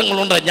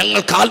സഹോദരങ്ങളുണ്ട്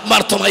ഞങ്ങൾക്ക്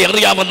ആത്മാർത്ഥമായി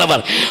അറിയാവുന്നവർ.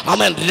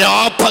 അമേൻ.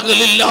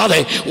 രാപ്പകലില്ലാതെ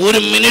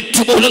 1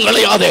 മിനിറ്റ് പോലും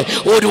കളയാതെ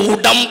ഒരു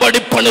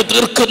ഉടമ്പടിപ്പണി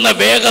തീർക്കുന്ന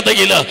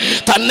വേഗതയിൽ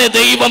തന്നെ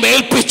ദൈവം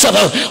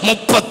ഏൽപ്പിച്ചത്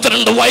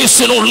 32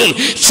 വയസ്സിനുള്ളിൽ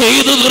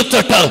ചെയ്തു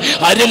തീർത്തിട്ട്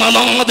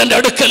അരുമനാഥന്റെ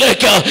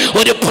അടുക്കലേക്ക്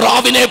ഒരു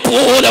പ്രാവിനെ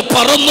പോലെ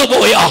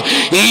പറന്നുപോയ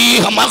ഈ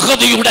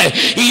മഹതിയുടെ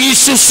ഈ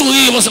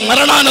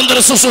മരണാനന്തര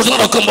ശുശ്രൂഷ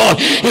നടക്കുമ്പോൾ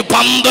ഈ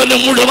പന്തല്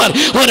മുഴുവൻ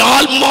ഒരു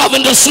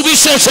ആത്മാവിന്റെ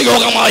സുവിശേഷ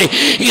യോഗമായി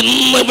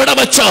ഇന്ന് ഇവിടെ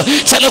വെച്ച്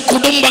ചില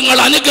കുടുംബങ്ങൾ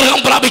അനുഗ്രഹം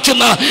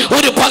പ്രാപിക്കുന്ന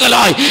ഒരു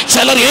പകലായി,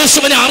 ചിലർ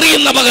യേശുവിനെ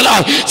അറിയുന്ന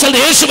പകലായി, ചിലർ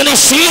യേശുവിനെ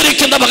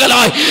സ്വീകരിക്കുന്ന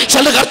പകലായി,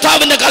 ചിലർ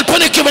കർത്താവിന്റെ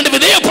കൽപ്പനയ്ക്ക് വേണ്ടി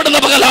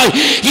വിധേയപ്പെടുന്ന പകലായി,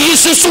 ഈ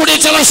ശുശ്രൂഷ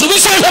ചില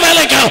സുവിശേഷ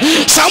വേലയ്ക്ക്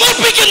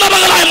സമർപ്പിക്കുന്ന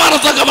പകലായി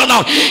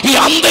മാറത്തക്കവണ്ണം ഈ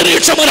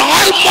അന്തരീക്ഷം ഒരു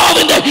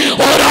ആത്മാവിന്റെ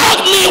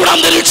ഒരാഗ്നിയുടെ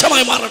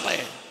അന്തരീക്ഷമായി മാറട്ടെ.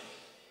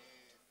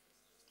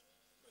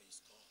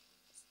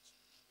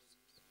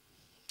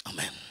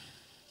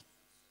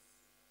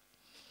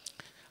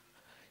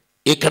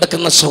 ഈ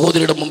കിടക്കുന്ന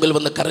സഹോദരിയുടെ മുമ്പിൽ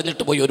വന്ന്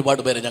കരഞ്ഞിട്ട് പോയി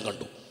ഒരുപാട് പേരെ ഞാൻ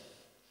കണ്ടു,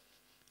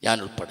 ഞാൻ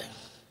ഉൾപ്പെടെ.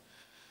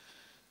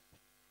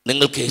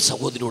 നിങ്ങൾക്ക് ഈ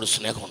സഹോദരിയോട്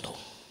സ്നേഹമുണ്ടോ?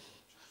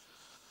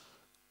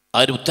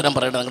 ആരും ഉത്തരം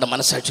പറയണം, നിങ്ങളുടെ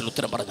മനസ്സാക്ഷിയിൽ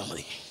ഉത്തരം പറഞ്ഞാൽ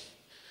മതി.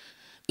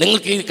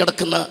 നിങ്ങൾക്ക് ഈ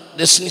കിടക്കുന്ന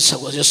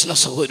രസ്ന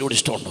സഹോദരിയോട്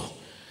ഇഷ്ടമുണ്ടോ?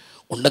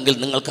 ഉണ്ടെങ്കിൽ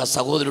നിങ്ങൾക്ക് ആ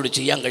സഹോദരിയോട്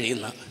ചെയ്യാൻ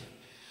കഴിയുന്ന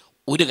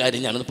ഒരു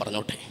കാര്യം ഞാനത്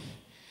പറഞ്ഞോട്ടെ.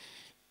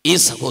 ഈ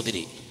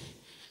സഹോദരി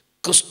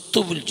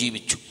ക്രിസ്തുവിൽ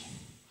ജീവിച്ചു,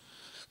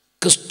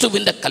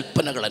 ക്രിസ്തുവിൻ്റെ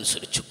കൽപ്പനകൾ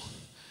അനുസരിച്ചു,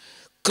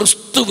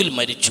 ക്രിസ്തുവിൽ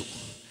മരിച്ചു,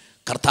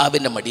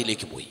 കർത്താവിൻ്റെ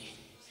മടിയിലേക്ക് പോയി.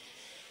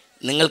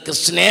 നിങ്ങൾക്ക്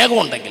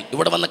സ്നേഹമുണ്ടെങ്കിൽ,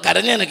 ഇവിടെ വന്ന്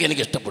കരഞ്ഞാനൊക്കെ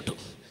എനിക്ക് ഇഷ്ടപ്പെട്ടു,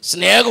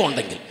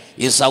 സ്നേഹമുണ്ടെങ്കിൽ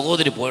ഈ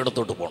സഹോദരി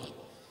പോയിടത്തോട്ട് പോകണം.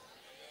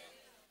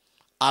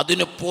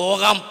 അതിന്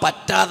പോകാൻ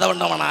പറ്റാതെ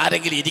വണ്ണമാണ്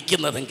ആരെങ്കിലും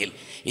ഇരിക്കുന്നതെങ്കിൽ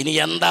ഇനി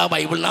എന്താ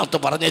ബൈബിളിനകത്ത്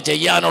പറഞ്ഞ്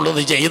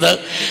ചെയ്യാനുള്ളത് ചെയ്ത്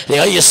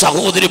ഈ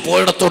സഹോദരി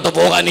പോയിടത്തോട്ട്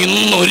പോകാൻ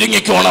ഇന്ന്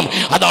ഒരുങ്ങിക്കോണം.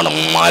 അതാണ്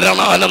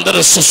മരണാനന്തര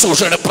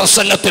ശുശ്രൂഷയുടെ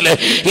പ്രസംഗത്തിലെ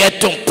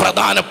ഏറ്റവും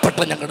പ്രധാനപ്പെട്ട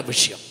ഞങ്ങളുടെ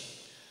വിഷയം.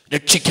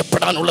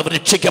 രക്ഷിക്കപ്പെടാനുള്ളവർ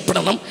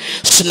രക്ഷിക്കപ്പെടണം,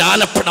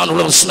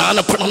 സ്നാനപ്പെടാനുള്ളവർ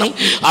സ്നാനപ്പെടണം,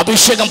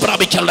 അഭിഷേകം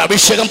പ്രാപിക്കാനുള്ള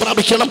അഭിഷേകം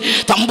പ്രാപിക്കണം,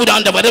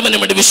 തമ്പുരാന്റെ വരവിന്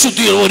വേണ്ടി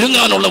വിശുദ്ധി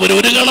ഒരുങ്ങാനുള്ളവർ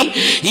ഒരുങ്ങണം.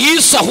 ഈ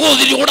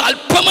സഹോദരിയോട്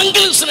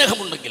അല്പമെങ്കിലും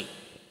സ്നേഹമുണ്ടെങ്കിൽ,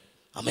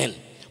 ആമേൻ,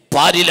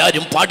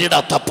 പാരിലാരും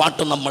പാടിടാത്ത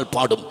പാട്ട് നമ്മൾ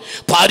പാടും,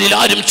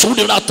 പാരിലാരും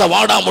ചൂടിടാത്ത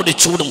വാടാമൊടി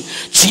ചൂടും,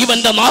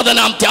 ജീവന്റെ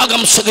നാഥനാം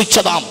ത്യാഗം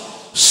സഹിച്ചതാം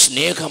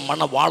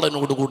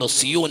സ്നേഹമണവാളനോടുകൂടെ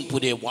സിയോൻ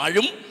പുരെ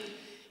വാഴും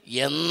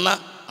എന്ന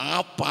ആ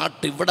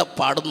പാട്ട് ഇവിടെ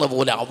പാടുന്ന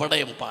പോലെ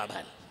അവിടെയും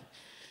പാടാൻ.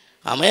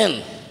 ആമേൻ.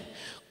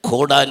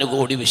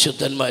 കോടാനുകോടി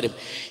വിശുദ്ധന്മാരും.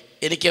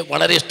 എനിക്ക്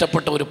വളരെ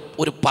ഇഷ്ടപ്പെട്ട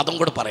ഒരു പദം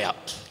കൂടെ പറയാം.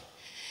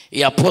 ഈ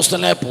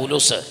അപ്പോസ്തലനായ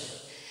പൗലോസ്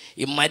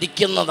ഈ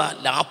മരിക്കുന്നതാ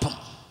ലാഭം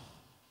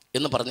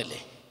എന്ന് പറഞ്ഞില്ലേ,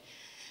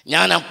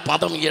 ഞാൻ ആ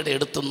പദം ഈയിടെ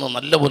എടുത്തുനിന്ന്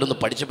നല്ലപോലെ ഒന്ന്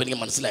പഠിച്ചപ്പോൾ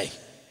എനിക്ക് മനസ്സിലായി.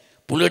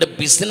 പുള്ളിയുടെ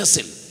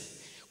ബിസിനസ്സിൽ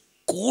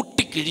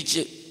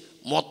കൂട്ടിക്കിഴിച്ച്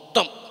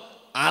മൊത്തം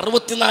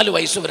 64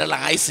 വയസ്സ് വരെയുള്ള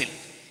ആയുസിൽ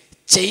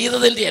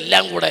ചെയ്തതിൻ്റെ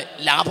എല്ലാം കൂടെ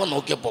ലാഭം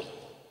നോക്കിയപ്പം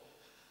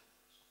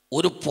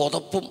ഒരു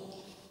പുതപ്പും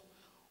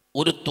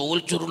ഒരു തോൽ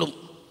ചുരുളും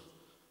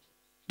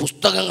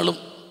പുസ്തകങ്ങളും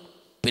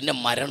പിന്നെ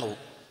മരണവും,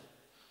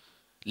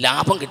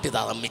 ലാഭം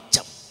കിട്ടിയതാണ്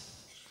മിച്ചം.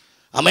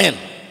 ആമേൻ.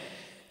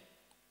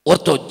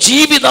 ഓർത്തോ,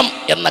 ജീവിതം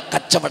എന്ന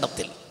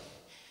കച്ചവടത്തിൽ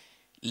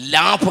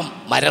ലാഭം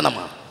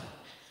മരണമാണ്.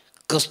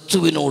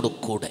 ക്രിസ്തുവിനോട്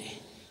കൂടെ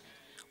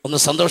ഒന്ന്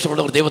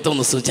സന്തോഷമുള്ളവർ ദൈവത്തെ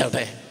ഒന്ന്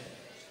സ്തുതിച്ചാട്ടെ.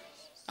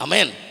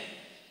 ആമേൻ.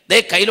 ദേ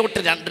കയ്യിലോട്ട്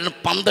രണ്ടിനും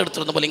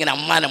പന്തെടുത്തിരുന്ന പോലെ ഇങ്ങനെ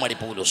അമ്മാനമാടി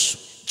പൗലോസ്.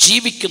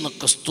 ജീവിക്കുന്ന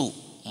ക്രിസ്തു,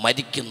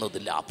 മരിക്കുന്നത്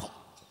ലാഭം.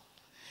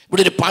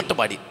 ഇവിടെ ഒരു പാട്ട്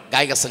പാടി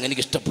ഗായക സംഘം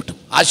എനിക്ക് ഇഷ്ടപ്പെട്ടു.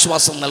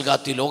 ആശ്വാസം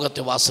നൽകാത്ത ഈ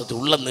ലോകത്തെ വാസത്തിൽ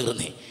ഉള്ളം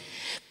നീറുന്നേ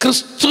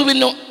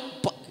ക്രിസ്തുവിനോ.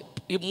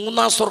 ഈ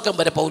മൂന്നാം സ്വർഗം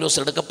വരെ പൗലോസ്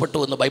എടുക്കപ്പെട്ടു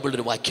എന്ന് ബൈബിളിൽ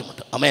ഒരു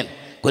വാക്യമുണ്ട്. ആമേൻ.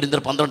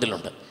 കൊരിന്ത്യർ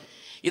 12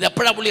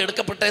 ഇതെപ്പോഴാണ് പുള്ളി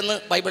എടുക്കപ്പെട്ടതെന്ന്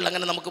ബൈബിളിൽ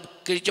അങ്ങനെ നമുക്ക്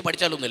കിഴിച്ച്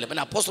പഠിച്ചാലൊന്നുമില്ല.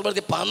 പിന്നെ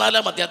അപ്പോസ്തലപ്രവൃത്തി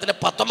 14 അധ്യായത്തിൻ്റെ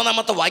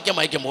 19 വാക്യം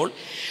വായിക്കുമ്പോൾ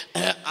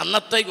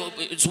അന്നത്തെ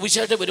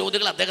സുവിശേഷ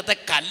വിരോധികൾ അദ്ദേഹത്തെ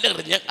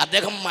കല്ലെറിഞ്ഞ്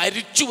അദ്ദേഹം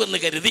മരിച്ചു എന്ന്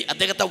കരുതി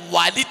അദ്ദേഹത്തെ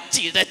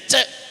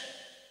വലിച്ചിഴച്ച്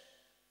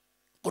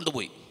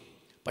കൊണ്ടുപോയി.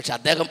 പക്ഷെ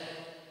അദ്ദേഹം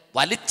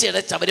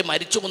വലിച്ചിഴച്ച് അവർ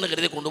മരിച്ചു എന്ന്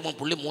കരുതി കൊണ്ടുപോകുമ്പോൾ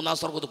പുള്ളി മൂന്നാം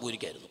സ്വർഗത്ത്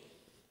പോയിരിക്കായിരുന്നു.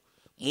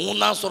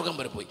 മൂന്നാം സ്വർഗം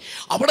വരെ പോയി.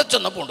 അവിടെ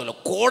ചെന്നപ്പോൾ ഉണ്ടല്ലോ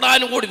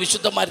കോടാനുകോടി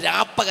വിശുദ്ധന്മാർ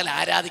രാപ്പകൽ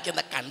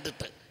ആരാധിക്കുന്ന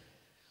കണ്ടിട്ട്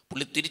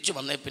പുള്ളി തിരിച്ചു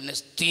വന്നേ പിന്നെ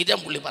സ്ഥിരം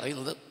പുള്ളി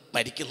പറയുന്നത്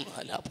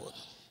മരിക്കുന്നതല്ല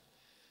പോകുന്നു.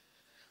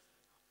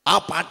 ആ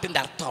പാട്ടിൻ്റെ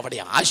അർത്ഥം അവിടെ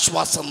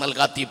ആശ്വാസം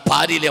നൽകാത്ത ഈ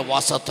ഭാര്യയിലെ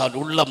വാസത്താൽ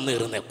ഉള്ളം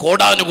നീറുന്ന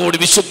കോടാനുകോടി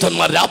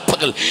വിശുദ്ധന്മാർ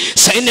രാപ്പകൽ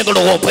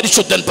സൈന്യങ്ങളോ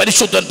പരിശുദ്ധൻ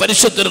പരിശുദ്ധൻ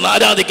പരിശുദ്ധൻ എന്ന്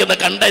ആരാധിക്കുന്ന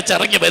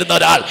കണ്ടേച്ചിറങ്ങി വരുന്ന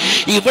ഒരാൾ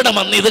ഇവിടെ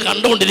വന്ന് ഇത്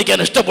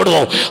കണ്ടുകൊണ്ടിരിക്കാൻ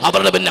ഇഷ്ടപ്പെടുമോ?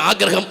 അവരുടെ പിന്നെ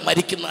ആഗ്രഹം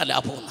മരിക്കുന്ന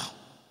ലാഭമെന്ന.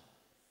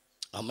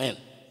 ആമേൻ.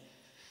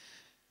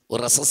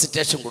 ഒരു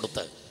റെസസിറ്റേഷൻ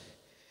കൊടുത്ത്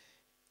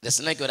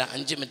രസ്നയ്ക്ക് ഒരു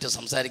 5 മിനിറ്റ്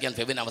സംസാരിക്കാൻ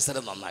ഫെബിൻ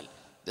അവസരം തന്നാൽ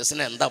രസ്ന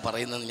എന്താ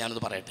പറയുന്നതെന്ന്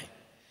ഞാനത് പറയട്ടെ.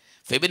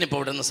 ഫെബിൻ ഇപ്പോൾ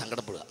ഇവിടെ നിന്ന്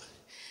സങ്കടപ്പെടുക.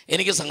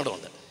 എനിക്ക്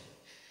സങ്കടമുണ്ട്.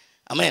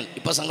 ആമേൻ.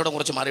 ഇപ്പോൾ സങ്കടം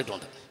കുറച്ച്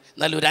മാറിയിട്ടുണ്ട്.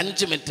 എന്നാലും ഒരു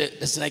 5 മിനിറ്റ്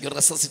രസ്നയ്ക്ക് ഒരു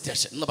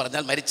റെസസിറ്റേഷൻ എന്ന്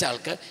പറഞ്ഞാൽ മരിച്ച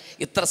ആൾക്ക്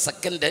ഇത്ര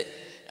സെക്കൻഡ്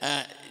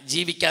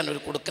ജീവിക്കാൻ ഒരു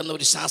കൊടുക്കുന്ന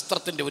ഒരു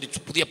ശാസ്ത്രത്തിൻ്റെ ഒരു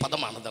പുതിയ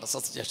പദമാണ്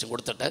റെസസിറ്റേഷൻ.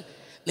 കൊടുത്തിട്ട്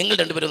നിങ്ങൾ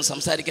രണ്ടുപേരും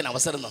സംസാരിക്കാൻ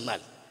അവസരം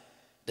തന്നാൽ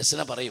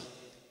രസ്ന പറയും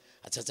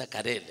അച്ചാച്ച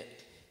കരയില്ല.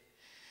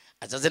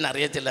 അച്ചാച്ചൻ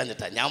അറിയത്തില്ല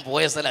എന്നിട്ടാ ഞാൻ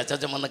പോയ സ്ഥലം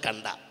അച്ചാച്ചൻ വന്ന്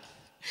കണ്ട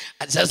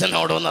അച്ചാച്ചൻ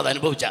അവിടെ വന്ന് അത്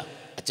അനുഭവിച്ച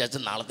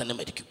അച്ചാച്ചൻ നാളെ തന്നെ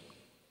മരിക്കും.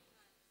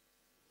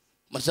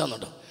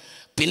 മനസ്സിലാവുന്നുണ്ടോ?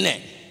 പിന്നെ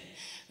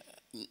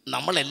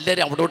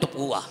നമ്മളെല്ലാവരും അവിടോട്ട്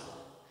പോവുക,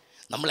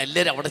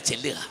 നമ്മളെല്ലാവരും അവിടെ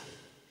ചെല്ലുക.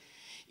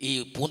 ഈ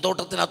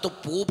പൂന്തോട്ടത്തിനകത്ത്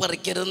പൂ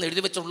പറിക്കരുതെന്ന്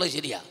എഴുതി വെച്ചുള്ളത്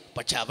ശരിയാ,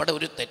 പക്ഷെ അവിടെ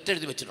ഒരു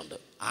തെറ്റെഴുതി വെച്ചിട്ടുണ്ട്.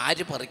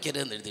 ആര്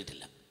പറിക്കരുതെന്ന്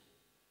എഴുതിയിട്ടില്ല.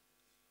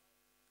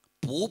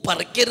 പൂ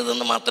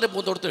പറിക്കരുതെന്ന് മാത്രമേ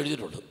പൂന്തോട്ടത്തിൽ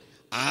എഴുതിയിട്ടുള്ളൂ.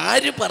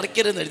 ആര്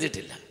പറിക്കരുതെന്ന്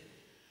എഴുതിയിട്ടില്ല.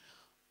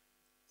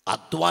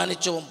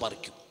 അധ്വാനിച്ചവൻ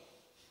പറിക്കും,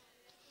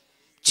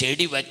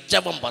 ചെടി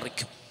വെച്ചവൻ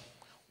പറിക്കും,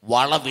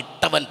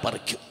 വളവിട്ടവൻ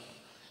പറിക്കും,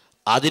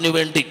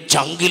 അതിനുവേണ്ടി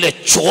ചങ്കിലെ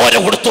ചോര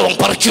കൊടുത്തവൻ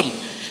പറിക്കും,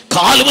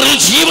 കാലുകളിൽ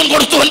ജീവൻ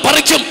കൊടുത്തവൻ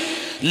പറിക്കും.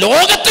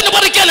 ലോകത്തിന്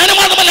പറിക്കാൻ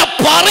അനുവാദമല്ല,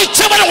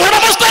 പറിച്ചവൻ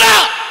ഉടമസ്ഥന.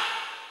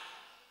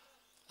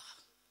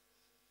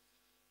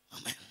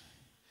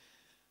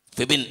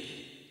 ഫെബിൻ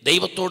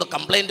ദൈവത്തോട്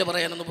കംപ്ലൈൻറ്റ്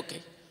പറയാനെന്ന് പൊക്കെ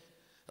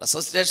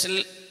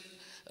റെസസിറ്റേഷനിൽ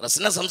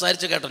റസ്ന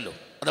സംസാരിച്ച് കേട്ടല്ലോ,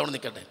 അതവിടെ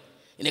നിൽക്കട്ടെ.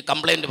 ഇനി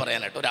കംപ്ലൈൻറ്റ്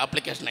പറയാനായിട്ട് ഒരു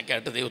ആപ്ലിക്കേഷനൊക്കെ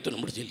ആയിട്ട് ദൈവത്തിനും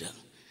പിടിച്ചില്ല.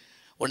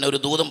 ഉടനെ ഒരു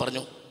ദൂതം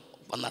പറഞ്ഞു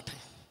വന്നാട്ടെ.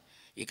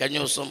 ഈ കഴിഞ്ഞ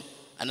ദിവസം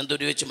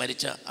അനന്തപുരി വെച്ച്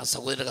മരിച്ച ആ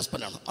സഹോദര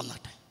ഹസ്ബൻഡാണ്,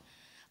 വന്നാട്ടെ.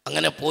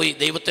 അങ്ങനെ പോയി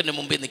ദൈവത്തിൻ്റെ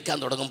മുമ്പിൽ നിൽക്കാൻ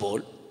തുടങ്ങുമ്പോൾ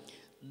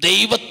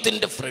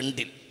ദൈവത്തിൻ്റെ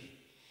ഫ്രണ്ടിൽ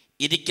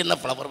ഇരിക്കുന്ന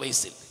ഫ്ലവർ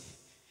വൈസിൽ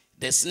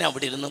രസ്ന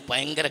അവിടെ ഇരുന്ന്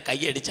ഭയങ്കര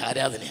കൈയടിച്ച്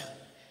ആരാധനയാണ്.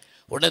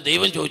 ഉടനെ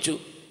ദൈവം ചോദിച്ചു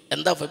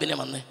എന്താ ഫെബിനെ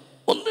വന്നേ?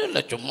 ഒന്നുമില്ല,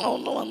 ചുമ്മാ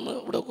ഒന്ന് വന്ന്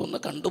ഇവിടെ ഒന്ന്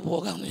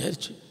കണ്ടുപോകാമെന്ന്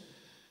വിചാരിച്ചു.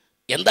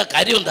 എന്താ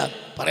കാര്യം, എന്താ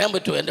പറയാൻ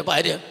പറ്റുമോ? എൻ്റെ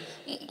ഭാര്യ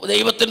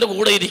ദൈവത്തിൻ്റെ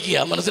കൂടെ ഇരിക്കുക,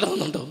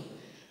 മനസ്സിലാവുന്നുണ്ടോ?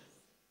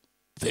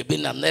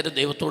 ഫെബിൻ അന്നേരം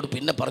ദൈവത്തോട്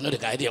പിന്നെ പറഞ്ഞൊരു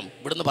കാര്യം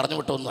ഇവിടുന്ന് പറഞ്ഞു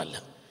വിട്ടൊന്നുമല്ല.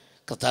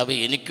 കർത്താവ്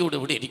എനിക്കൂടെ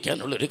ഇവിടെ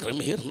ഇരിക്കാനുള്ളൊരു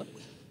ക്രമീകരണം.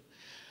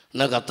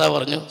 എന്നാൽ കർത്താവ്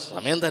പറഞ്ഞു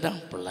സമയം തരാം,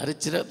 പിള്ളേർ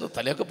ഇച്ചിരി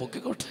തലയൊക്കെ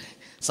പൊക്കിക്കോട്ടെ,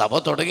 സഭ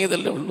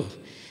തുടങ്ങിയതല്ലേ ഉള്ളൂ,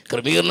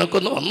 ക്രമീകരണമൊക്കെ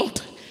ഒന്ന്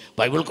വന്നോട്ടെ,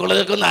 ബൈബിൾ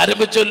കോളേജൊക്കെ ഒന്ന്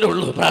ആരംഭിച്ചല്ലേ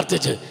ഉള്ളൂ,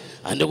 പ്രാർത്ഥിച്ച്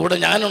അതിൻ്റെ കൂടെ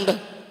ഞാനുണ്ട്.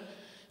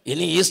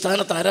 ഇനി ഈ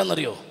സ്ഥാനത്ത്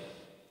ആരാന്നറിയോ?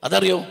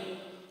 അതറിയോ?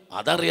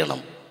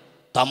 അതറിയണം,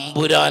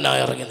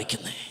 തമ്പുരാനായി ഇറങ്ങി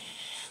നിൽക്കുന്നേ.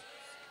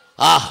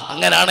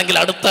 അങ്ങനെയാണെങ്കിൽ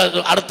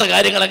അടുത്ത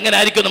കാര്യങ്ങൾ എങ്ങനെ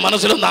ആയിരിക്കും എന്ന്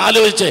മനസ്സിലൊന്ന്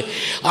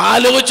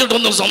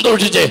ആലോചിച്ചിട്ടൊന്ന്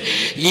സന്തോഷിച്ച്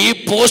ഈ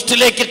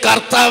പോസ്റ്റിലേക്ക്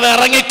കർത്താവ്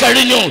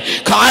ഇറങ്ങിക്കഴിഞ്ഞു.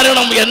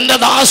 കാരണം എൻ്റെ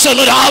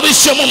ദാസനൊരു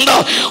ആവശ്യമുണ്ട്.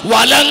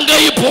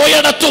 വലങ്കൈ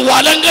പോയിടത്ത്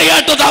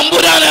വലങ്കയായിട്ട്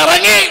തമ്പുരാൻ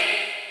ഇറങ്ങി.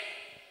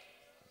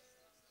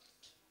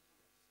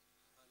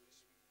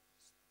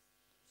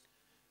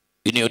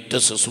 ഇനി ഒറ്റ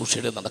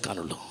ശുശ്രൂഷയുടെ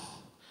നടക്കാനുള്ളൂ.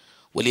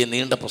 വലിയ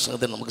നീണ്ട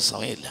പ്രസംഗത്തിന് നമുക്ക്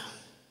സമയമില്ല.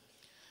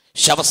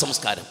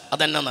 ശവസംസ്കാരം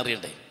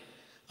അതെന്നാന്നറിയണ്ടേ?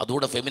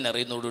 അതുകൂടെ ഫെമിൻ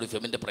അറിയുന്നതോടുകൂടി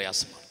ഫെമിൻ്റെ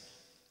പ്രയാസമാണ്.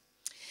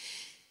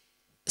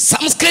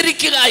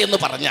 സംസ്കരിക്കുക എന്ന്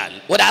പറഞ്ഞാൽ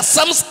ഒരു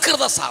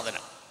അസംസ്കൃത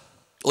സാധനം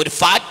ഒരു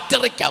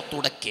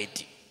ഫാക്ടറിക്കകത്തൂടെ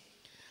കയറ്റി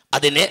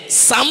അതിനെ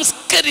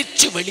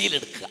സംസ്കരിച്ച്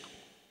വെളിയിലെടുക്കുക.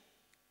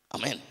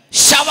 ആമേൻ.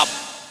 ശവം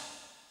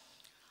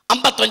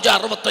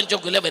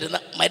 55-65 കിലോ വരുന്ന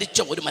മരിച്ച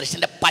ഒരു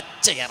മനുഷ്യൻ്റെ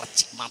പച്ച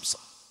ഇറച്ചി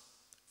മാംസം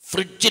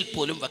ഫ്രിഡ്ജിൽ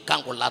പോലും വെക്കാൻ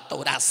കൊള്ളാത്ത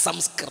ഒരു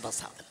അസംസ്കൃത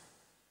സാധനം.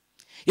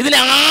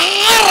 ഇതിനെ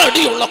 6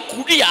 അടിയുള്ള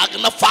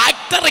കുഴിയാകുന്ന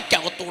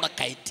ഫാക്ടറിക്കകത്തൂടെ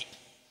കയറ്റി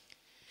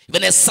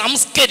ഇവനെ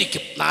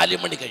സംസ്കരിക്കും. 4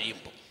 മണി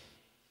കഴിയുമ്പോൾ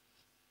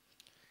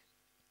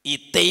ഈ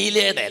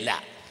തേയിലയുടെ ഇല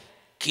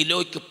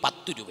കിലോയ്ക്ക്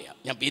 10 രൂപയാണ്.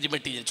 ഞാൻ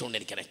പീരിമെട്ടി ജനിച്ചുകൊണ്ട്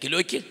എനിക്കറിയാം,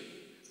 കിലോയ്ക്ക്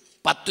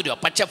 10 രൂപ.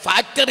 പക്ഷെ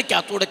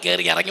ഫാക്ടറിക്കകത്തൂടെ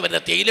കയറി ഇറങ്ങി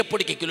വരുന്ന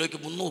തേയിലപ്പൊടിക്ക് കിലോയ്ക്ക്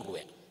 300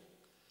 രൂപയാണ്.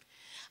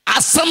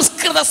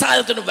 അസംസ്കൃത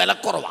സാധനത്തിന് വില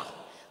കുറവാണ്,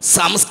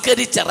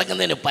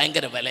 സംസ്കരിച്ചിറങ്ങുന്നതിന്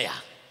ഭയങ്കര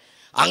വിലയാണ്.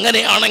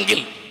 അങ്ങനെയാണെങ്കിൽ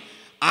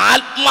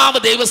ആത്മാവ്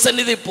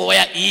ദൈവസന്നിധി പോയ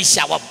ഈ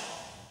ശവം,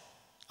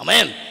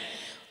 ആമേൻ,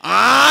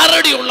 6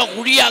 അടിയുള്ള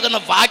കുഴിയാകുന്ന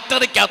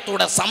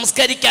ഫാക്ടറിക്കകത്തൂടെ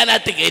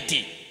സംസ്കരിക്കാനായിട്ട്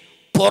കയറ്റി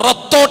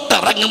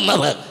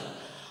പുറത്തോട്ടിറങ്ങുന്നത്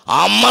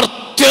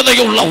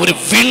അമർത്യതയുള്ള ഒരു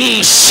വിൺ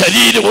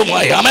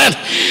ശരീരവുമായി, ആമേൻ,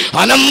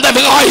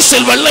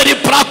 അനന്തവികായസിൽ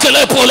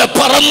വെള്ളരിപ്രാക്കളെ പോലെ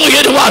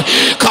പറന്നുയരുവാൻ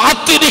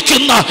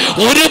കാത്തിരിക്കുന്ന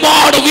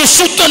ഒരുപാട്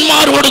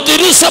വിശുദ്ധന്മാരോട്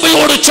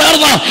തിരുസഭയോട്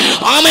ചേർന്ന്,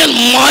 ആമേൻ,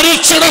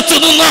 മരിച്ചിടത്തു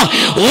നിന്ന്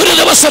ഒരു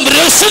ദിവസം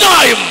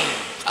രസനായും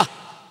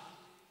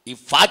ഈ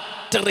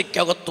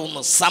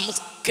ഫാക്ടറിക്കകത്തുനിന്ന്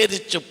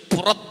സംസ്കരിച്ച്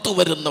പുറത്തു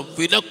വരുന്ന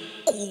വില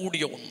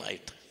കൂടിയ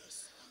ഒന്നായിട്ട്.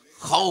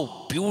 How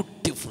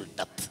beautiful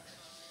death!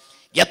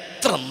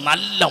 എത്ര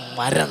നല്ല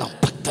മരണം!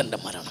 ഭക്തന്റെ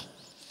മരണം.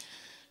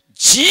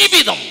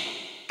 ജീവിതം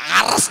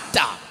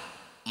അറസ്റ്റാ,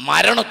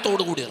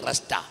 മരണത്തോടു കൂടി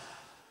റെസ്റ്റാ.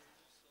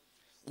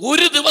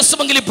 ഒരു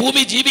ദിവസമെങ്കിലും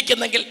ഭൂമി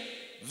ജീവിക്കുന്നെങ്കിൽ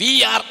വി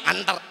ആർ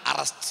അണ്ടർ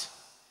അറസ്റ്റ്.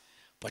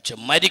 പക്ഷെ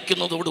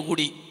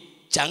മരിക്കുന്നതോടുകൂടി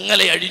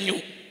ചങ്ങല അഴിഞ്ഞു,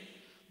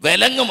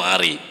 വിലങ്ങ്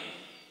മാറി,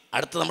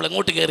 അടുത്ത് നമ്മൾ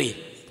എങ്ങോട്ട് കയറി?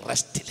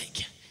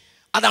 റെസ്റ്റിലേക്ക്.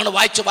 അതാണ്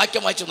വാക്യം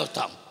വായിച്ചു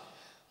നിർത്താം.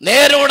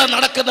 നേരോടെ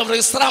നടക്കുന്ന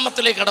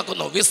വിശ്രാമത്തിലേക്ക്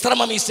കടക്കുന്നു.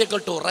 വിശ്രമം ഈസ്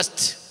ഈക്വൽ ടു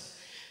റെസ്റ്റ്.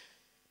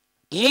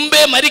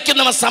 മുമ്പേ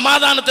മരിക്കുന്നവൻ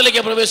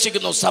സമാധാനത്തിലേക്ക്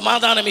പ്രവേശിക്കുന്നു.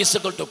 സമാധാനം is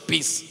equal to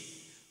piece.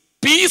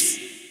 Piece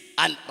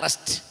and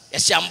rest.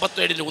 യെശയ്യാ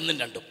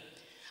 57:1-2.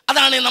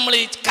 അതാണ് നമ്മൾ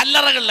ഈ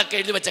കല്ലറകളിലൊക്കെ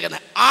എഴുതി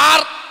വെച്ചേക്കുന്നത്.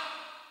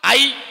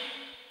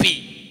 RIP,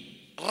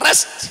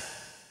 rest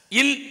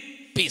in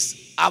peace.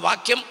 ആ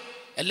വാക്യം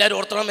എല്ലാവരും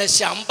ഓർത്തോണം.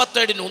 യെശയ്യാ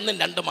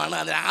 57:1-2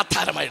 അതിന്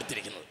ആധാരമായി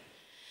എടുത്തിരിക്കുന്നത്.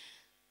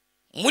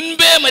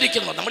 മുൻപേ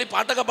മരിക്കുന്നു. നമ്മൾ ഈ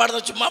പാട്ടൊക്കെ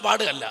പാടുന്നത് ചുമ്മാ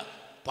പാടുകയല്ല,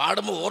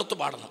 പാടുമ്പോൾ ഓർത്ത്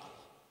പാടണം.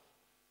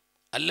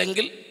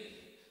 അല്ലെങ്കിൽ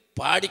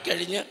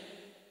പാടിക്കഴിഞ്ഞ്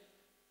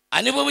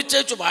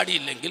അനുഭവിച്ചു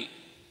പാടിയില്ലെങ്കിൽ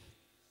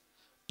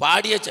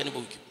പാടിയേച്ച്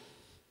അനുഭവിക്കും.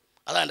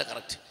 അതാണ് എൻ്റെ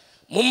കറക്റ്റ്.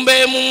 മുമ്പേ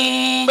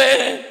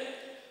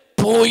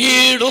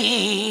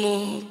പോയിടുന്നു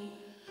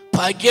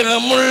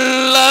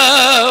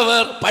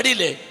ഭാഗ്യമുള്ളവർ.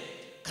 പാടിയില്ലേ?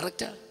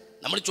 കറക്റ്റാ.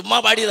 നമ്മൾ ചുമ്മാ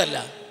പാടിയതല്ല.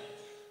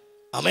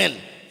 ആമേൻ.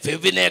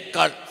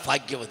 ഫെവിനേക്കാൾ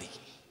ഭാഗ്യവതി.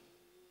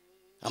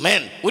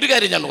 ആമേൻ. ഒരു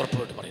കാര്യം ഞാൻ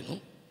ഉറപ്പായിട്ട് പറയുന്നു,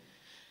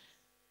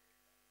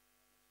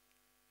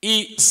 ഈ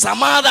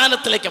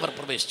സമാധാനത്തിലേക്ക് അവർ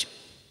പ്രവേശിച്ചു,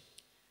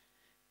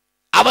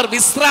 അവർ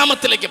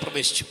വിശ്രാമത്തിലേക്ക്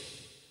പ്രവേശിച്ചു,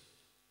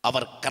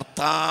 അവർ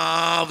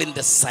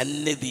കർത്താവിൻ്റെ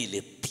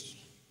സന്നിധിയിലെത്തി.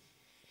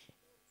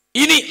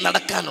 ഇനി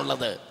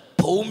നടക്കാനുള്ളത്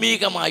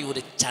ഭൗമികമായ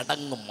ഒരു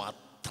ചടങ്ങ്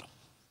മാത്രം.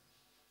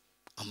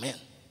 ആമേൻ,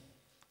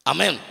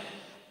 ആമേൻ.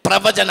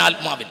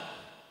 പ്രവചനാത്മാവിൽ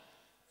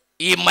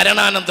ഈ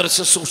മരണാനന്തര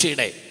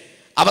ശുശ്രൂഷയുടെ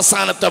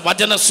അവസാനത്തെ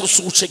വചന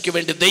ശുശ്രൂഷയ്ക്ക്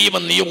വേണ്ടി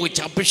ദൈവം നിയോഗിച്ച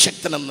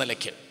അഭിഷക്തൻ എന്ന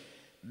നിലയ്ക്ക്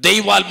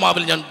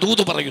ദൈവാത്മാവിൽ ഞാൻ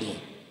ദൂത് പറയുന്നു.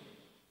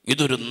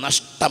 ഇതൊരു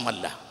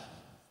നഷ്ടമല്ല,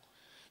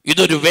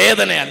 ഇതൊരു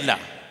വേദനയല്ല,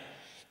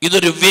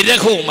 ഇതൊരു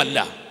വിരഹവുമല്ല.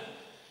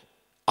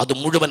 അത്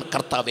മുഴുവൻ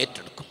കർത്താവ്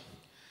ഏറ്റെടുക്കും.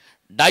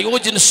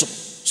 ഡയോജനസും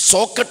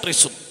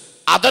സോക്രട്ടീസും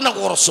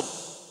അഥനഗോറസും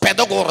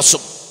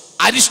പെദഗോറസും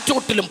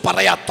അരിസ്റ്റോട്ടിലും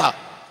പറയാത്ത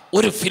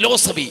ഒരു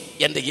ഫിലോസഫി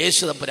എൻ്റെ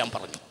യേശു തമ്പുരാൻ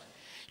പറഞ്ഞു.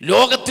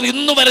 ലോകത്തിൽ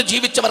ഇന്നു വരെ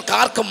ജീവിച്ചവർക്ക്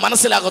ആർക്കും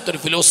മനസ്സിലാകാത്തൊരു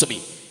ഫിലോസഫി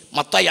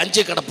മത്തായി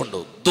 5 കിടപ്പുണ്ട്.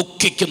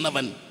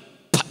 ദുഃഖിക്കുന്നവൻ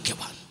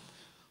ഭാഗ്യവാൻ.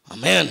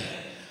 ആമേൻ.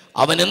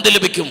 അവൻ എന്ത്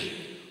ലഭിക്കും?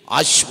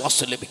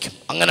 ആശ്വാസം ലഭിക്കും.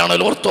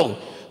 അങ്ങനെയാണല്ലോ ഓർത്തോ,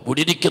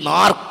 ഇവിടെ ഇരിക്കുന്ന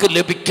ആർക്ക്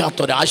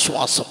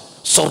ലഭിക്കാത്തൊരാശ്വാസം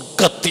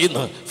സ്വർഗത്തിൽ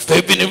നിന്ന്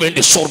ഫെബിന്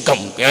വേണ്ടി സ്വർഗം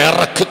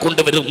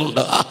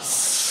ഇറക്കിക്കൊണ്ടുവരുന്നുണ്ട്.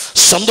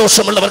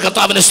 സന്തോഷമുള്ളവർ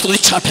കർത്താവിനെ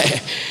സ്തുതിച്ചാട്ടെ.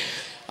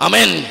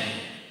 ആമേൻ.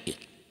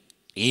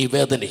 ഈ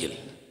വേദനയിൽ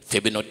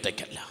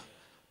ഫെബിനൊറ്റയ്ക്കല്ല,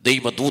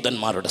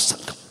 ദൈവദൂതന്മാരുടെ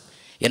സംഘം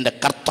എൻ്റെ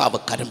കർത്താവ്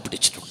കരം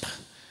പിടിച്ചിട്ടുണ്ട്.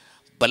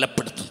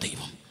 ബലപ്പെടുത്തും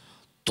ദൈവം.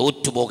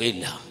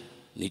 തോറ്റുപോകയില്ല,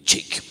 നീ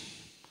ജയിക്കും.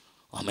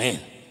 ആമേൻ,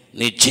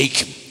 നീ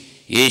ജയിക്കും.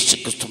 യേശു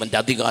ക്രിസ്തുവിൻ്റെ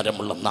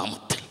അധികാരമുള്ള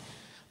നാമത്തിൽ.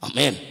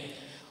 ആമേൻ.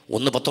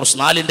 1 പത്രോസ്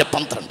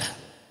 4:12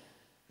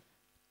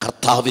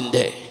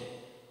 കർത്താവിൻ്റെ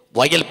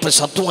വയൽ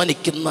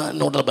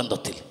അധ്വാനിക്കുന്നതിനോടുള്ള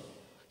ബന്ധത്തിൽ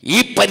ഈ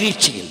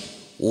പരീക്ഷയിൽ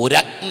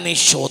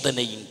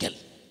ഒരഗ്നിശോധനയെങ്കിൽ,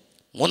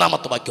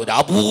 3-ാമത്തെ വാക്യം, ഒരു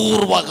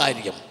അപൂർവ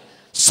കാര്യം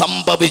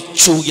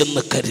സംഭവിച്ചു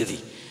എന്ന് കരുതി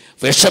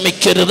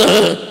വിഷമിക്കരുത്.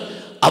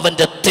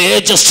 അവൻ്റെ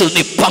തേജസ്സിൽ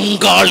നീ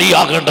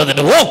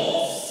പങ്കാളിയാകേണ്ടതിന്. ഓ,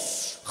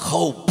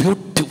 ഹൗ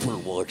ബ്യൂട്ടിഫുൾ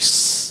വേർഡ്സ്!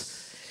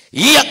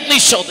 ഈ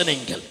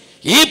അഗ്നിശോധനയെങ്കിൽ,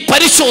 ഈ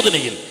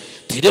പരിശോധനയിൽ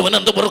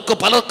തിരുവനന്തപുരത്ത്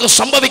പലർക്കും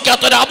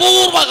സംഭവിക്കാത്തൊരു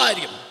അപൂർവ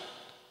കാര്യം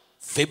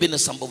Febin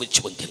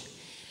സംഭവിച്ചുവെങ്കിൽ,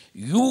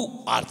 you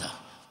are the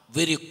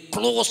very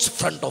close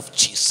friend of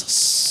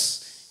Jesus.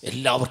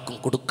 എല്ലാവർക്കും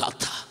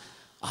കൊടുക്കാത്ത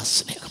ആ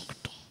സ്നേഹം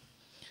കിട്ടും.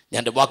 ഞാൻ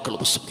എൻ്റെ വാക്കുകൾ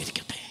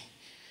ഉപസംഹരിക്കട്ടെ.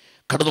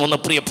 കടന്നു വന്ന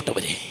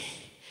പ്രിയപ്പെട്ടവരെ,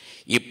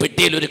 ഈ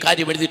പെട്ടിയിൽ ഒരു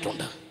കാര്യം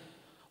എഴുതിയിട്ടുണ്ട്.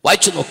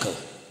 വായിച്ചു നോക്ക്.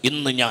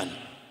 ഇന്ന് ഞാൻ,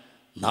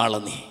 നാളെ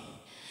നീ.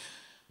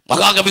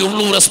 മഹാകവി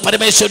ഉള്ളൂർ എസ്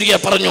പരമേശ്വരിയെ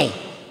പറഞ്ഞു,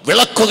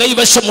 വിളക്കു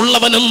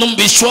കൈവശമുള്ളവനെന്നും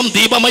വിശ്വം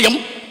ദീപമയം,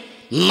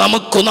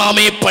 നമുക്ക്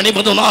നാമേ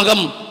പണിപതുനാകം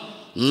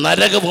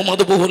നരകവും.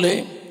 അതുപോലെ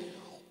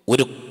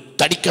ഒരു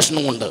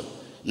തടിക്കഷ്ണം കൊണ്ട്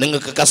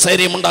നിങ്ങൾക്ക്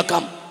കസേരയും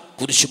ഉണ്ടാക്കാം,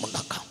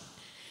 കുരിശുമുണ്ടാക്കാം.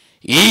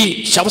 ഈ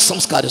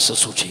ശവസംസ്കാര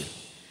ശുശ്രൂഷയിൽ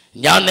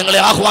ഞാൻ നിങ്ങളെ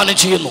ആഹ്വാനം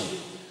ചെയ്യുന്നു,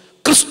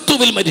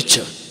 ക്രിസ്തുവിൽ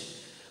മരിച്ച്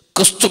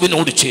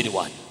ക്രിസ്തുവിനോട്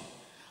ചേരുവാൻ,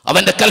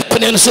 അവൻ്റെ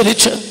കൽപ്പന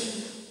അനുസരിച്ച്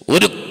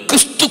ഒരു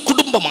ക്രിസ്തു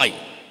കുടുംബമായി,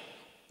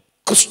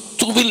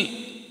 ക്രിസ്തുവിൽ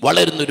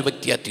വളരുന്നൊരു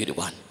വ്യക്തിയായി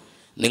തീരുവാൻ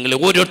നിങ്ങളെ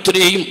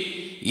ഓരോരുത്തരെയും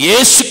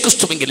യേശു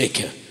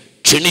ക്രിസ്തുവിലേക്ക്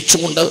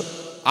ക്ഷണിച്ചുകൊണ്ട്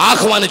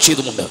ആഹ്വാനം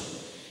ചെയ്തുകൊണ്ട്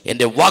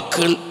എൻ്റെ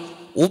വാക്കുകൾ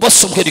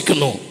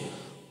ഉപസംഹരിക്കുന്നു.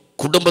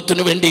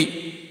 കുടുംബത്തിനു വേണ്ടി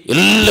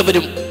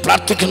എല്ലാവരും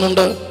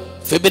പ്രാർത്ഥിക്കുന്നുണ്ട്.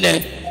 ഫെബിനെ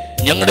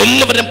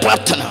ഞങ്ങളെല്ലാവരും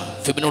പ്രാർത്ഥന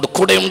ഫെബിനോട്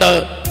കൂടെയുണ്ട്.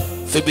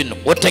 ഫെബിൻ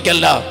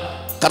ഒറ്റയ്ക്കല്ല,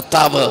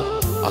 കർത്താവ്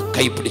ആ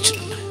കൈ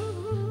പിടിച്ചിട്ടുണ്ട്.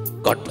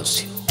 God bless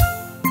you.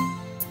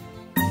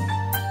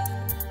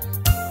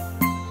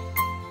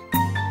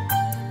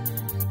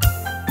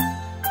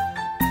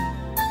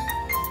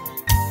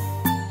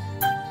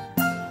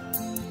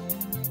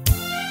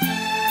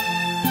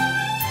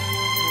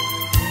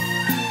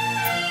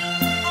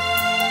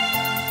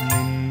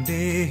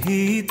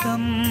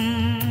 ഹിതം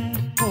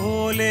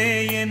പോലെ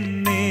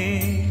എന്നെ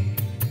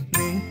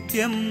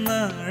നിത്യം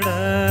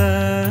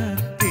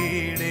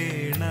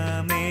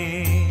നടത്തിയിടണമേ.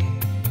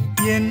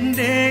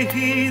 എൻ്റെ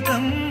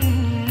ഹിതം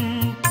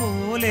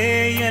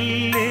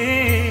പോലെയല്ലേ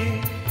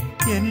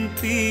എൻ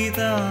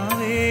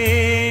പിതാവേ,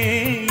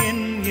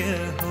 എൻ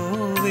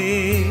യഹോവേ.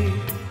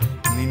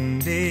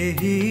 നിന്റെ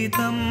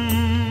ഹിതം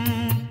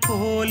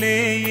പോലെ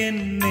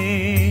എന്നെ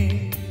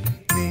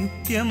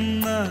നിത്യം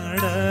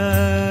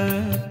നടത്തിയിടണമേ.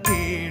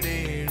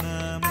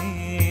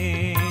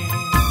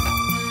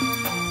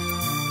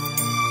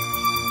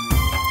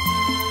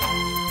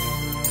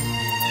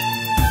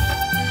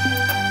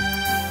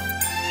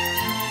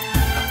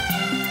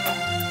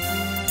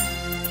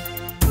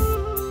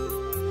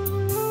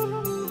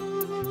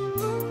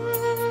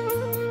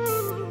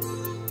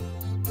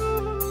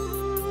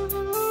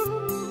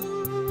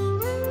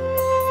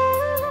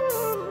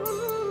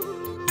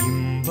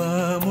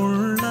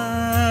 ഇമ്പമുള്ള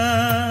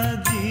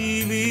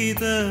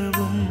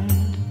ജീവിതവും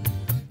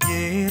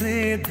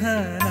ഏറെ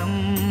ധനം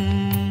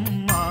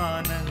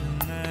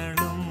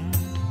മാനങ്ങളും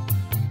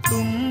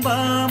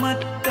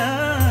തുമ്പമറ്റ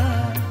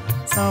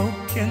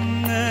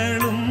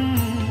സൗഖ്യങ്ങളും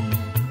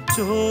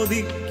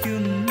ചോദിക്കുന്നില്ലേ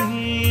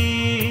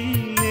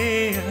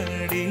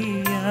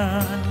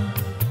അടിയാൻ.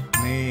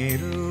 നേരുനിരപ്പാം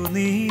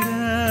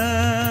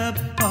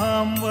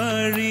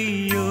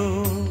വഴിയോ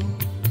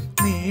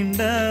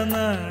നീണ്ട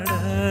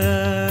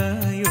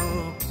നടയോ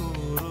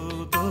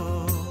കുറുതോ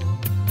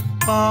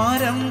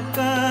പാരം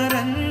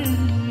കരഞ്ഞോടുന്നതോ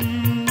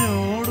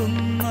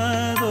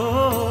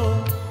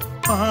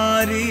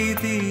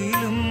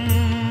പാരിതിലും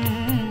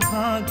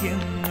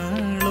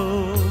ഭാഗ്യങ്ങളോ.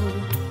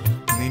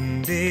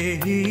 നിന്റെ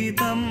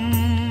ഹിതം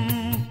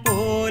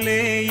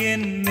പോലെ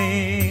എന്നെ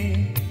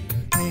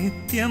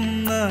നിത്യം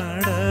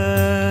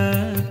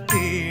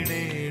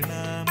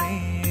നടത്തിയിടണമേ.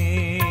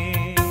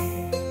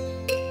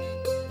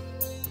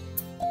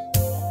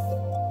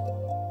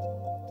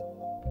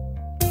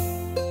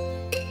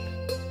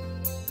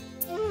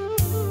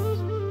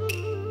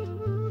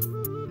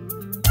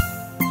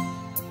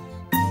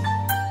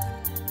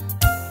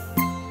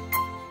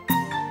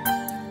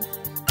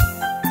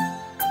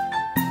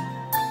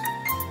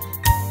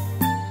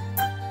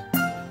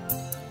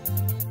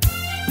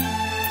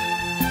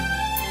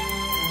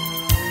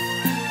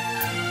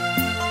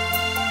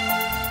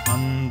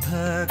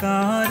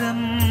 അന്ധകാരം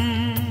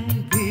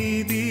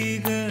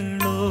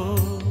ഭീതികളോ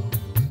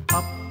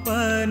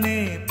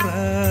അപ്പനെ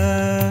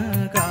പ്രകാശങ്ങളോ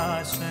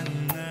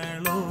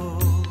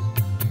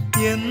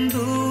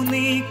എന്തു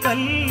നീ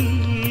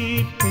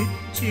കൽപ്പിച്ചിടുന്നോ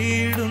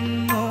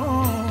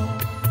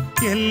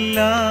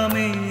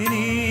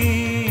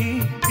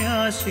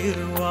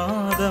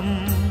എല്ലാമേനിക്കാശീർവാദം.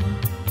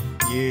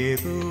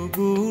 ഏതു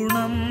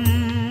ഗുണം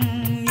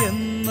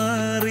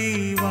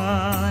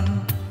എന്നറിവാൻ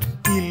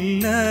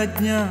ഇല്ല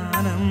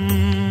ജ്ഞാനം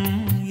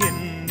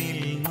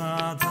എന്നിൽ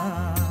നാഥ.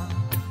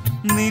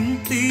 നിൻ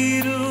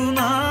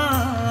തിരുനാമം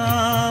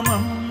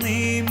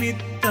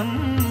നിമിത്തം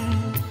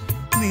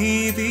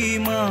നീതിമാർഗത്തിൽ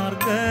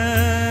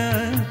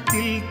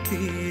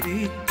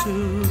തിരിച്ചു.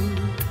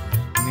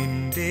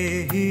 നിന്റെ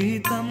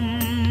ഹിതം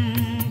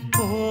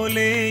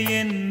പോലെ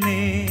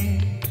എന്നെ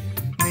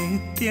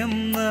നിത്യം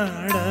നടത്തിയിടണമേ.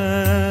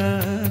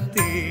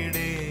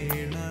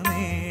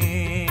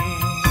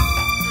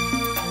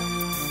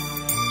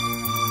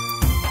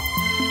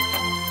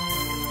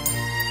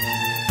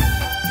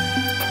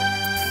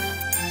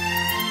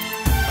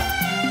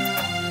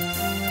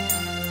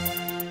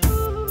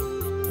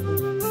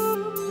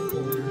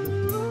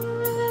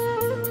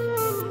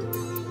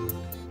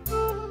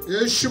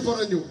 യേശു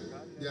പറഞ്ഞു,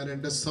 ഞാൻ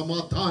എൻ്റെ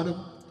സമാധാനം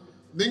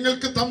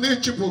നിങ്ങൾക്ക്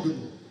തന്നേച്ചു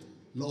പോകുന്നു,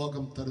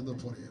 ലോകം തരുന്ന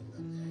പോലെയല്ല.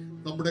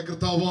 നമ്മുടെ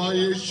കർത്താവായ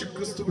യേശു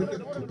ക്രിസ്തുവിന്റെ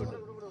കൃപ,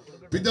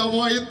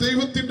 പിതാവായ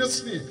ദൈവത്തിന്റെ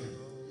സ്നേഹം,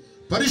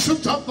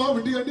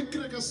 പരിശുദ്ധാത്മാവിന്റെ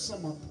അനുഗ്രഹ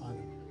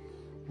സമാധാനം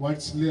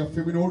വാത്സല്യ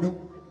ഫെമിനോടും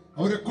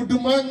അവരുടെ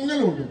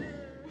കുടുംബാംഗങ്ങളോടും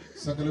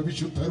സകല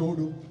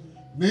വിശുദ്ധരോടും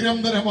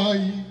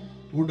നിരന്തരമായി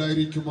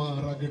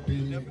ഉണ്ടായിരിക്കുമാറാകട്ടെ.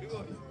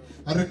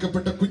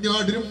 അറക്കപ്പെട്ട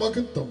കുഞ്ഞാടിനും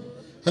മഹത്വം.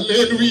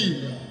 Hallelujah,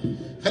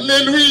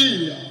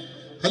 hallelujah,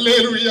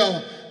 hallelujah.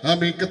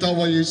 ആമേൻ.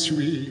 കർത്താവായ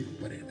യേശുവേ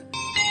പറയണം.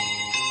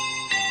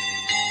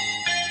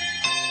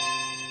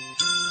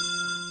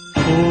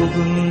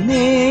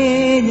 പോകുന്നേ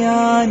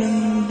ഞാനും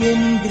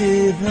എൻ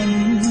ഗൃഹം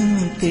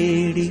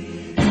തേടി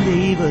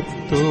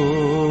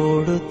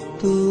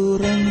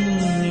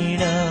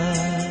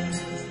ദൈവത്തോടൊത്തുറങ്ങിടാൻ.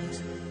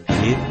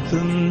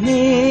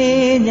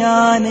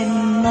 ഞാനെൻ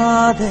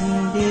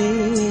നാഥന്റെ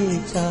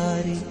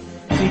ചാരി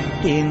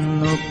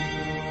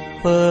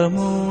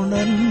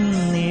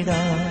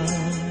വിട്ടെന്നൊപ്പമുണർന്നിടാം.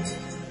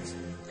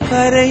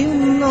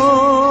 കരയുന്നോ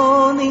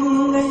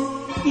നിങ്ങൾ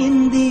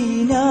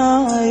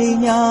എന്തിനായി?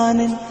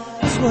 ഞാനെൻ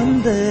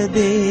സ്വന്ത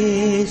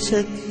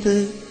ദേശത്ത്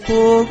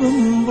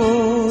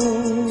പോകുമ്പോൾ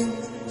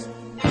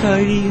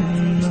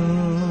കഴിയുന്നു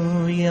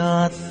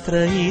യാത്ര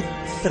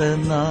ഇത്ര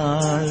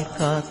നാൾ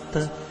കാത്ത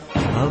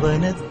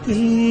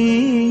ഭവനത്തിൽ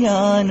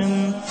ഞാനും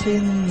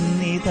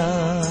ചെന്നിതാ.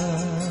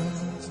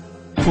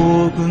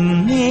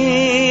 പോകുന്നേ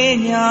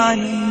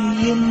ഞാനും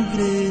എൻ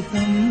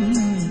ഗൃഹം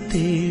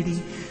തേടി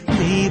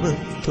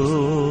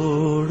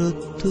ദൈവത്തോടു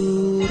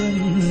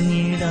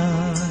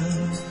തുറന്നിടാൻ.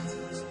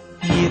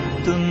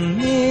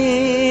 എത്തുന്നേ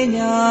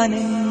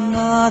ഞാനെൻ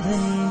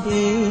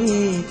നാഥന്റെ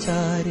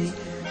ചാരി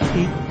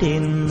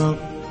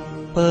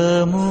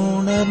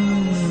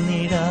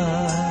വിട്ടെന്നൊപ്പമുണർന്നിടാൻ.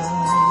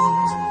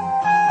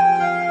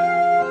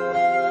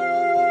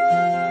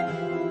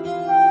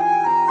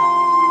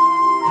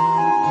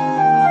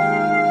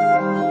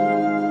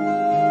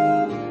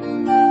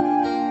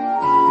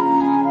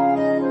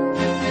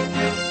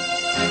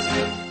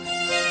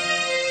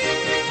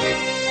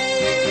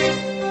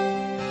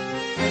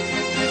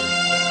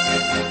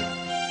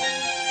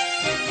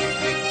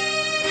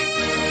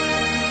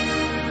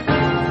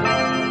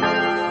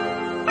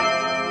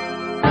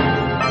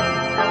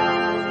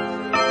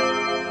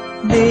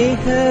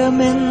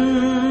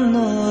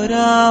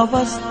 ദേഹമെന്നൊരാ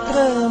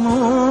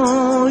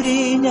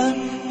വസ്ത്രമൂരി ഞാൻ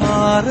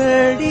 6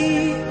 അടി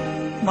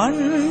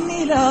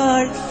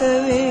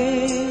മണ്ണിലാഴ്ത്തവേ,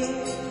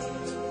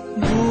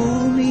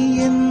 ഭൂമിയെന്നൊരാ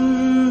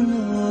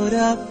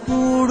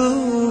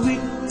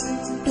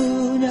കൂടുവിട്ടു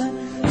ഞാൻ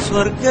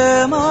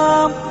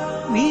സ്വർഗമാം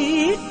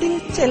വീട്ടിൽ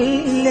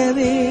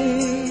ചെല്ലവേ,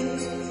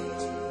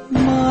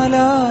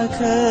 മാലാഖമാരും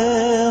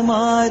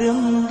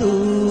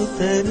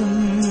ദൂതരും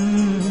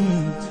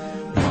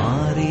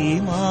മാറി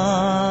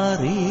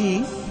മാറി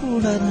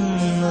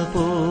ഉണർന്നു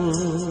പോ.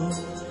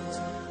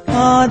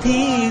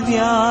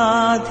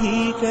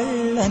 ആധിവ്യാധികൾ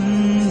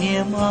അന്യമായി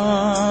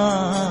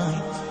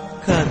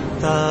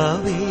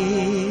കർത്താവേ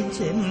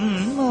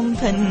ജന്മം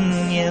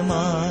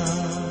ധന്യമായി.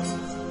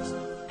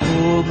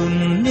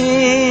 പോകുന്നേ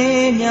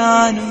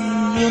ഞാനും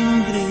എൻ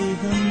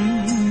ഗൃഹം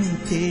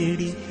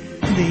തേടി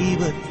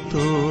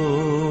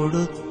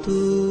ദൈവത്തോടു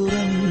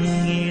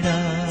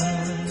തുറങ്ങിടാൻ.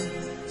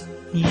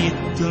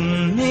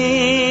 എത്തുന്നേ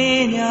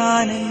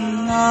ഞാനെൻ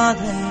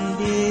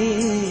നാഥന്റെ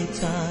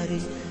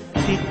ചാരി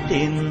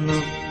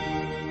വിട്ടെന്നൊപ്പമുണർന്നിടാൻ.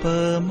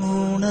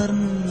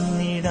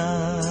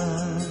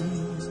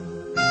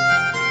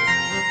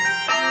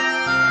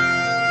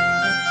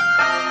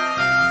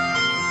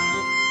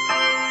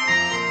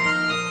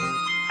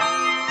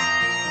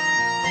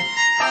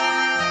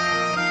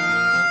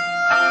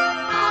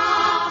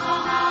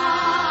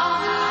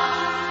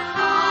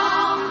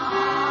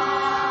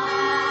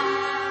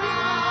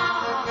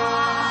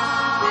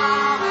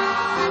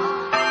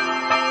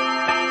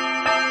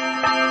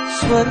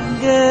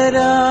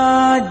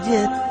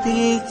 സ്വർഗരാജ്യത്തിൽ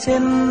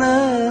ചെന്ന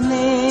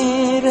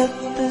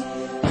നേരത്ത്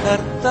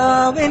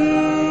കർത്താവെന്നോട്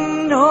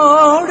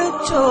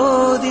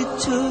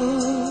ചോദിച്ചു,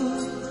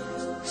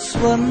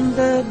 സ്വന്ത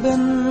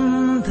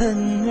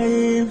ബന്ധങ്ങൾ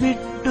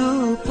വിട്ടു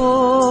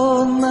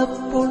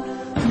പോന്നപ്പോൾ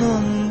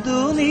നൊന്തു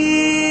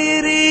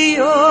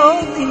നീറിയോ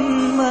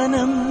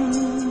നിന്മനം?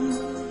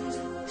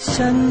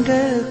 ശങ്ക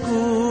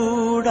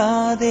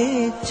കൂടാതെ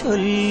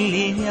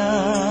ചൊല്ലി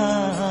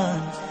ഞാൻ,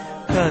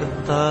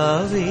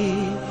 കർത്താവേ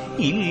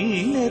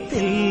ഇല്ല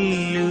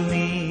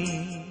തെല്ലുമേ.